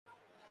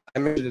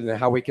 I'm interested in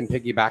how we can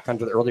piggyback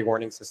onto the early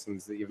warning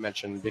systems that you've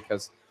mentioned,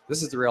 because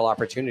this is the real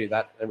opportunity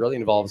that it really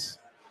involves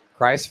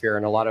Cryosphere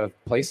in a lot of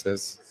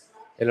places.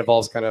 It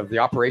involves kind of the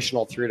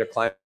operational through to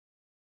climate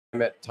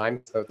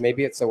time. So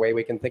maybe it's a way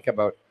we can think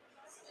about,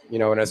 you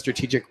know, in a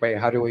strategic way,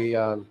 how do we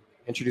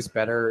introduce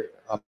better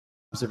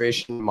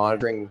observation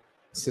monitoring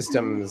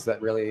systems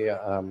that really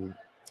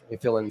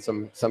fill in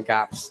some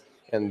gaps,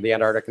 and the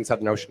Antarctic and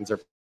Southern Oceans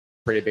are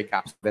pretty big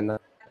gaps within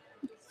that.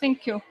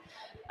 Thank you.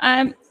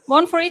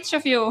 One for each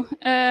of you.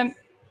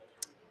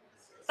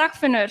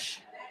 Dagfinnur,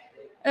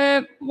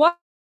 what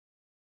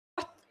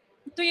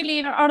do you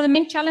believe are the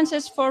main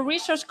challenges for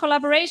research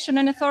collaboration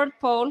in the third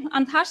pole,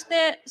 and has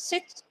there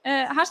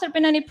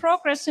been any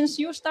progress since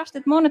you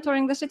started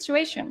monitoring the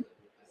situation?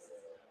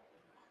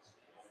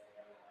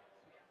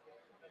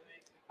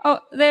 Oh,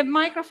 the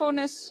microphone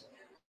is...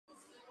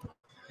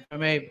 I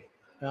may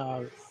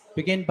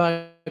begin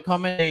by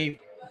commenting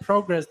the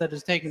progress that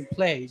has taken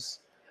place.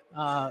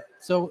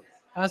 So,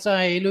 as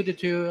I alluded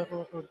to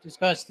or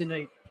discussed in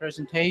a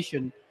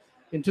presentation,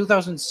 in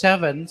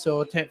 2007,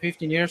 so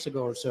 15 years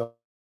ago or so,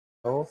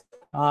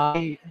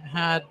 I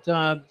had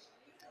the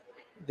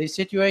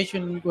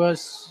situation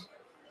was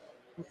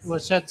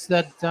such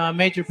that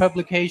major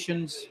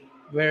publications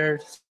were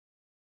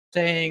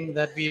saying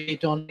that we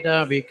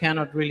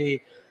cannot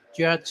really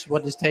judge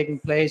what is taking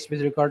place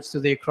with regards to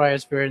the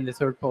cryosphere in the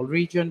third pole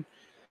region.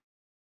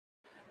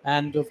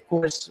 And of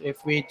course,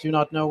 if we do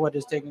not know what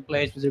is taking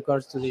place with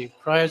regards to the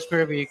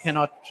cryosphere, we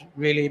cannot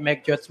really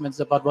make judgments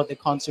about what the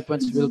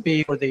consequences will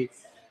be for the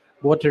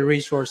water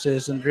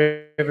resources and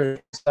rivers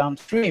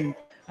downstream.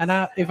 And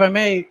if I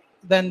may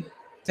then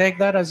take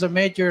that as a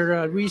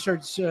major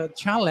research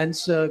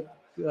challenge,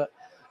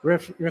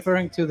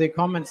 referring to the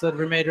comments that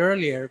were made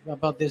earlier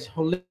about this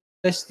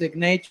holistic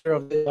nature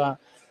of the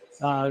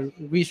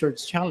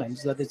research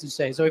challenge, that is to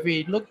say. So if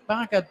we look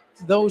back at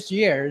those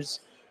years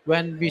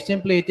when we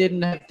simply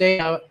didn't have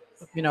data,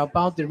 you know,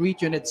 about the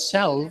region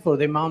itself or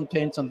the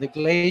mountains and the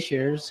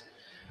glaciers,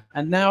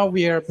 and now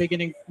we or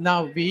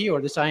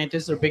the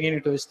scientists are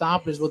beginning to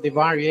establish what the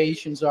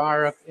variations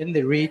are in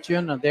the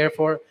region, and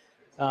therefore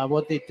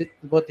what the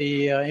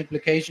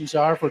implications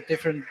are for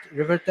different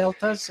river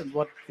deltas and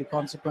what the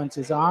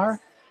consequences are.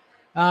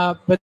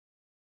 But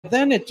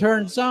then it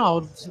turns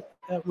out,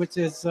 which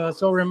is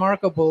so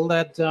remarkable,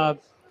 that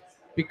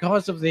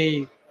because of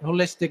the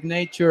holistic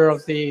nature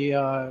of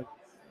the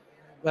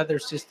weather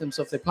systems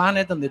of the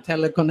planet and the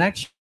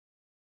teleconnections,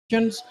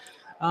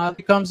 it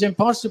becomes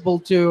impossible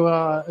to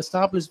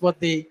establish what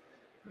the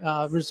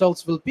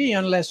results will be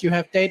unless you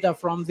have data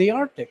from the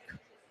Arctic,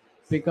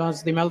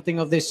 because the melting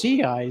of the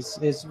sea ice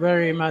is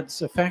very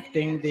much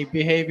affecting the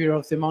behavior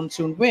of the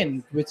monsoon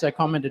wind, which I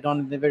commented on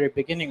in the very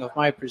beginning of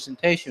my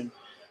presentation.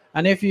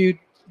 And if you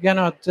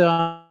cannot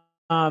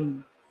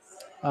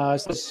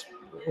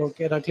or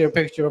get a clear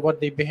picture of what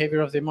the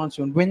behavior of the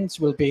monsoon winds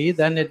will be,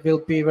 then it will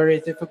be very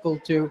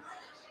difficult to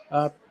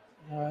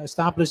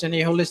establish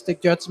any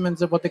holistic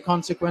judgments of what the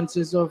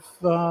consequences of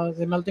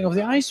the melting of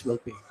the ice will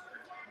be.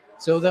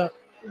 So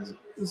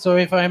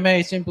if I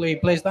may simply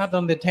place that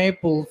on the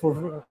table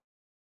for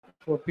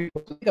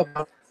people to think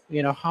about,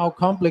 you know, how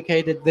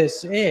complicated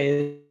this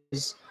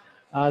is.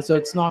 So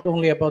it's not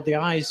only about the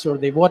ice or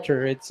the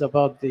water, it's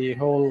about the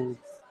whole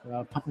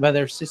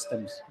weather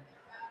systems.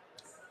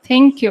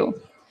 Thank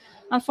you.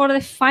 And for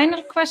the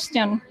final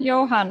question,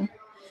 Johan,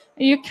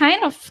 you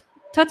kind of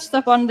touched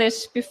upon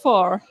this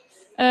before,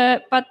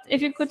 but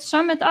if you could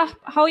sum it up,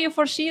 how you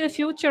foresee the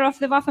future of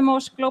the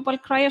WAFMO's Global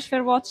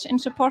Cryosphere Watch in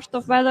support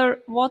of weather,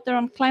 water,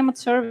 and climate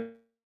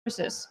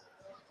services?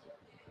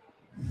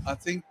 I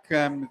think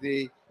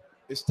the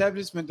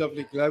establishment of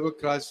the Global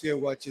Cryosphere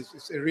Watch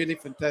is really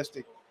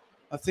fantastic.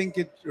 I think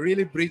it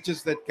really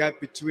bridges that gap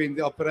between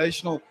the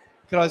operational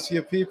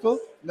cryosphere people,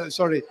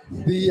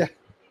 the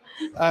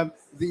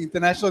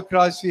International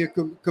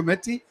Cryosphere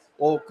Committee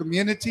or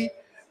community,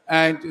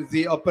 and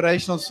the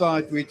operational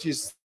side, which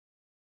is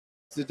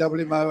the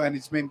WMO and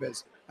its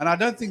members. And I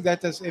don't think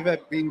that has ever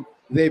been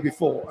there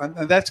before,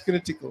 and that's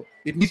critical.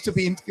 It needs to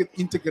be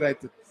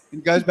integrated.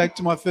 It goes back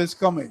to my first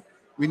comment.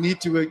 We need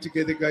to work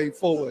together going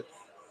forward.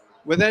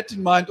 With that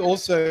in mind,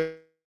 also,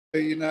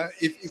 you know,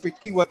 if we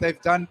see what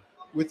they've done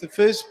with the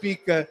first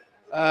speaker,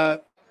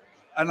 and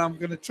I'm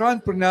going to try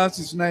and pronounce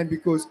his name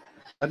because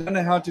I don't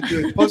know how to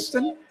do it.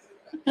 Thorsteinn?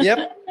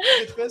 Yep,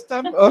 first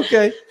time.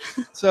 Okay.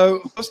 So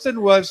Thorsteinn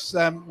was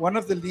one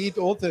of the lead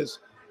authors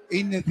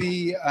in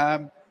the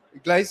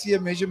Glacier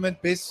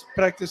Measurement Best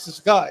Practices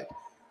Guide.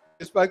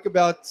 We spoke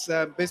about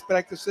best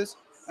practices,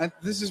 and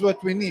this is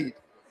what we need.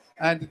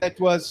 And that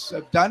was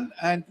done,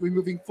 and we're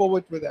moving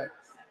forward with that.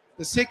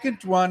 The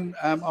second one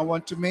I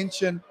want to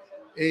mention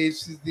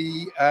is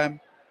the,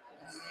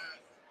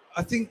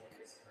 I think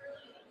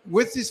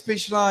with the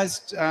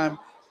specialized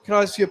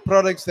cryosphere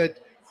products that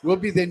will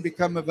be then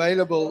become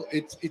available.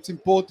 It's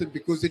important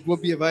because it will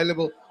be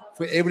available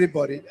for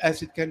everybody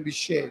as it can be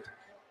shared.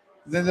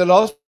 Then the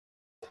last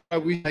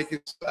we make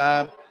is,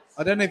 I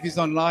don't know if he's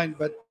online,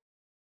 but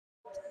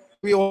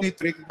we all need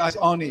to recognize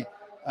Arnie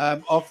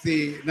of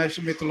the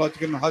National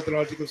Meteorological and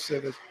Hydrological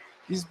Service.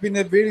 He's been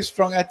a very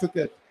strong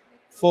advocate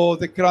for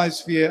the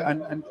Cryosphere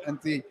and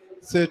the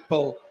third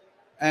pole.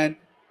 And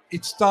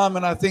it's time,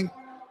 and I think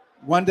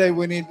one day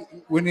when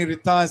he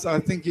retires, I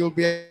think he'll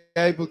be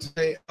able to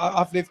say,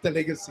 I've left a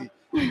legacy.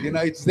 You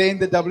know, it's there in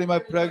the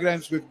WMO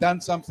programs. We've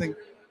done something.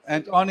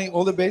 And Arnie,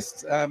 all the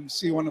best.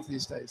 See you one of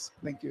these days.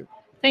 Thank you.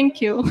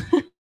 Thank you.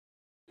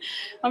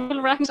 I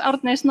will recognize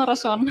Árni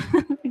Snorrason.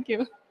 Thank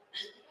you.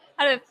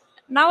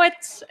 Now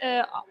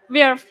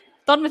we are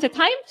done with the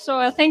time,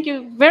 so thank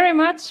you very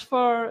much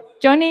for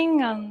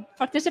joining and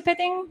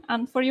participating,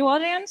 and for you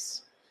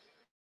audience.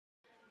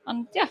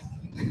 And yeah.